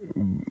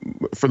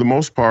 for the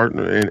most part,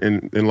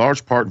 in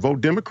large part,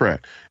 vote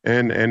Democrat.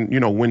 And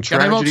when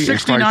tragedy, they vote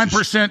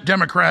 69%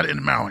 Democrat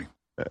in Maui.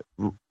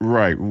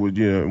 Right,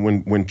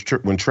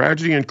 when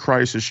tragedy and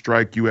crisis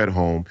strike you at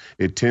home,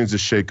 it tends to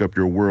shake up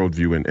your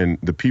worldview, and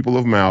the people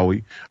of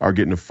Maui are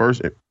getting the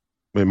first.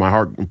 My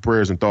heart and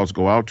prayers and thoughts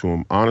go out to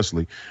them,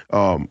 honestly,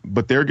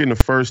 but they're getting a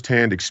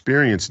firsthand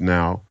experience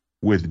now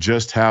with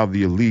just how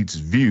the elites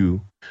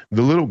view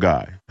the little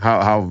guy,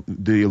 how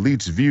the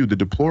elites view the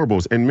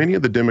deplorables. And many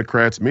of the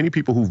Democrats, many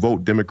people who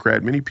vote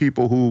Democrat, many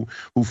people who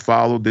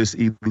follow this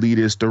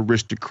elitist,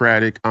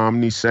 aristocratic,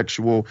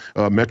 omnisexual,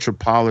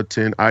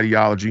 metropolitan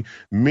ideology,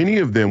 many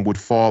of them would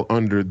fall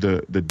under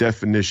the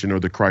definition or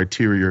the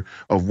criteria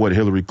of what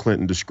Hillary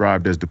Clinton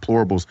described as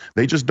deplorables.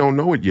 They just don't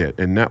know it yet.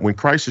 And when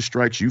crisis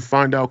strikes, you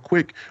find out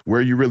quick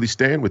where you really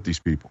stand with these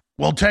people.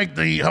 Well, take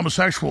the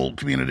homosexual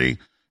community.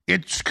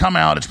 It's come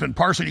out, it's been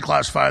partially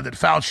declassified that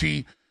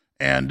Fauci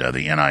and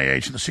the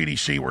NIH and the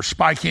CDC were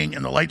spiking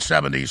in the late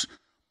 70s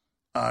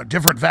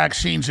different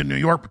vaccines in New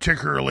York,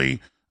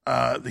 particularly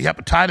the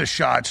hepatitis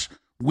shots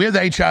with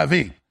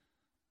HIV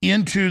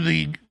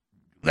into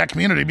that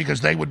community because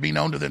they would be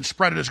known to then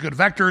spread it as good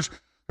vectors.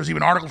 There's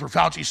even articles where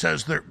Fauci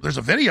says there's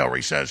a video where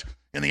he says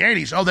in the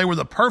 80s, they were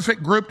the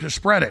perfect group to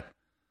spread it.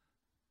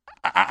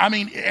 I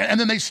mean, and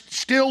then they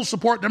still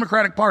support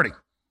Democratic Party.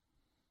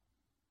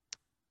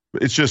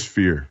 It's just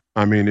fear.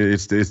 I mean,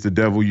 it's the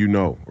devil,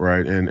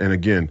 right? And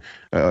again,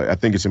 I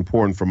think it's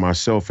important for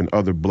myself and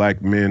other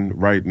black men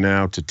right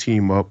now to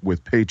team up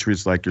with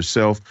patriots like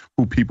yourself,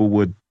 who people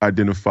would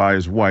identify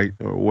as white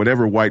or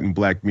whatever white and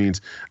black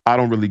means. I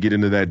don't really get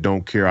into that,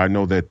 don't care. I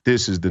know that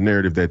this is the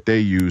narrative that they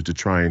use to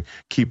try and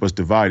keep us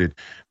divided.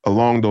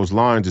 Along those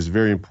lines, it's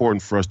very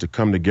important for us to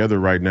come together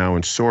right now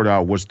and sort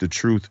out what's the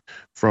truth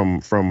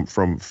from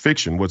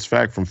fiction, what's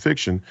fact from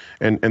fiction.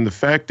 And the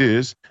fact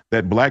is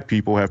that black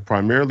people have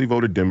primarily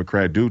voted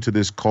Democrat due to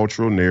this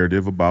cultural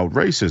narrative about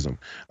racism.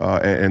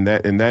 And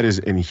that is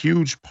in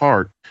huge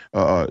part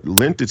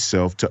lent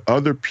itself to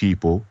other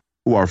people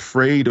who are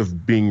afraid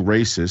of being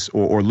racist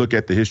or look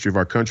at the history of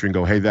our country and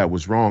go, hey, that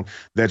was wrong.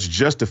 That's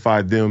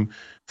justified them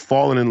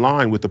falling in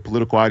line with a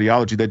political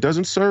ideology that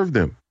doesn't serve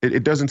them.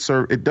 It doesn't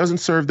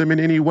serve them in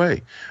any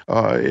way.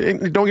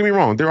 And don't get me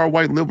wrong. There are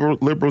white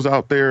liberals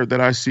out there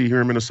that I see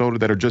here in Minnesota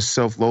that are just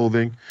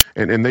self-loathing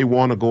and they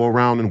want to go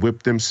around and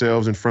whip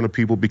themselves in front of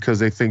people because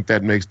they think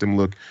that makes them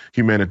look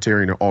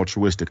humanitarian or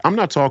altruistic. I'm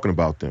not talking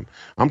about them.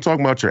 I'm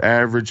talking about your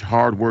average,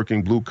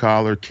 hardworking,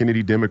 blue-collar,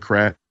 Kennedy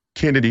Democrat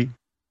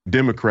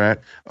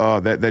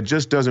that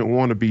just doesn't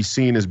want to be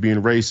seen as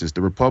being racist.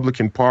 The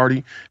Republican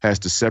Party has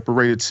to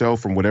separate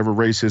itself from whatever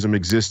racism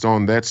exists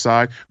on that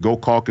side. Go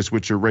caucus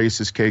with your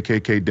racist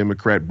KKK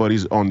Democrat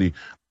buddies on the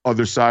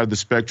other side of the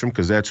spectrum,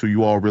 because that's who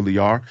you all really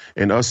are.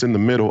 And us in the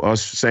middle,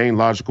 us sane,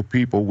 logical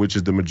people, which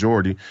is the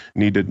majority,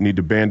 need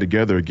to band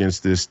together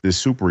against this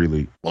super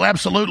elite. Well,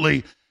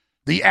 absolutely.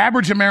 The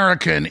average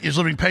American is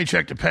living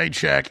paycheck to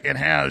paycheck and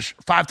has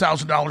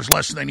 $5,000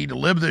 less than they need to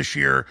live this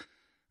year.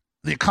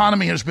 The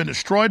economy has been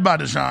destroyed by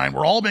design.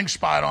 We're all being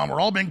spied on. We're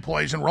all being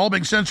poisoned. We're all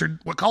being censored.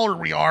 What color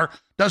we are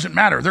doesn't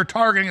matter. They're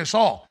targeting us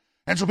all.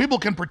 And so people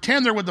can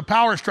pretend they're with the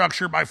power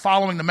structure by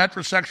following the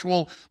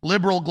metrosexual,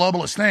 liberal,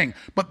 globalist thing.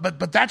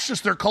 But that's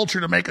just their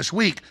culture to make us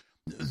weak.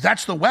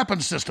 That's the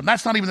weapon system.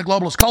 That's not even the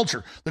globalist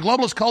culture. The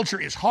globalist culture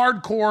is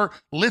hardcore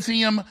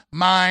lithium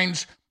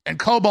mines and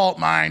cobalt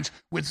mines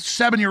with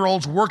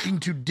 7-year-olds working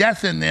to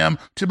death in them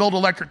to build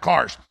electric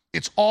cars.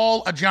 It's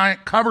all a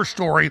giant cover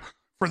story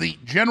for the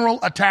general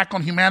attack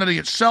on humanity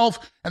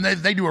itself, and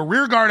they do a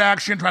rearguard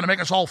action trying to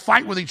make us all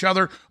fight with each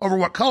other over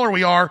what color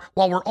we are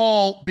while we're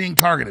all being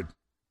targeted.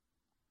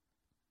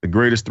 The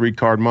greatest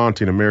 3-card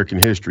Monte in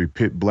American history,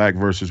 pit black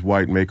versus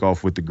white, make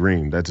off with the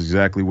green. That's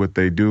exactly what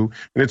they do,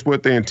 and it's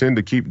what they intend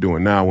to keep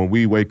doing. Now, when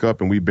we wake up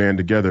and we band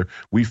together,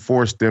 we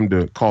force them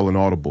to call an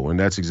audible, and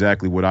that's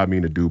exactly what I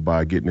mean to do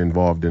by getting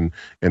involved in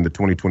the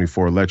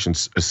 2024 election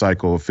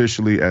cycle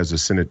officially as a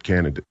Senate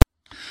candidate.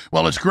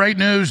 Well, it's great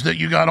news that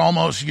you got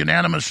almost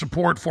unanimous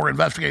support for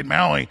Investigate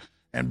Maui,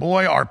 and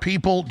boy, are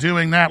people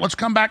doing that. Let's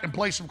come back and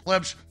play some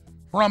clips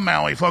from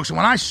Maui, folks. And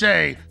when I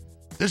say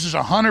this is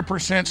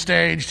 100%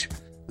 staged,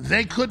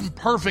 they couldn't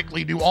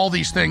perfectly do all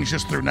these things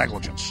just through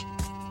negligence.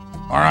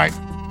 All right?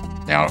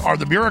 Now, are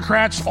the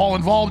bureaucrats all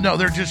involved? No,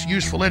 they're just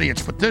useful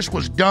idiots. But this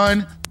was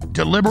done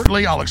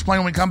deliberately. I'll explain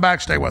when we come back.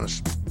 Stay with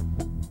us.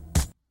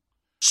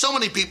 So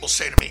many people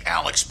say to me,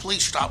 Alex,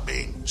 please stop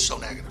being so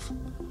negative.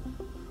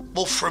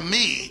 Well, for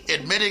me,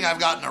 admitting I've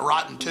gotten a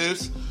rotten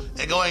tooth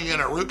and going in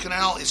a root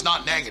canal is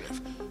not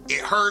negative.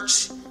 It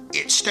hurts.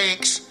 It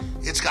stinks.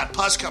 It's got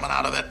pus coming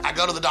out of it. I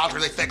go to the doctor,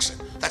 they fix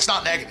it. That's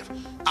not negative.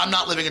 I'm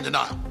not living in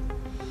denial.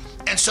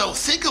 And so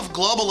think of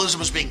globalism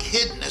as being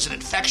hidden as an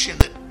infection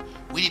that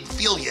we didn't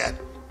feel yet,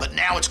 but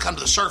now it's come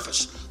to the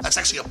surface. That's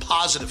actually a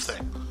positive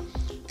thing.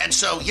 And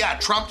so, yeah,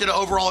 Trump did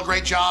overall a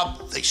great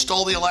job. They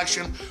stole the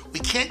election. We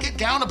can't get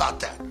down about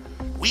that.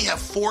 We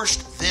have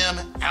forced them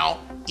out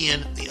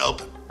in the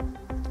open.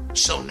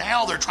 So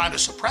now they're trying to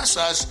suppress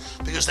us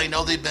because they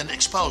know they've been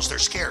exposed. They're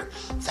scared.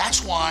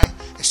 That's why,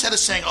 instead of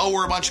saying, oh,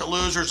 we're a bunch of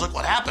losers, look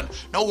what happened.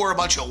 No, we're a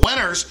bunch of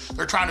winners.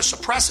 They're trying to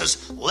suppress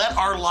us. Let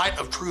our light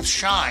of truth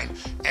shine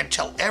and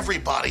tell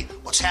everybody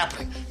what's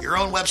happening. Your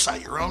own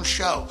website, your own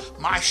show,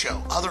 my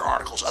show, other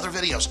articles, other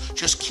videos.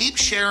 Just keep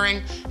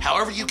sharing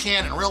however you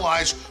can and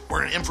realize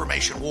we're in an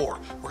information war.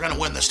 We're going to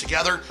win this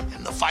together,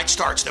 and the fight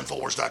starts at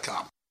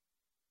Infowars.com.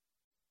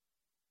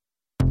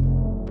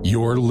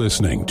 You're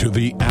listening to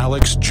The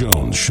Alex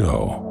Jones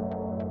Show.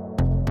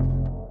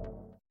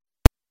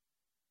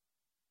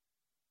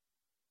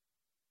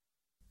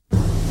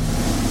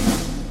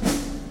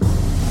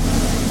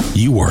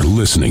 You are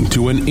listening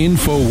to an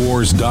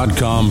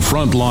Infowars.com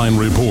frontline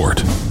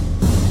report.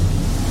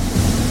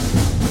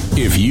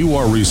 If you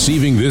are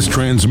receiving this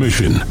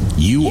transmission,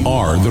 you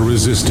are the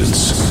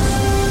resistance.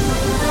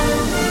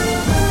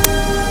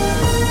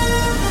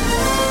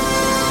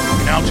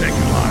 Now take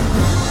you live.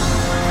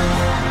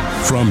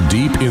 From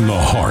deep in the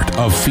heart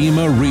of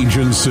FEMA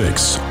Region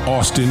 6,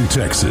 Austin,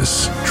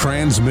 Texas,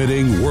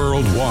 transmitting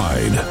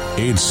worldwide,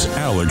 it's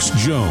Alex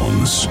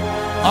Jones.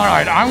 All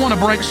right, I want to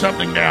break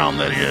something down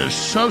that is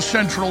so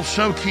central,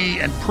 so key,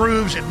 and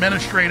proves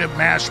administrative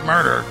mass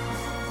murder,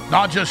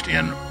 not just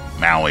in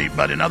Maui,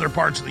 but in other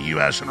parts of the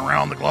U.S. and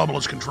around the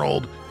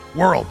globalist-controlled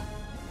world.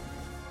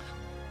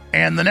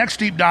 And the next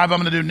deep dive I'm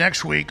going to do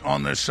next week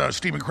on this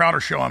Steven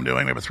Crowder show I'm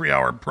doing, we have a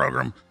 3-hour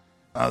program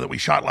that we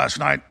shot last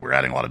night. We're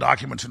adding a lot of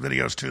documents and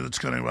videos, too, that's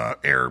going to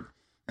air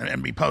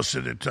and be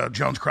posted at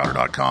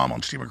jonescrowder.com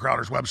on Steven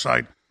Crowder's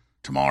website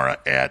tomorrow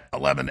at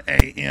 11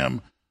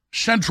 a.m.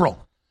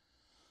 Central.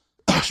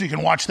 So you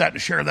can watch that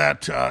and share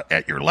that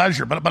at your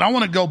leisure. But I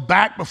want to go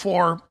back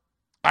before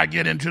I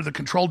get into the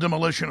controlled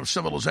demolition of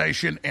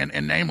civilization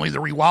and namely the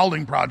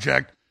rewilding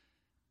project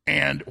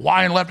and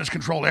why in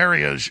leftist-controlled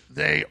areas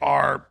they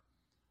are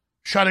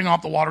shutting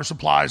off the water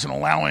supplies and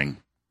allowing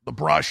the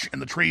brush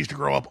and the trees to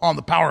grow up on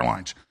the power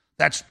lines.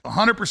 That's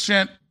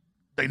 100%.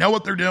 They know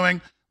what they're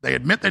doing. They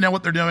admit they know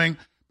what they're doing,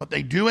 but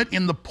they do it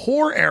in the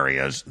poor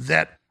areas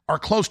that are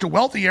close to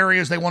wealthy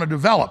areas they want to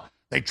develop.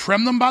 They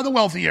trim them by the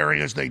wealthy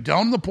areas. They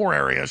don't in the poor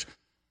areas.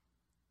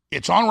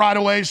 It's on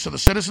right-of-ways, so the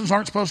citizens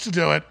aren't supposed to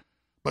do it,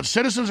 but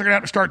citizens are going to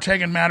have to start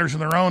taking matters in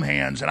their own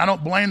hands, and I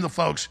don't blame the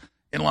folks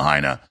in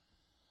Lahaina.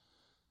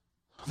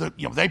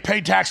 They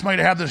paid tax money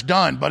to have this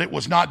done, but it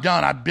was not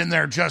done. I've been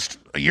there just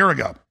a year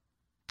ago.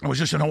 I was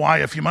just in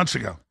Hawaii a few months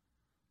ago.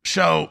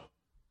 So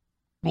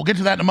we'll get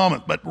to that in a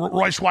moment, but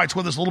Royce White's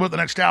with us a little bit the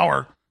next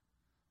hour.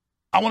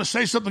 I want to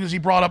say something as he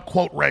brought up,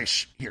 quote,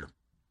 race here.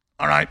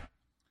 All right?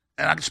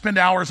 And I could spend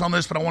hours on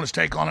this, but I want his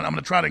take on it. I'm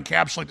going to try to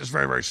encapsulate this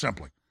very, very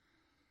simply.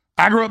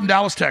 I grew up in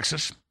Dallas,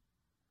 Texas,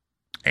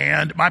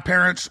 and my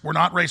parents were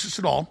not racist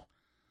at all.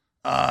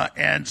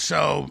 And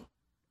so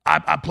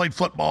I played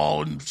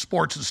football and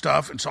sports and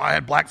stuff, and so I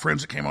had black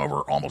friends that came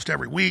over almost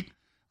every week.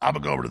 I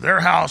would go over to their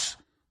house,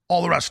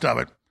 all the rest of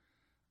it.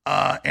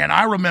 And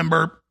I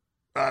remember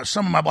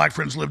some of my black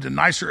friends lived in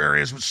nicer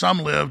areas, but some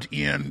lived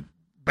in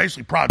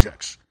basically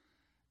projects.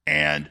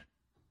 And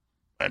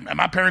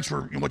my parents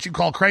were what you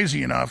call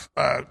crazy enough,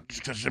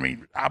 because, I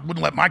mean, I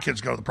wouldn't let my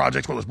kids go to the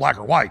projects whether it was black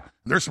or white.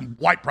 There's some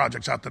white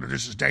projects out there that are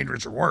just as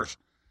dangerous or worse.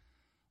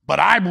 But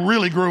I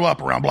really grew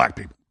up around black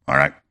people, all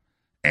right?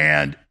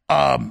 And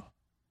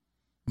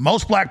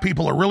most black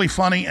people are really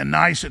funny and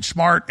nice and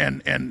smart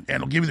and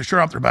will give you the shirt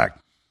off their back.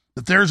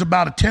 But there's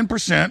about a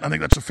 10%, I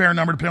think that's a fair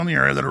number depending on the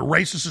area, that are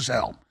racist as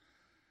hell.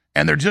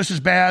 And they're just as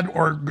bad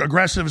or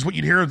aggressive as what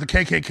you'd hear of the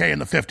KKK in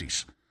the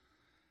 50s.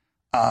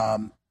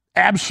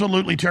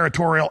 Absolutely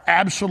territorial,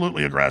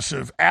 absolutely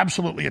aggressive,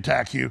 absolutely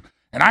attack you.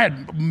 And I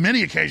had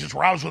many occasions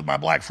where I was with my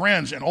black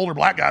friends and older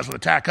black guys would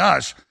attack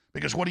us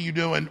because what are you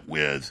doing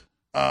with,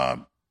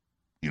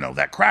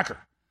 that cracker?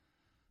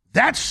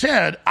 That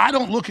said, I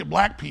don't look at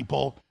black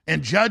people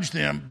and judge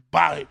them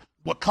by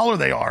what color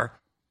they are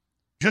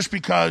just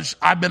because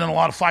I've been in a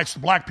lot of fights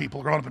with black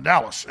people growing up in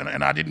Dallas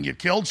and I didn't get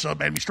killed, so it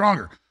made me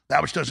stronger.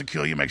 That which doesn't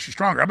kill you makes you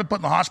stronger. I've been put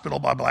in the hospital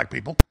by black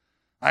people.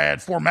 I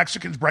had 4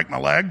 Mexicans break my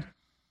leg.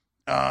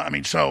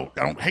 So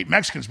I don't hate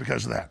Mexicans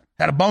because of that.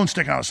 Had a bone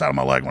sticking out the side of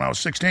my leg when I was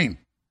 16.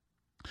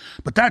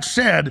 But that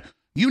said,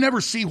 you never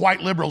see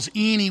white liberals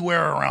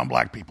anywhere around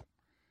black people.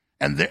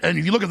 And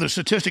if you look at the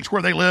statistics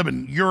where they live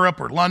in Europe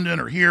or London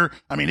or here,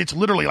 I mean, it's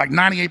literally like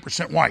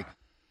 98% white.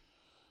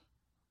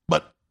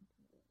 But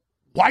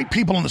white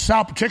people in the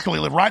South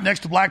particularly live right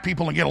next to black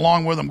people and get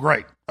along with them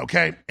great,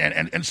 okay?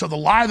 And so the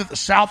lie that the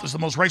South is the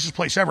most racist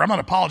place ever, I'm not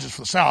an apologist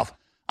for the South.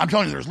 I'm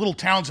telling you, there's little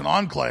towns and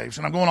enclaves,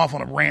 and I'm going off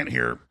on a rant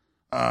here.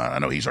 I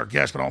know he's our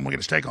guest, but I want to get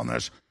his take on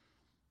this.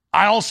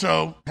 I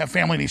also have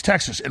family in East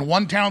Texas, and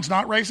one town's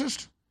not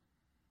racist,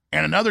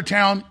 and another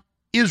town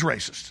is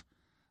racist.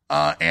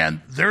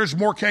 And there's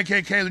more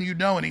KKK than you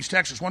know in East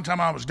Texas. One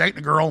time I was dating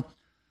a girl,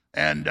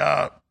 and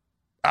I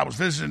was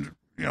visiting,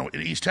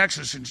 in East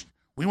Texas, and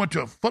we went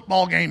to a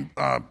football game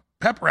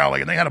pep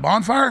rally, and they had a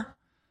bonfire.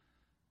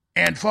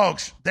 And,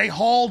 folks, they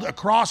hauled a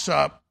cross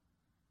up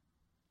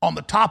on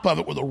the top of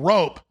it with a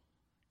rope,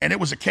 and it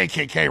was a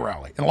KKK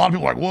rally. And a lot of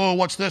people were like, whoa,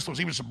 what's this? There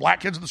was even some black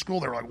kids in the school.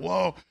 They were like,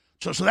 whoa.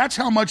 So that's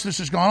how much this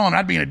has gone on.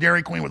 I'd be in a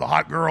Dairy Queen with a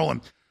hot girl and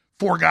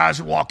 4 guys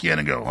that walk in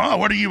and go, oh,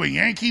 what are you, a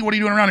Yankee? What are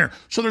you doing around here?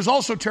 So there's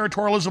also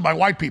territorialism by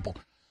white people.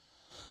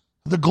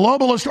 The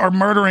globalists are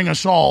murdering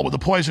us all with the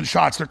poison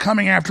shots. They're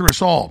coming after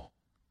us all.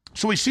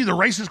 So we see the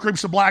racist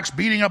groups of blacks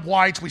beating up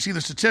whites. We see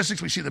the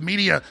statistics. We see the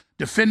media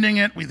defending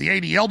it. The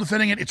ADL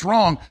defending it. It's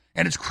wrong.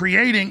 And it's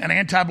creating an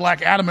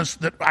anti-black animus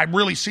that I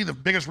really see the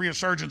biggest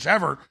resurgence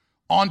ever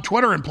on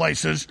Twitter and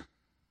places.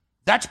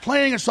 That's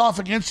playing us off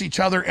against each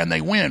other, and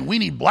they win. We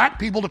need black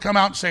people to come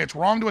out and say it's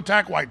wrong to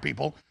attack white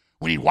people.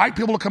 We need white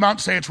people to come out and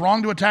say it's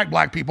wrong to attack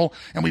black people,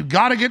 and we've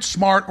got to get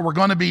smart or we're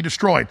going to be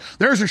destroyed.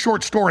 There's a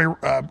short story,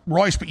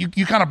 Royce, but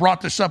you kind of brought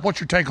this up. What's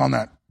your take on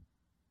that?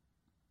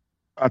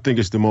 I think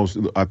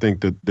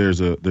that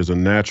there's a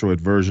natural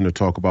aversion to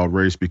talk about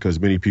race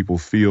because many people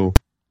feel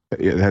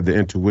had the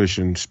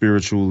intuition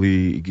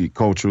spiritually,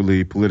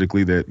 culturally,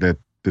 politically that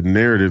the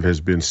narrative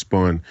has been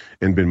spun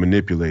and been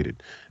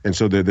manipulated. And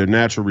so their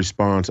natural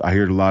response, I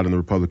hear it a lot in the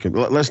Republican,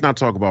 let's not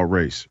talk about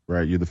race,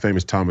 right? The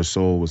famous Thomas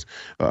Sowell was,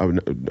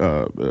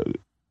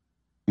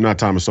 not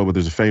Thomas Sowell, but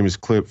there's a famous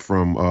clip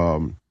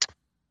from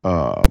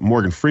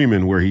Morgan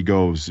Freeman where he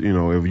goes,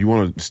 if you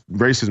want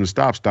racism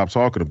stop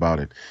talking about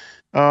it.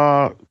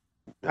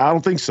 I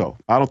don't think so.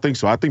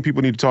 I think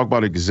people need to talk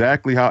about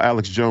exactly how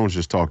Alex Jones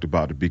just talked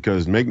about it,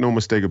 because make no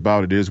mistake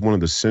about it, is one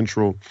of the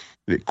central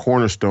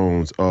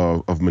cornerstones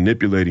of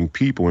manipulating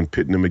people and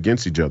pitting them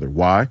against each other.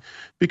 Why?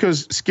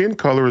 Because skin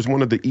color is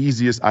one of the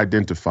easiest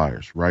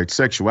identifiers, right?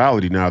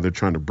 Sexuality now they're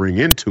trying to bring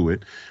into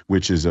it,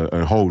 which is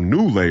a whole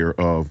new layer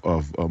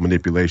of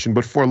manipulation.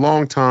 But for a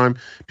long time,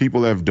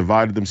 people have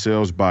divided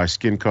themselves by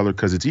skin color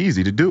because it's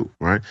easy to do,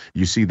 right?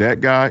 You see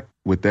that guy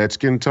with that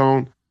skin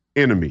tone,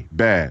 enemy,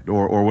 bad,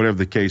 or whatever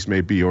the case may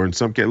be, or in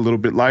some case a little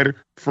bit lighter,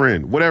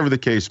 friend, whatever the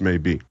case may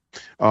be.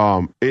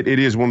 It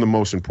is one of the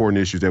most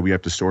important issues that we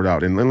have to sort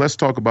out. And let's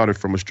talk about it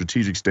from a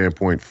strategic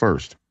standpoint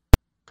first.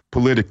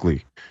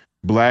 Politically,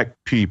 black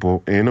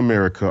people in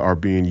America are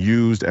being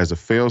used as a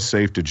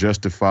fail-safe to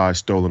justify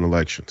stolen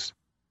elections.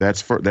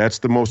 That's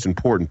the most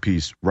important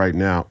piece right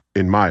now,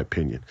 in my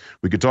opinion.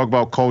 We could talk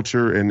about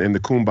culture and the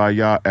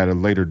kumbaya at a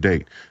later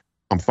date.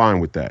 I'm fine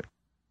with that.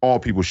 All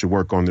people should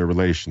work on their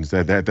relations.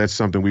 That's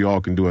something we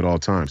all can do at all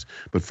times.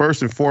 But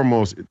first and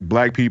foremost,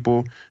 black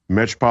people,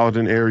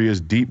 metropolitan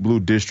areas, deep blue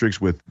districts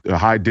with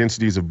high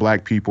densities of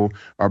black people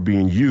are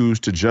being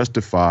used to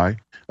justify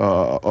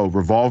a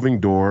revolving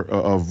door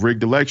of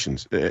rigged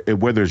elections,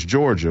 whether it's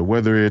Georgia,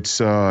 whether it's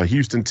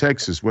Houston,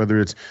 Texas, whether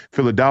it's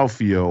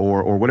Philadelphia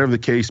or whatever the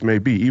case may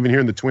be, even here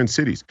in the Twin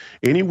Cities.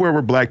 Anywhere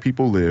where black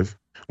people live,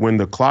 when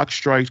the clock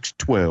strikes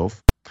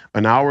 12,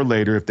 an hour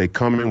later, if they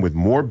come in with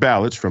more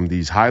ballots from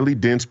these highly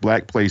dense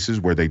black places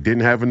where they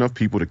didn't have enough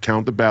people to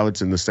count the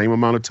ballots in the same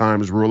amount of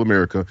time as rural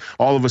America,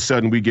 all of a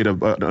sudden we get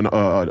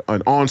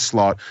an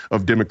onslaught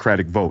of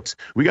Democratic votes.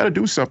 We got to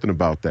do something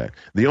about that.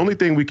 The only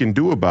thing we can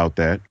do about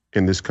that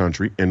in this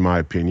country, in my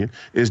opinion,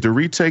 is to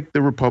retake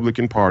the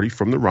Republican Party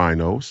from the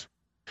rhinos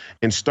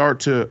and start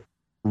to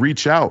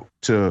reach out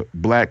to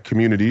black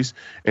communities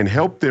and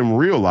help them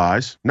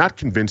realize, not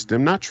convince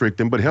them, not trick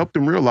them, but help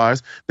them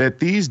realize that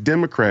these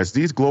Democrats,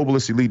 these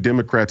globalist elite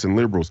Democrats and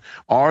liberals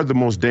are the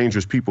most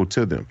dangerous people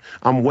to them.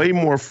 I'm way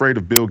more afraid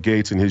of Bill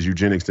Gates and his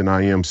eugenics than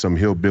I am some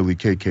hillbilly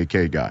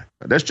KKK guy.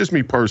 That's just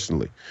me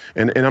personally.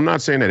 And I'm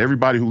not saying that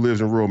everybody who lives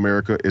in rural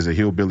America is a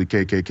hillbilly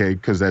KKK,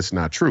 because that's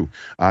not true.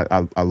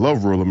 I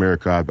love rural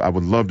America. I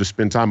would love to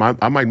spend time.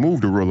 I might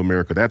move to rural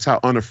America. That's how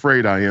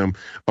unafraid I am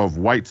of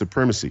white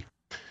supremacy.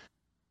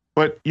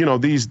 But, you know,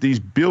 these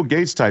Bill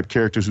Gates type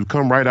characters who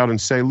come right out and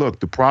say, look,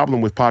 the problem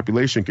with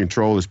population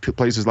control is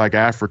places like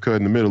Africa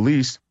and the Middle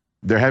East,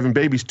 they're having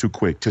babies too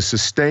quick to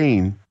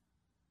sustain,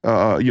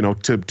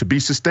 to be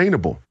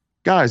sustainable.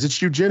 Guys,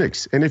 it's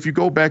eugenics. And if you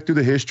go back through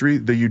the history,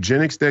 the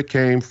eugenics that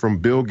came from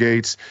Bill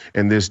Gates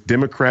and this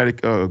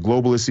democratic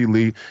globalist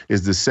elite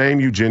is the same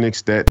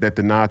eugenics that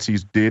the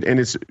Nazis did. And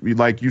it's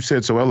like you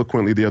said so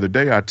eloquently the other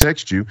day, I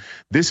text you,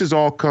 this is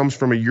all comes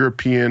from a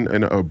European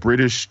and a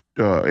British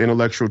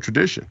intellectual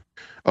tradition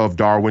of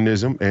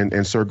Darwinism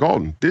and Sir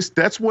Galton.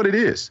 That's what it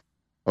is.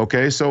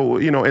 Okay, so,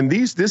 you know, and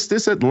this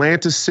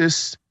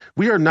Atlanticists,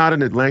 we are not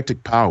an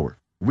Atlantic power.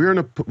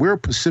 We're a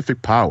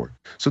Pacific power.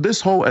 So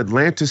this whole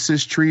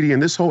Atlanticist treaty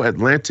and this whole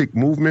Atlantic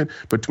movement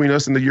between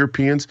us and the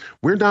Europeans,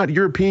 we're not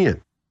European.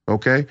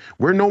 Okay,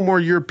 we're no more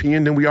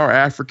European than we are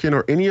African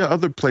or any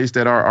other place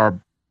that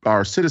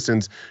our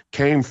citizens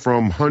came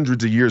from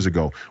hundreds of years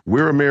ago.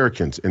 We're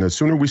Americans, and the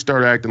sooner we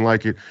start acting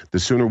like it, the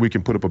sooner we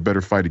can put up a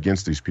better fight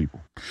against these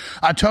people.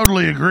 I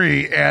totally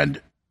agree,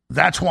 and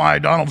that's why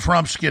Donald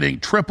Trump's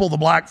getting triple the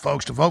black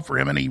folks to vote for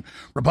him, and he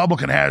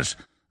Republican has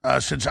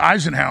since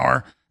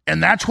Eisenhower.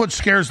 And that's what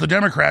scares the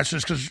Democrats,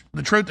 is because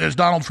the truth is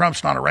Donald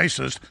Trump's not a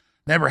racist,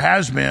 never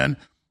has been,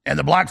 and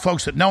the black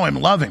folks that know him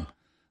love him,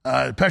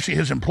 especially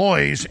his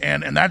employees,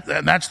 and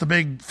that's the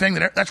big thing.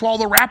 That's why all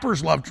the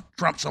rappers love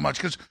Trump so much,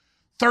 because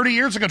 20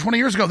 years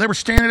ago, they were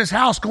staying at his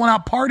house, going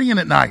out partying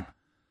at night.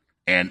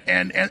 And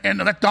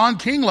that Don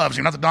King loves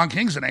him. Not that Don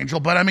King's an angel,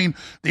 but I mean,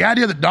 the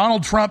idea that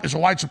Donald Trump is a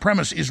white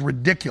supremacist is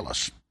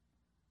ridiculous.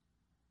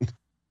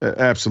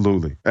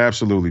 Absolutely.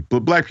 Absolutely.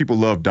 But black people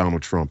love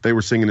Donald Trump. They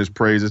were singing his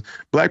praises.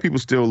 Black people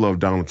still love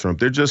Donald Trump.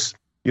 They're just,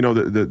 you know,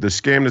 the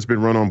scam that's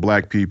been run on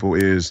black people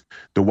is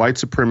the white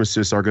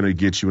supremacists are going to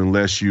get you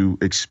unless you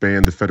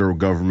expand the federal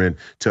government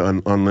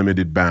to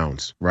unlimited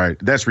bounds. Right.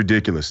 That's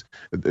ridiculous.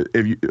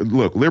 If you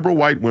look, liberal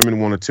white women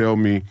want to tell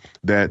me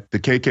that the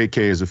KKK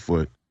is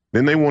afoot.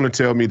 Then they want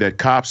to tell me that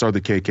cops are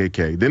the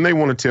KKK. Then they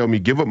want to tell me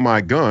give up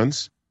my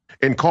guns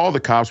and call the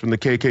cops when the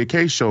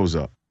KKK shows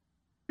up.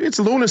 It's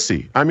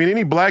lunacy. I mean,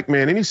 any black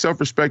man, any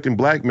self-respecting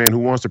black man who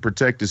wants to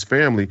protect his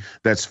family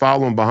that's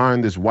following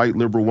behind this white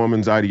liberal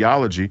woman's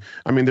ideology,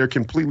 I mean, they're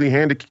completely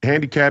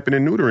handicapping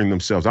and neutering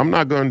themselves. I'm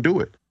not going to do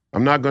it.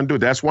 I'm not going to do it.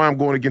 That's why I'm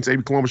going against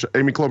Amy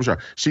Klobuchar.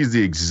 She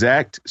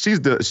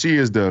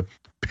is the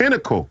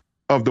pinnacle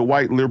of the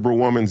white liberal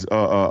woman's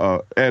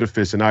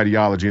edifice and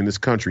ideology in this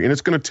country, and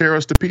it's going to tear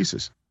us to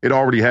pieces. It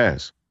already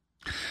has.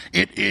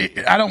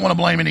 I don't want to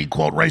blame any,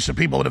 quote, race of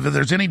people, but if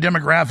there's any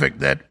demographic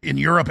that in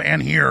Europe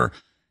and here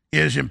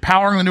is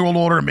empowering the New World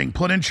Order and being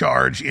put in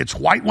charge, it's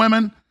white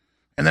women,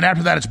 and then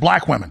after that, it's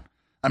black women.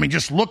 I mean,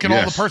 just look at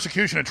all the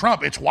persecution of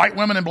Trump. It's white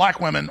women and black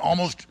women,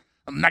 almost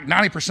like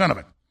 90% of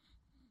it.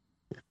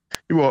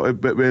 Well, and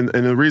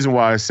the reason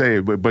why I say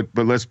it, but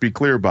let's be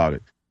clear about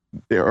it.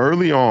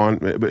 Early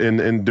on,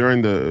 and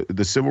during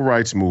the civil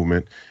rights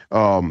movement,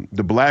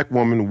 the black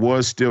woman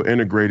was still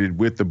integrated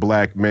with the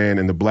black man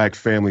and the black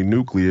family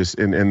nucleus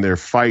in their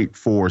fight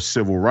for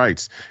civil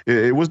rights.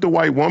 It was the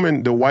white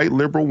woman, the white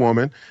liberal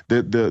woman,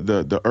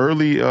 the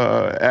early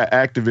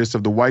activists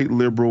of the white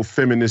liberal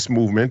feminist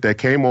movement that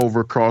came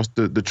over across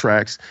the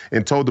tracks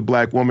and told the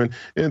black woman,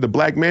 the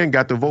black man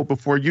got the vote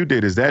before you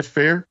did. Is that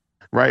fair?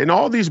 Right. And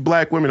all these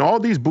black women, all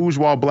these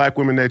bourgeois black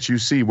women that you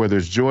see, whether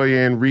it's Joy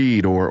Ann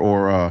Reid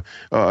or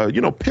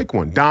pick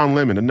one, Don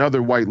Lemon,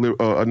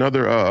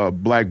 another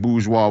black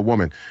bourgeois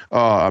woman.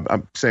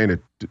 I'm saying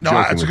it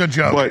jokingly. No, it's a good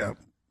joke. But,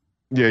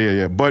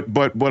 yeah. But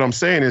what I'm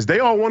saying is they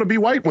all want to be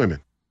white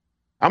women.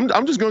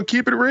 I'm just going to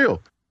keep it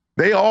real.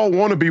 They all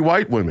want to be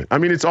white women. I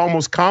mean, it's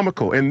almost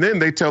comical. And then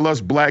they tell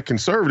us black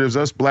conservatives,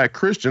 us black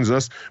Christians,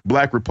 us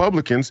black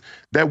Republicans,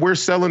 that we're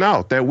selling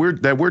out, that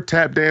we're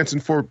tap dancing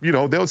for,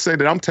 they'll say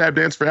that I'm tap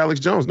dancing for Alex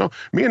Jones. No,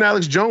 me and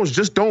Alex Jones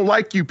just don't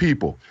like you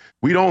people.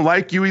 We don't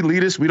like you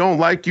elitists. We don't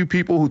like you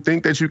people who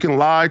think that you can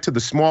lie to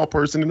the small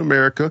person in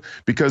America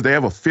because they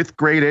have a 5th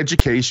grade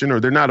education or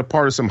they're not a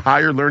part of some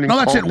higher learning. No,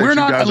 that's it. We're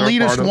not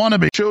elitist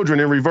wannabe. Children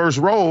in reverse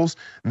roles,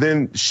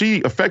 then she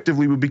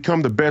effectively would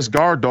become the best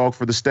guard dog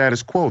for the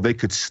status quo. They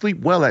could sleep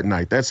well at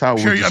night. That's how.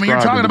 Sure. I mean,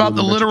 you're talking about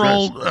the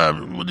literal.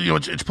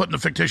 It's put in a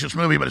fictitious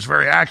movie, but it's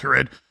very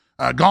accurate.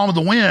 Gone with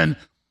the Wind.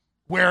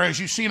 Whereas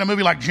you see in a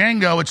movie like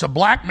Django, it's a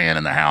black man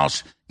in the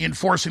house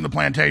enforcing the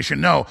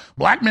plantation. No,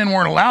 black men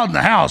weren't allowed in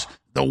the house.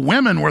 The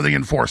women were the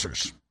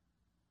enforcers.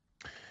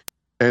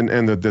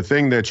 And the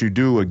thing that you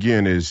do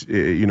again is,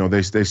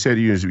 they say to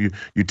you is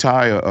you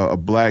tie a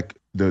black,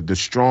 the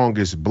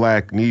strongest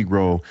black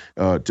Negro,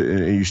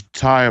 and you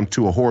tie him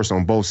to a horse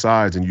on both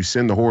sides, and you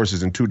send the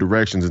horses in 2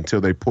 directions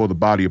until they pull the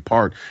body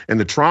apart. And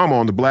the trauma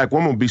on the black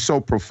woman would be so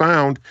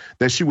profound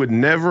that she would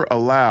never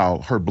allow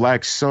her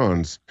black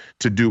sons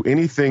to do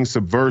anything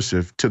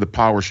subversive to the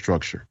power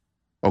structure.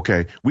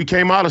 Okay, we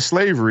came out of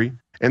slavery,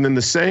 and then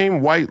the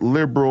same white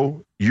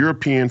liberal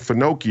European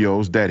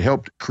Finocchios that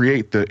helped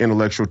create the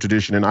intellectual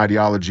tradition and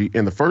ideology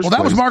in the first place. Well,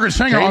 that was Margaret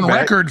Sanger on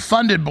record,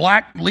 funded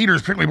black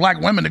leaders, particularly black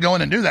women, to go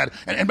in and do that.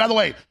 And by the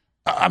way,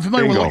 I'm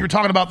familiar with what you're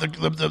talking about,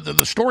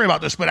 the story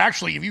about this, but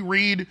actually, if you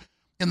read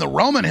in the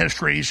Roman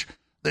histories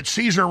that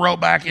Caesar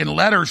wrote back in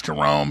letters to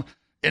Rome,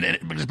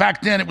 because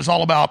back then it was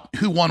all about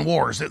who won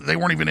wars. They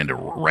weren't even into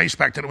race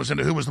back then. It was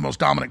into who was the most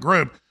dominant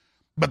group.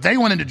 But they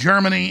went into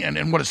Germany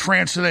and what is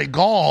France today,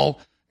 Gaul,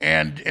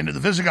 and into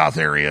the Visigoth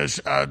areas,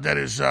 that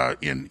is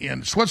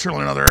in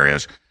Switzerland and other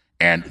areas,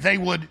 and they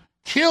would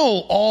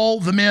kill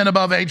all the men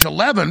above age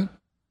 11,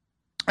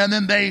 and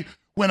then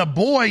when a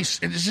boy,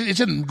 it's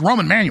in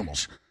Roman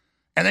manuals,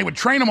 and they would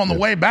train them on the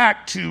way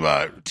back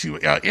to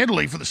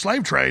Italy for the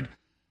slave trade,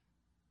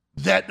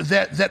 that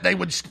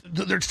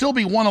there'd still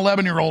be one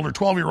 11-year-old or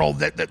 12-year-old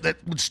that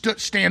would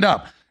stand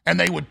up, and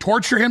they would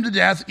torture him to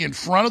death in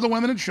front of the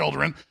women and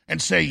children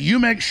and say, you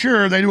make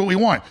sure they do what we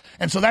want.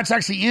 And so that's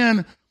actually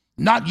in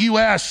not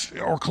U.S.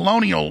 or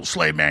colonial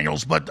slave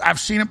manuals, but I've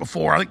seen it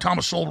before. I think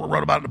Thomas Sowell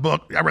wrote about it in a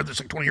book. I read this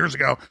like 20 years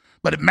ago,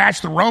 but it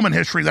matched the Roman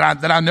history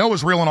that I know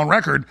is real and on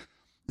record,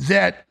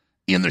 that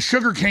in the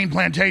sugarcane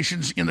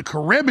plantations in the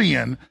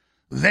Caribbean,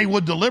 they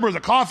would deliver the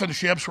coffin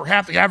ships where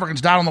half the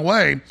Africans died on the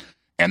way,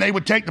 and they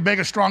would take the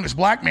biggest, strongest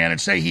black man and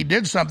say he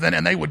did something,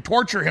 and they would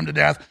torture him to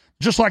death,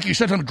 just like you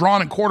said to him,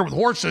 drawn and quartered with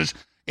horses,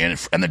 and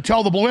then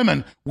tell the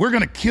women, we're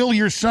going to kill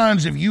your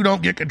sons if you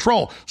don't get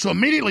control. So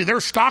immediately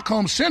they're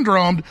Stockholm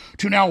syndromed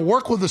to now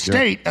work with the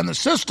state and the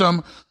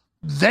system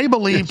they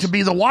believe to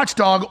be the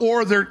watchdog,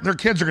 or their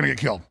kids are going to get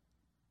killed.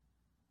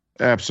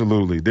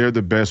 Absolutely. They're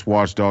the best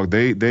watchdog.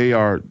 They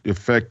are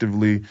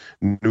effectively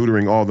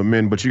neutering all the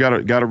men. But you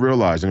gotta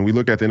realize, and we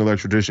look at the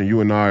intellectual tradition,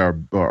 you and I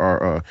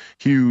are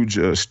huge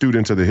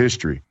students of the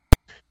history.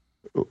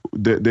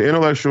 The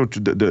intellectual,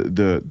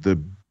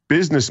 the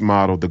business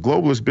model, the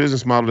globalist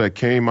business model that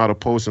came out of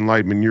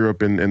post-Enlightenment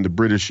Europe and the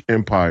British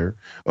Empire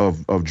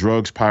of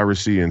drugs,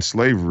 piracy, and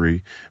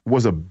slavery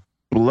was a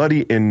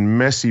bloody and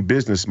messy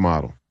business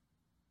model.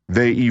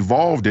 They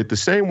evolved it the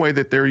same way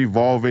that they're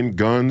evolving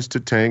guns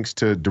to tanks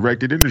to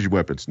directed energy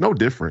weapons. No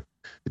different.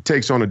 It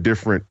takes on a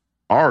different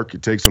arc.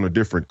 It takes on a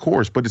different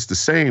course, but it's the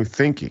same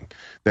thinking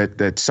that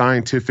the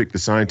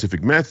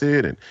scientific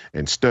method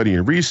and study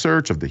and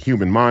research of the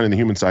human mind and the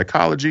human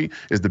psychology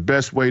is the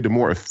best way to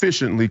more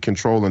efficiently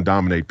control and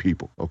dominate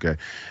people. Okay.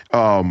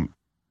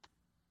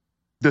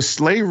 The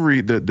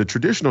slavery, the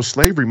traditional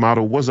slavery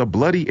model was a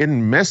bloody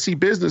and messy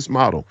business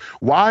model.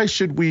 Why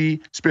should we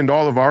spend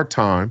all of our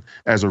time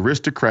as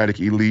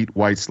aristocratic, elite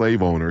white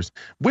slave owners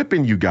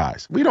whipping you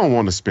guys? We don't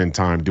want to spend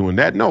time doing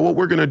that. No, what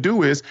we're going to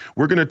do is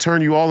we're going to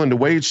turn you all into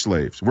wage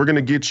slaves. We're going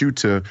to get you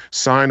to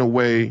sign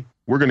away.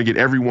 We're going to get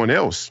everyone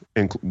else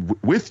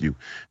with you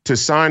to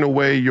sign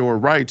away your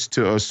rights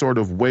to a sort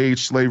of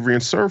wage slavery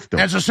and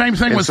serfdom. It's the same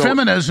thing with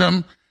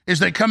feminism. Is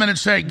they come in and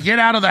say, get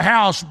out of the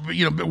house,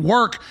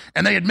 work.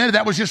 And they admitted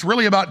that was just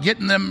really about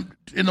getting them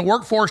in the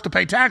workforce to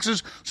pay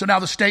taxes. So now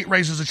the state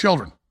raises the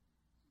children.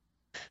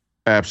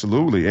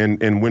 Absolutely.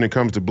 And when it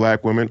comes to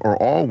black women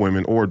or all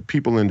women or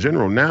people in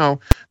general, now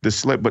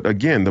but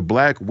again, the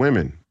black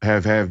women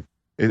have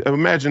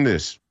imagine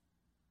this.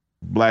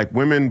 Black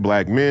women,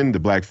 black men, the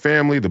black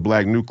family, the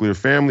black nuclear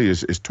family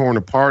is torn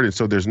apart. And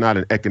so there's not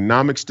an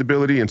economic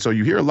stability. And so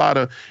you hear a lot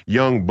of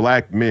young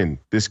black men.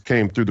 This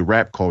came through the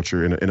rap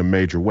culture in a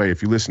major way.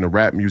 If you listen to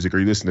rap music or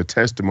you listen to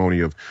testimony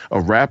of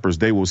rappers,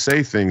 they will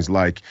say things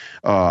like,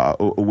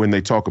 when they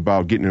talk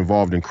about getting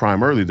involved in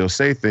crime early, they'll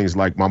say things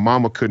like, my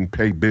mama couldn't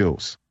pay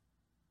bills.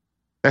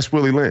 That's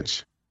Willie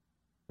Lynch.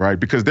 Right,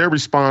 because their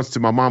response to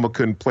my mama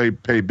couldn't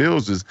pay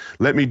bills is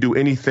let me do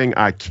anything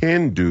I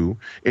can do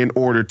in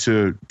order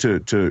to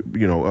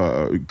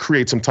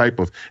create some type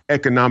of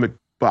economic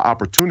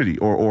opportunity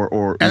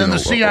or and then the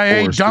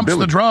CIA dumps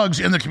the drugs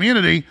in the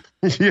community,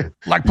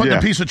 like putting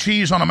a piece of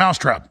cheese on a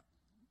mousetrap.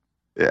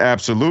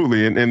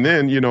 Absolutely, and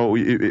then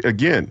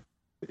again.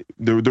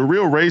 The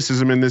real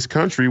racism in this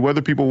country,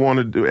 whether people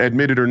want to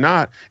admit it or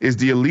not, is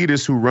the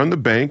elitists who run the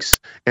banks,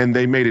 and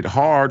they made it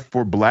hard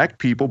for black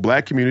people,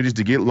 black communities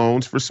to get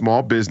loans for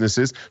small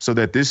businesses so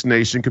that this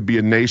nation could be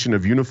a nation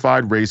of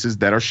unified races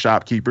that are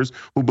shopkeepers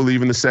who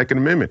believe in the Second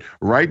Amendment.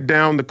 Right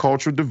down the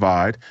cultural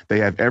divide, they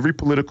have every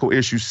political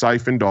issue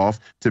siphoned off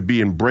to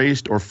be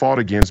embraced or fought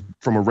against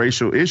from a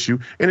racial issue,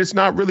 and it's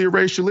not really a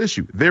racial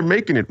issue. They're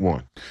making it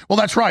one. Well,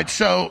 that's right.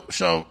 So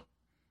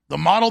the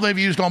model they've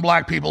used on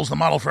black people is the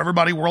model for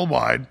everybody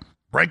worldwide.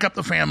 Break up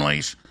the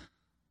families,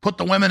 put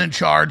the women in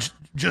charge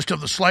just of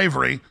the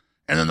slavery,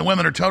 and then the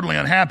women are totally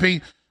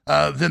unhappy.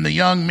 Then the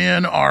young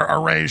men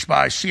are raised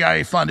by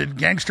CIA-funded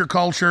gangster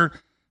culture,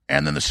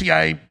 and then the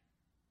CIA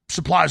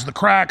supplies the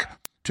crack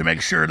to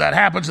make sure that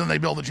happens, and they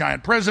build the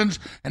giant prisons,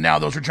 and now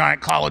those are giant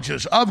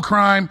colleges of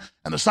crime,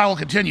 and the cycle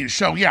continues.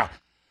 So, yeah,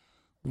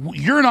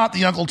 you're not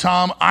the Uncle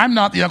Tom. I'm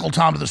not the Uncle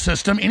Tom to the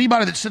system.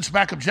 Anybody that sits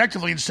back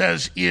objectively and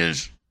says,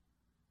 is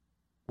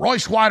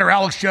Royce White or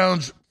Alex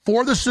Jones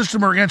for the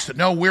system or against it?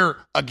 No, we're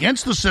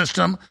against the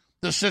system.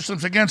 The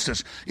system's against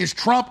us. Is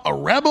Trump a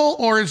rebel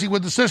or is he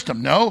with the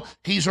system? No,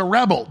 he's a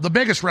rebel, the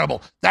biggest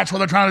rebel. That's why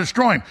they're trying to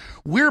destroy him.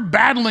 We're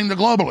battling the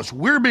globalists.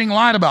 We're being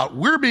lied about.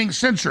 We're being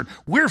censored.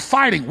 We're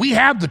fighting. We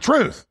have the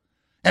truth.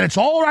 And it's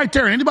all right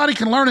there. Anybody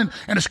can learn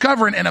and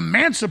discover and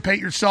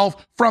emancipate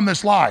yourself from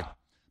this lie.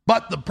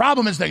 But the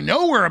problem is they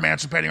know we're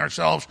emancipating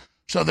ourselves,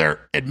 so they're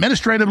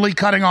administratively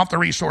cutting off the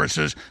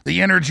resources,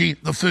 the energy,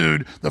 the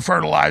food, the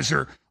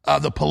fertilizer,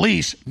 the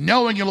police,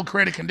 knowing it'll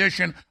create a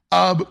condition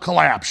of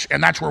collapse.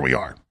 And that's where we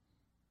are.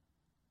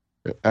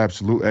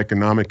 Absolute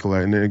economic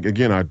collapse. And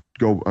again,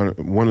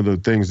 one of the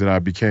things that I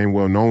became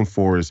well known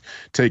for is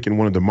taking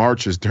one of the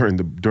marches during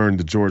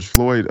the George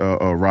Floyd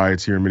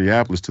riots here in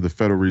Minneapolis to the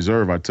Federal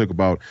Reserve. I took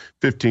about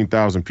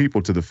 15,000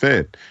 people to the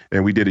Fed,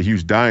 and we did a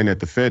huge die-in at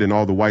the Fed, and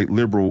all the white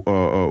liberal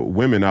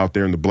women out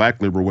there and the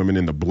black liberal women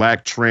and the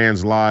black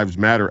trans lives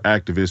matter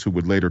activists who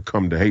would later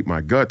come to hate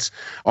my guts,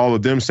 all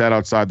of them sat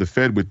outside the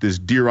Fed with this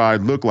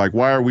deer-eyed look like,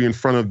 why are we in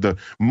front of the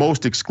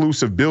most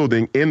exclusive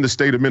building in the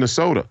state of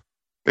Minnesota?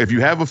 If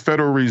you have a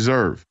Federal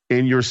Reserve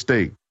in your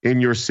state,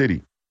 in your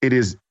city, it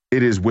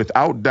is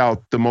without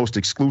doubt the most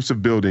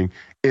exclusive building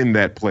in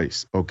that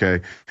place,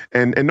 okay?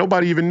 And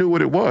nobody even knew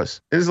what it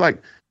was. It's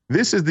like,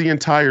 this is the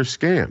entire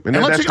scam. And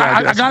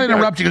I got to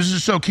interrupt you because this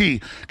is so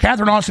key.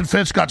 Catherine Austin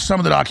Fitts got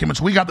some of the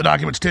documents. We got the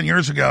documents 10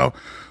 years ago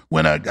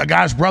when a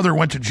guy's brother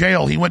went to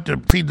jail. He went to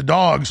feed the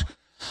dogs.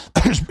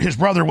 His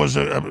brother was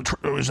a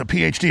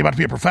PhD, about to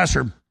be a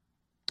professor.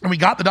 And we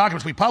got the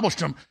documents, we published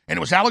them, and it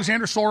was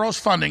Alexander Soros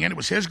funding, and it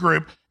was his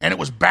group, and it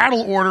was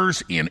battle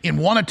orders in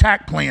one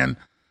attack plan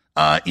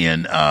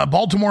in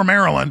Baltimore,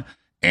 Maryland,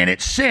 and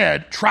it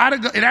said,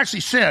 it actually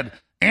said,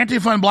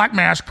 Antifa and Black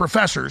Mask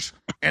professors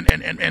and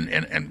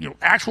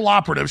actual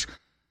operatives,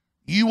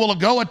 you will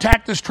go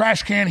attack this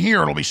trash can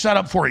here. It'll be set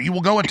up for you. You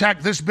will go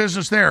attack this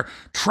business there.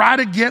 Try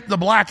to get the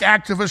black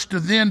activists to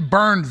then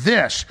burn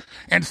this.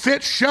 And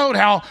Fitz showed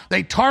how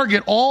they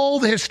target all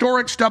the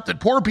historic stuff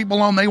that poor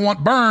people own they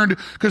want burned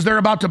because they're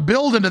about to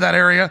build into that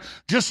area,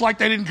 just like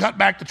they didn't cut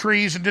back the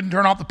trees and didn't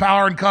turn off the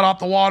power and cut off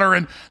the water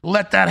and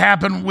let that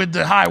happen with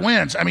the high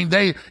winds. I mean,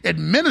 they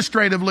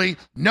administratively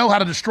know how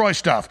to destroy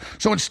stuff.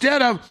 So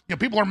instead of,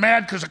 people are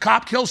mad because a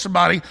cop kills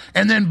somebody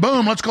and then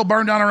boom, let's go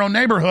burn down our own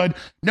neighborhood.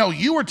 No,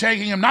 you were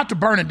taking him not to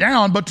burn it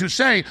down, but to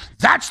say,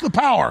 that's the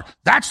power.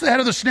 That's the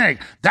head of the snake.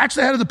 That's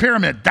the head of the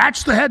pyramid.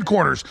 That's the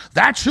headquarters.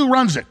 That's who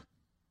runs it.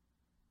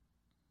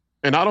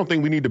 And I don't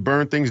think we need to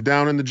burn things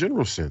down in the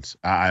general sense.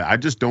 I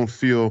just don't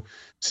feel,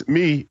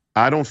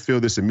 I don't feel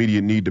this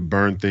immediate need to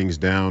burn things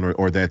down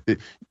or that.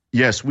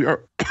 Yes, we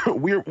are,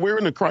 we're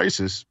in a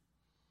crisis,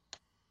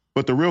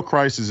 but the real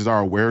crisis is our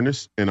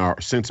awareness and our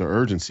sense of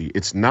urgency.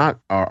 It's not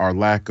our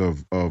lack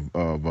of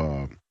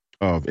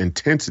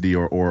intensity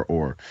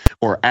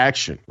or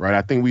action, right?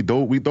 I think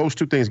we those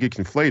two things get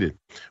conflated.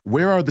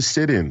 Where are the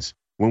sit-ins?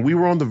 When we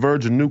were on the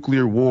verge of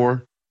nuclear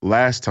war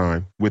last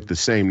time with the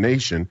same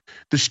nation,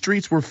 the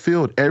streets were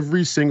filled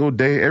every single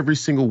day, every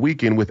single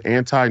weekend with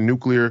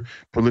anti-nuclear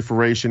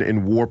proliferation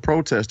and war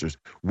protesters.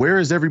 Where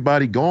is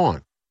everybody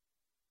gone?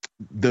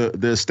 The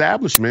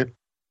establishment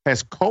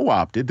has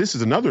co-opted, this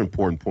is another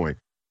important point,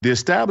 the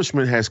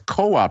establishment has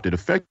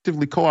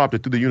effectively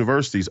co-opted through the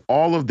universities,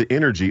 all of the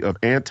energy of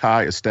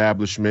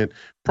anti-establishment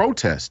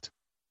protest.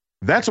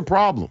 That's a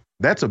problem.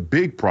 That's a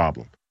big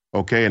problem.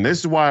 Okay, and this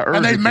is why I urge.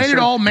 And they made it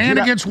all man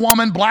against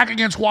woman, black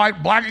against white,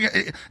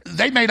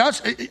 they made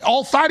us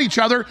all fight each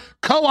other,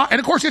 co-op. And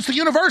of course, it's the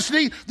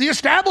university, the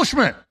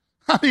establishment.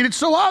 I mean, it's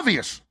so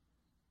obvious.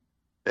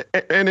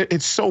 And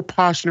it's so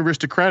posh and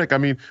aristocratic. I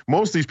mean,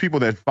 most of these people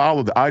that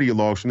follow the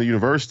ideologues from the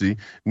university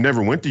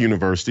never went to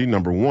university,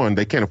 number one.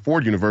 They can't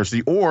afford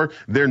university, or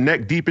they're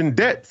neck deep in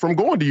debt from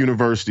going to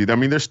university. I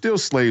mean, they're still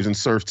slaves and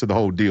serfs to the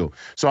whole deal.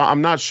 So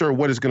I'm not sure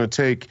what it's going to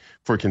take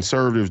for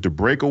conservatives to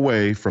break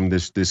away from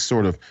this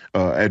sort of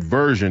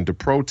aversion to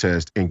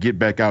protest and get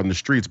back out in the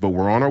streets. But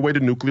we're on our way to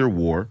nuclear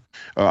war.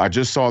 I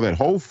just saw that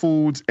Whole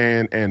Foods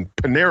and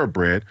Panera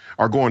Bread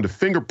are going to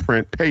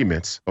fingerprint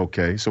payments.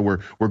 Okay, so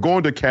we're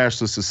going to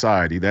cashless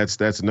society.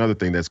 That's another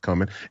thing that's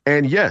coming.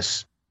 And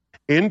yes,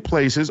 in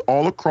places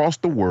all across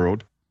the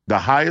world, the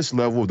highest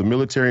level of the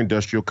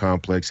military-industrial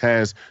complex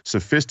has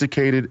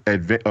sophisticated,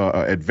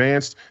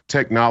 advanced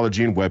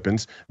technology and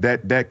weapons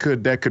that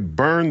could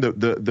burn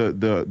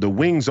the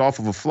wings off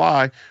of a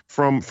fly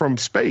from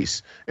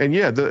space. And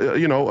yeah,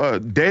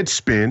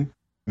 Deadspin,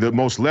 the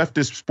most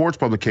leftist sports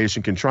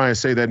publication, can try and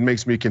say that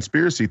makes me a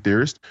conspiracy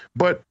theorist.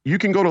 But you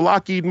can go to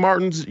Lockheed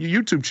Martin's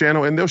YouTube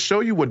channel and they'll show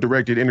you what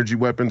directed energy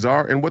weapons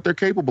are and what they're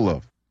capable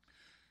of.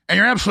 And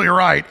you're absolutely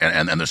right.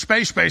 And the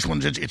space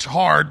ones, it's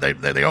hard.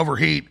 They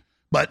overheat.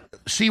 But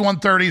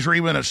C-130s or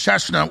even a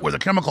Cessna with a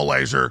chemical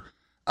laser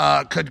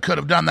could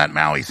have done that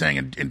Maui thing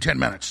in 10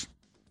 minutes.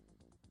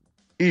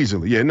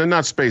 Easily, yeah, no,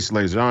 not space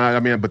laser. I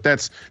mean, but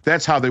that's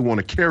how they want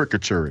to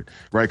caricature it,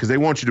 right? Because they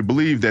want you to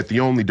believe that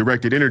the only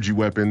directed energy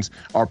weapons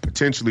are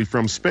potentially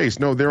from space.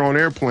 No, they're on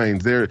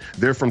airplanes.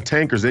 They're from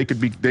tankers. They could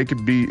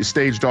be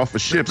staged off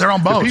of ships. They're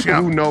on boats. The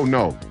people who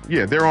know,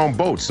 yeah, they're on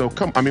boats. So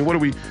what are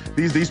we?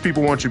 These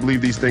people want you to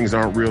believe these things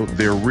aren't real.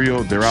 They're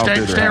real. They're out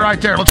there. Stay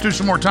right there. Let's do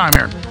some more time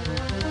here.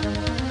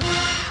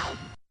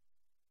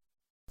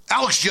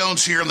 Alex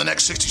Jones here in the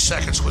next 60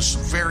 seconds with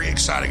some very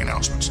exciting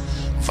announcements.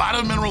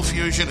 Vitamin Mineral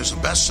Fusion is a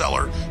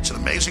bestseller. It's an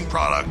amazing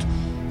product.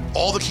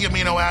 All the key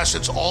amino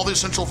acids, all the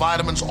essential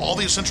vitamins, all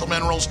the essential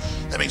minerals.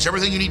 That makes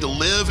everything you need to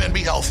live and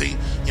be healthy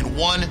in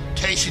one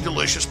tasty,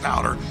 delicious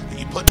powder that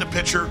you put in a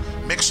pitcher,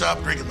 mix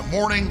up, drink in the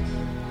morning,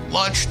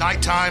 lunch,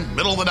 nighttime,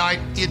 middle of the night.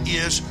 It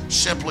is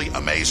simply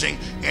amazing,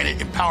 and it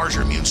empowers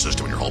your immune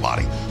system and your whole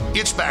body.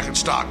 It's back in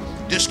stock.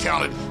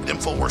 Discounted at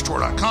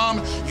InfoWarsStore.com.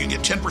 You can get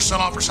 10%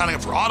 off for signing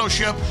up for auto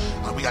ship.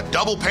 We got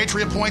double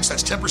Patriot points.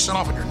 That's 10%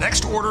 off on your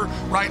next order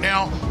right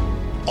now.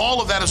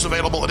 All of that is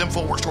available at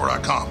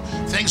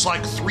InfoWarsStore.com. Things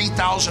like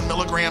 3,000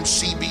 milligrams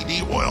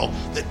CBD oil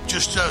that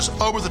just does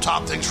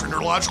over-the-top things for your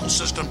neurological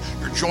system,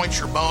 your joints,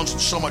 your bones,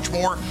 and so much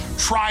more.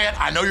 Try it.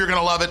 I know you're going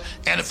to love it.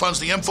 And it funds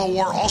the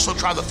InfoWar. Also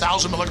try the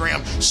 1,000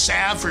 milligram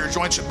salve for your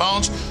joints and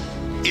bones.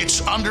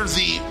 It's under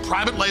the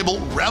private label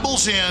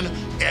Rebels In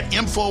at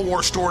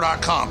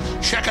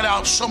InfoWarsStore.com. Check it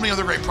out. So many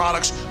other great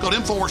products. Go to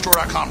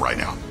InfoWarsStore.com right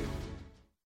now.